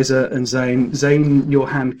 Eliza and Zane. Zane, your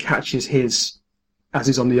hand catches his as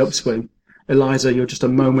he's on the upswing. Eliza, you're just a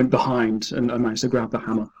moment behind and manage to grab the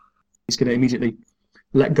hammer. He's going to immediately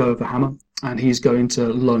let go of the hammer, and he's going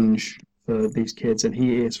to lunge for these kids, and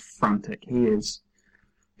he is frantic.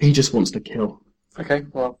 He just wants to kill. Okay,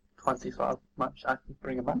 well, 25 much. I can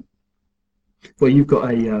bring him back. Well, you've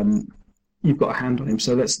got a hand on him,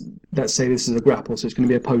 so let's say this is a grapple, so it's going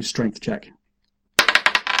to be a opposed strength check.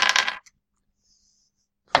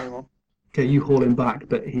 21. Okay, you haul him back,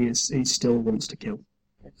 but he still wants to kill.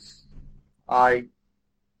 I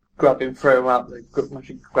grab him, throw him out,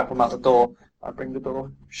 grab him out the door. I bring the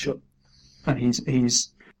door shut. And he's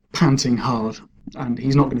panting hard, and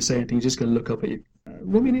he's not going to say anything. He's just going to look up at you.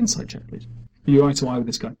 Roll me an insight check, please. Are you eye to eye with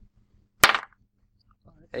this guy?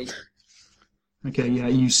 8. Okay, yeah,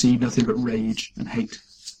 you see nothing but rage and hate.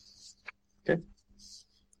 Okay.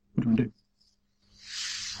 What do you want to do?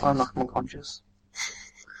 I'll knock him unconscious.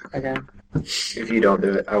 Again. If you don't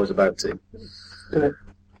do it, I was about to. Do it.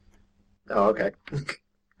 Oh, okay.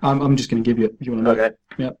 I'm just going to give you it if you want to know. Okay.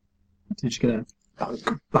 Yep. So you just get a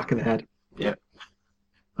back of the head. Yeah.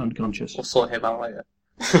 Unconscious. We'll sort him out later.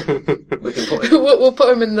 We can put it. We'll put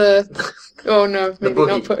him in the... Oh no, maybe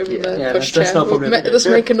buggy. not put him in the Yeah, push let's chair. not put him in the Let's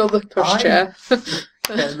chair. make another push Fine. chair.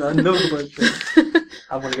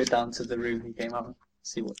 I want to go down to the room he came out of.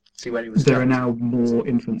 See where he was. There are now more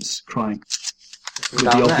infants crying with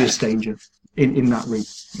Down the there. obvious danger in that room,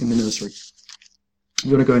 in the nursery.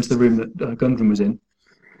 You want to go into the room that Gundren was in.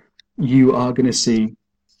 You are going to see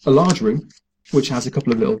a large room, which has a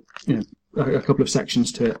couple of little, a couple of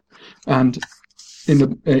sections to it, and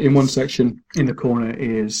in one section in the corner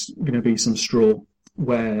is going to be some straw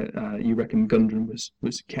where you reckon Gundren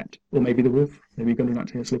was kept, or maybe the roof. Maybe Gundren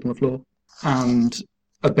actually asleep on the floor, and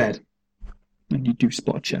a bed. And you do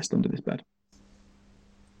spot a chest under this bed.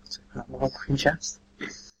 More green chest.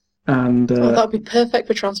 And That'd be perfect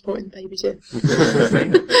for transporting babies in.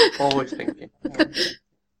 Always thinking.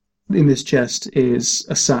 in this chest is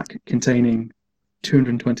a sack containing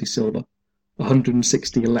 220 silver,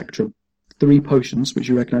 160 electrum, 3 potions, which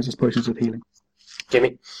you recognise as potions of healing.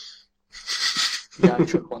 Jimmy. Yeah, I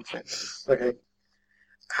took one thing. Okay.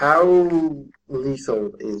 How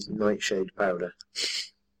lethal is nightshade powder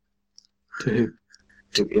To who?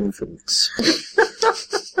 to infants?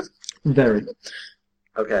 Very.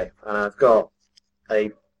 Okay, and I've got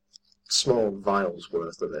a small vial's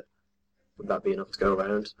worth of it. Would that be enough to go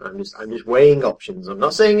around? I'm just weighing options. I'm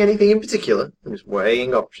not saying anything in particular. I'm just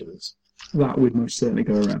weighing options. That would most certainly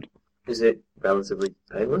go around. Is it relatively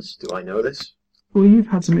painless? Do I know this? Well, you've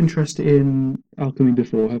had some interest in alchemy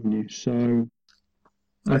before, haven't you? So,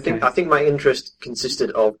 okay. I think my interest consisted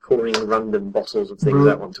of pouring random bottles of things Roll-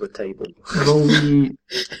 out onto a table. Roll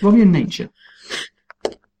me a nature.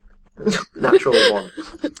 Natural 1.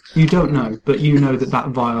 You don't know, but you know that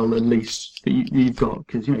vial at least that you've got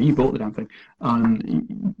because you bought the damn thing.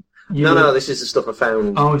 No, this is the stuff I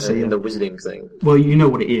found Oh, I see, yeah. in the wizarding thing. Well, you know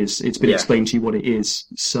what it is. It's been Yeah. explained to you what it is.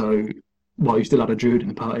 So, while you still had a druid in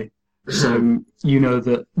the party, So you know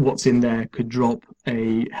that what's in there could drop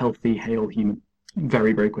a healthy Hale human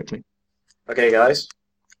very, very quickly. Okay, guys.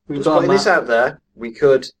 Just putting this out there, we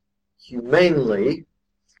could humanely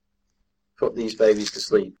put these babies to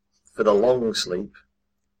sleep for the long sleep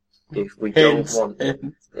if we don't want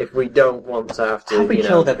to have to. Have we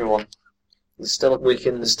killed everyone? There's still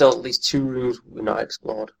There's still at least 2 rooms we've not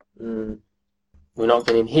explored. We've not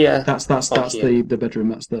been in here. That's here. the bedroom.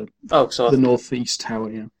 That's the so the northeast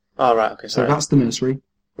tower. Yeah. Oh right, okay. So Sorry. that's the nursery.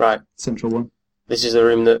 Right. Central one. This is the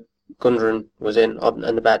room that Gundren was in,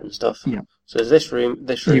 and the bed and stuff. Yeah. So there's this room.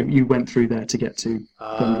 You went through there to get to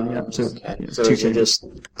Gundren. Yeah. So, okay. yeah, So 2 is it chambers. just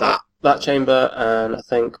that? That chamber, and I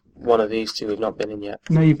think one of these 2 we've not been in yet.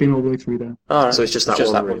 No, you've been all the way through there. All right. So it's just that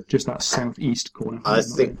one room. Just that southeast corner. I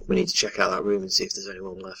think we need to check out that room and see if there's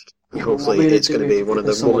anyone left. Hopefully, it's going to be one of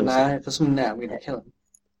the women. If there's someone there, we're going to kill him.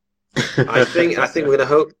 I think we're going to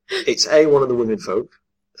hope it's one of the women folk,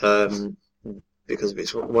 because if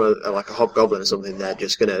it's one of like a hobgoblin or something, they're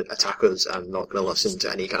just going to attack us and not going to listen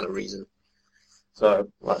to any kind of reason. So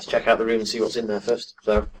let's check out the room and see what's in there first.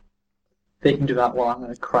 So They can do that while I'm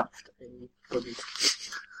going to craft a buggy.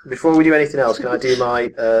 before we do anything else, can I do my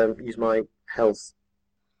use my health?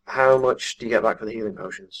 How much do you get back for the healing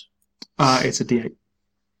potions? It's a D8.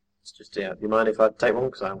 It's just Do you mind if I take one?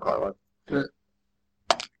 Because I'm quite low. Do it.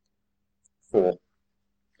 4.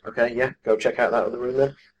 Okay, yeah. Go check out that other room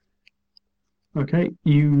then. Okay,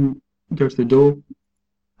 you go to the door.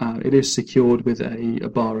 It is secured with a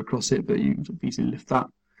bar across it, but you sort of easily lift that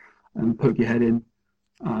and poke your head in.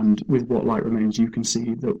 And with what light remains, you can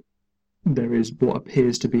see that there is what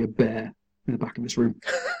appears to be a bear in the back of this room.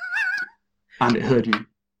 And it heard you.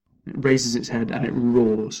 It raises its head and it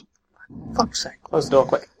roars. Fuck's sake. Close the door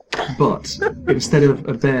quick. But instead of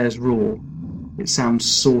a bear's roar, it sounds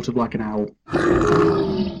sort of like an owl.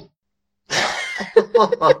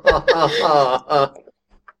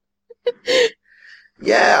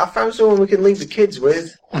 Yeah, I found someone we can leave the kids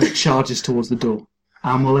with. And it charges towards the door.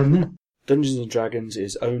 And we'll end there. Dungeons and Dragons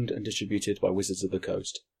is owned and distributed by Wizards of the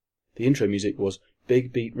Coast. The intro music was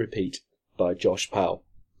Big Beat Repeat by Josh Powell.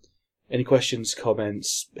 Any questions,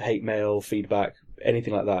 comments, hate mail, feedback,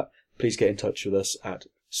 anything like that, please get in touch with us at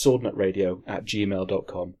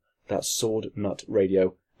swordnutradio@gmail.com. That's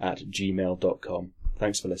swordnutradio@gmail.com.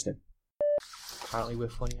 Thanks for listening. Apparently we're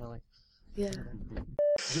funny, Alex. Yeah.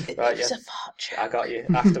 Right, It's yeah. a fart joke. I got you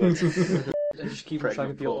afterwards. Just keep track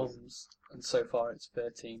of your ums, and so far it's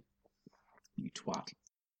 13. You twat.